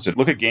it's the opposite.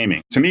 Look at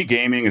gaming. To me,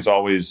 gaming is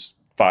always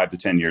 5 to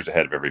 10 years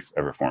ahead of every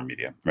form of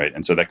media, right?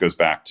 And so that goes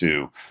back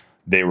to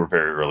they were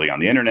very early on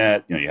the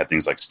internet. You had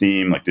things like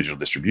Steam, like digital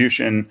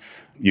distribution.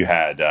 You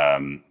had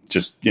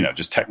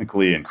just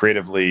technically and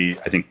creatively,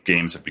 I think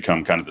games have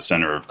become kind of the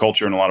center of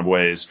culture in a lot of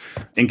ways.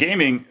 In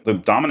gaming, the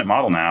dominant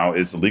model now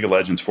is the League of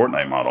Legends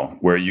Fortnite model,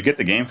 where you get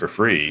the game for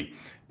free.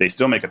 They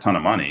still make a ton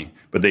of money,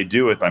 but they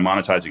do it by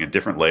monetizing a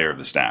different layer of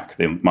the stack.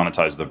 They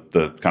monetize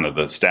the kind of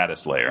the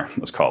status layer,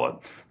 let's call it.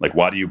 Like,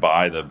 why do you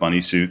buy the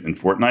bunny suit in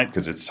Fortnite?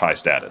 Because it's high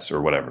status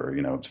or whatever.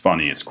 It's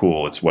funny, it's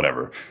cool, it's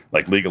whatever.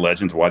 Like League of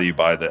Legends, why do you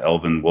buy the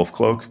elven wolf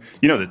cloak?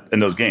 In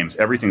those games,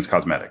 everything's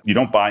cosmetic. You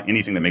don't buy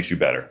anything that makes you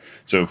better.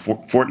 So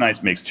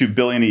Fortnite makes $2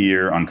 billion a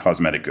year on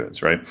cosmetic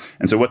goods, right?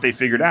 And so what they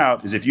figured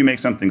out is if you make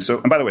something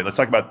and by the way, let's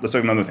talk about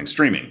another thing,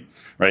 streaming,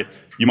 right?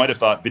 You might have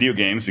thought video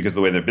games, because of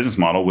the way their business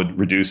model would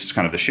reduce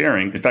kind of the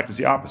sharing. In fact, it's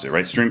the opposite,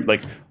 right?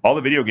 Like all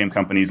the video game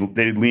companies,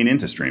 they lean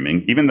into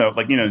streaming, even though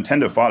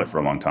Nintendo fought it for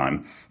a long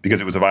time because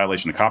it was a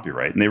violation of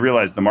copyright. And they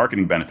realized the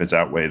marketing benefits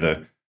outweigh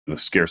the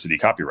scarcity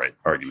copyright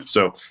argument.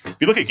 So if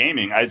you look at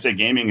gaming, I'd say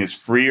gaming is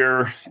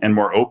freer and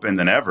more open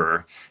than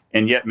ever,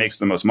 and yet makes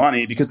the most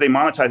money because they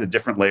monetize a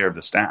different layer of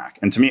the stack.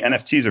 And to me,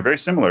 NFTs are very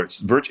similar.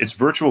 It's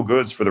virtual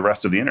goods for the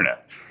rest of the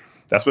internet.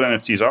 That's what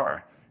NFTs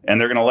are. And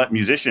they're going to let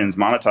musicians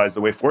monetize the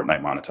way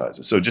Fortnite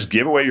monetizes. So just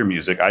give away your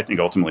music. I think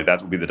ultimately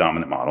that will be the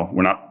dominant model.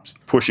 We're not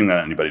pushing that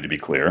on anybody, to be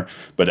clear.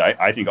 But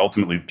I think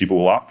ultimately people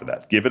will opt for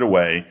that. Give it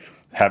away,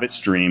 have it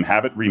stream,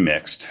 have it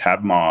remixed,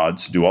 have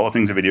mods, do all the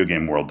things a video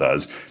game world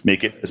does,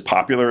 make it as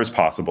popular as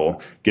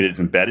possible, get it as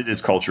embedded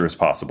as culture as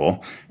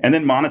possible, and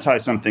then monetize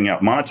something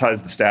else.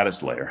 Monetize the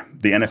status layer,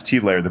 the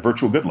NFT layer, the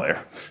virtual good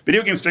layer.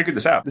 Video games figured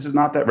this out. This is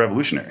not that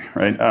revolutionary,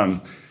 right?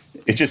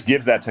 It just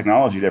gives that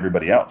technology to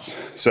everybody else.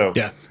 So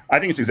yeah. I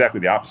think it's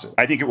exactly the opposite.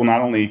 I think it will not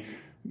only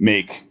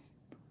make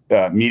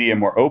media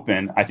more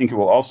open, I think it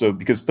will also,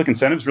 because look,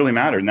 incentives really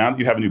matter. Now that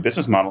you have a new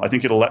business model, I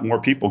think it'll let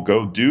more people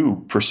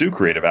pursue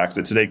creative acts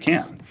that today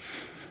can.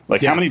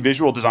 Like how many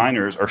visual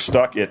designers are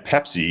stuck at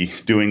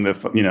Pepsi doing the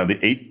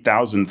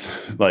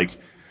 8,000th, like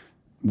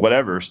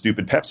whatever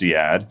stupid Pepsi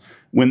ad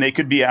when they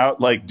could be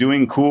out like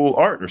doing cool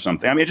art or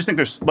something. I mean, I just think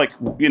there's like,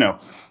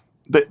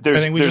 I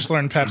think we just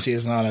learned Pepsi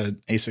is not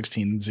an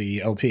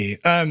A16Z LP.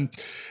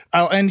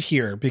 I'll end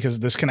here because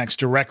this connects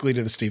directly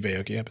to the Steve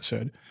Aoki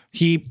episode.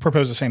 He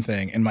proposed the same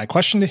thing. And my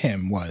question to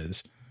him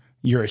was,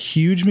 you're a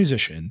huge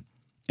musician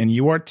and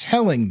you are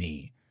telling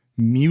me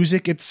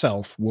music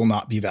itself will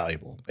not be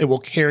valuable. It will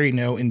carry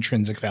no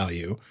intrinsic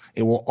value.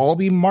 It will all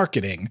be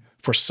marketing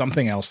for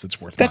something else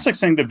that's worth That's money. like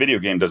saying the video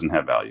game doesn't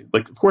have value.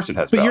 Like, of course it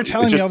has value. But you're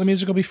telling me all the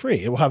music will be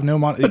free. It will have no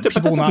money.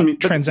 People will not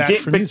transact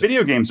for music. But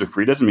video games are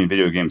free doesn't mean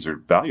video games are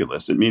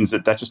valueless. It means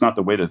that that's just not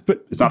the way to...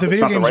 But it's not the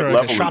video games games are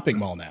like a shopping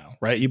mall now,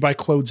 right? You buy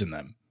clothes in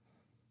them.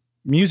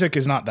 Music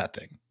is not that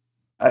thing.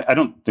 I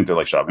don't think they're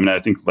like shopping. I mean, I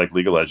think like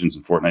League of Legends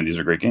and Fortnite, these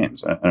are great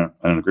games. I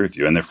don't agree with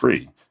you. And they're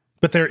free.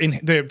 But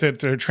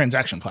they're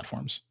transaction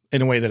platforms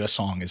in a way that a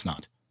song is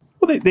not.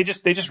 Well, they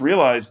just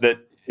realize that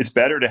it's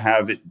better to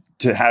have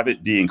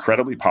it be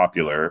incredibly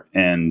popular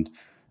and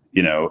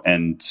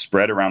and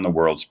spread around the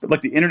world.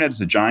 Like the internet is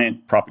a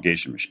giant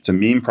propagation machine. It's a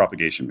meme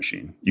propagation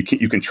machine.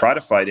 You can try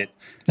to fight it.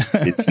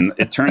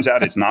 It turns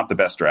out it's not the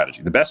best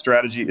strategy. The best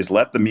strategy is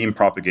let the meme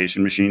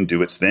propagation machine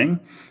do its thing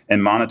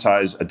and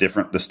monetize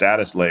the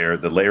status layer,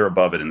 the layer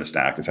above it in the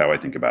stack is how I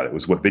think about it. It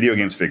was what video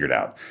games figured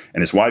out.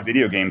 And it's why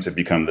video games have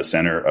become the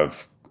center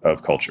of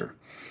culture.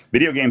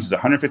 Video games is a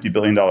 $150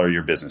 billion a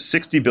year business.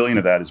 60 billion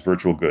of that is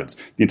virtual goods.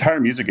 The entire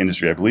music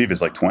industry, I believe,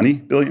 is like 20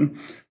 billion.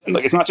 And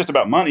it's not just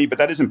about money, but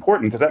that is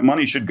important because that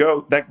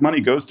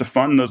money goes to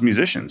fund those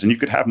musicians. And you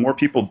could have more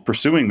people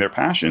pursuing their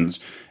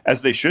passions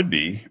as they should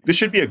be. This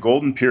should be a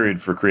golden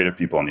period for creative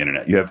people on the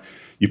internet.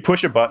 You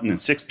push a button and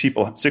 6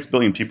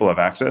 billion people have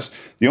access.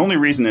 The only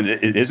reason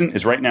it isn't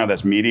is right now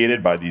that's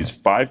mediated by these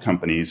 5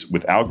 companies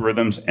with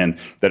algorithms and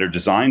that are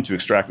designed to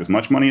extract as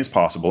much money as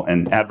possible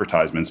and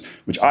advertisements,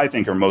 which I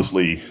think are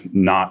mostly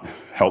not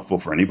helpful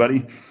for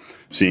anybody.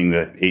 Seeing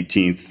the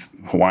 18th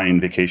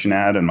Hawaiian vacation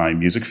ad in my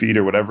music feed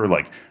or whatever,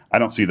 I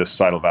don't see the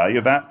societal value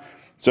of that.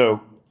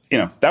 So,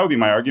 that would be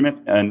my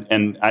argument.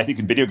 And I think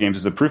video games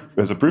is a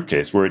proof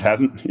case where it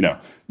hasn't,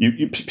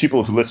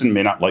 people who listen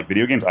may not like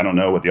video games. I don't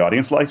know what the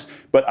audience likes,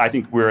 but I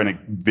think we're in a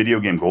video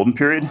game golden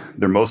period.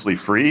 They're mostly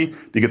free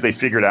because they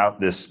figured out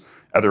this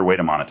other way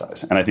to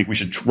monetize. And I think we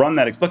should run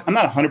that. Look, I'm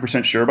not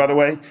 100% sure, by the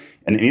way,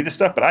 in any of this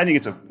stuff, but I think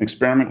it's an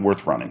experiment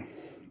worth running.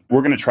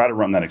 We're going to try to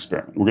run that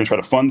experiment. We're going to try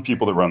to fund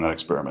people to run that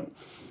experiment.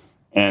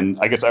 And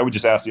I guess I would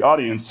just ask the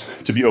audience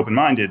to be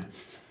open-minded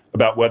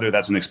about whether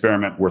that's an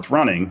experiment worth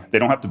running. They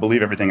don't have to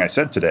believe everything I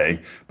said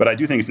today, but I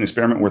do think it's an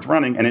experiment worth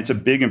running. And it's a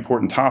big,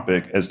 important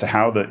topic as to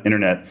how the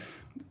internet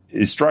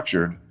is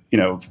structured,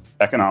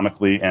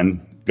 economically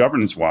and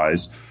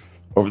governance-wise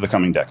over the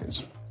coming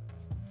decades.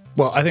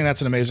 Well, I think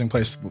that's an amazing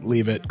place to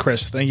leave it.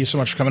 Chris, thank you so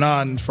much for coming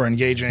on, for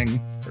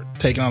engaging, for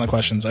taking on the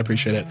questions. I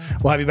appreciate it.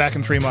 We'll have you back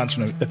in 3 months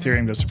when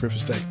Ethereum goes to proof of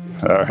stake.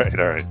 All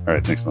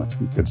right. Thanks a lot.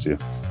 Good to see you.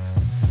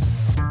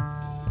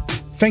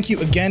 Thank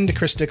you again to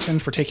Chris Dixon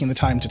for taking the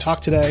time to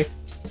talk today.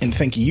 And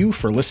thank you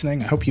for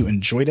listening. I hope you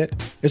enjoyed it.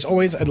 As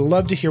always, I'd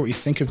love to hear what you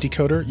think of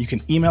Decoder. You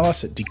can email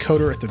us at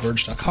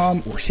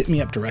decoder@theverge.com or hit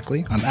me up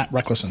directly. I'm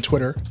 @Reckless on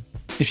Twitter.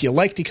 If you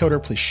like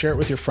Decoder, please share it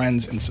with your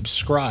friends and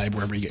subscribe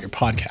wherever you get your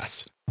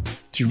podcasts.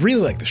 If you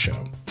really like the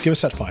show, give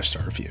us that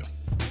 5-star review.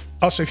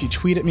 Also, if you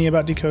tweet at me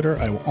about Decoder,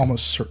 I will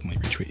almost certainly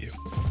retweet you.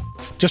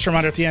 Just a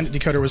reminder at the end,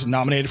 Decoder was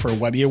nominated for a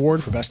Webby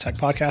Award for Best Tech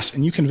Podcast,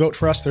 and you can vote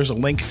for us. There's a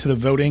link to the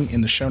voting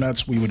in the show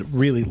notes. We would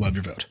really love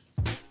your vote.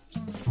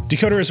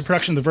 Decoder is a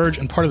production of The Verge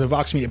and part of the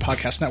Vox Media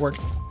Podcast Network.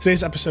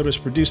 Today's episode was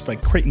produced by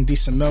Creighton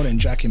DeSimone and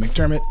Jackie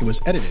McDermott. It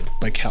was edited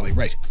by Callie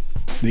Wright.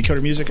 The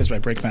Decoder music is by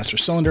Breakmaster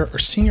Cylinder. Our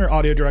senior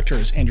audio director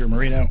is Andrew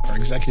Marino. Our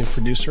executive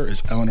producer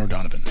is Eleanor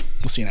Donovan.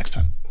 We'll see you next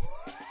time.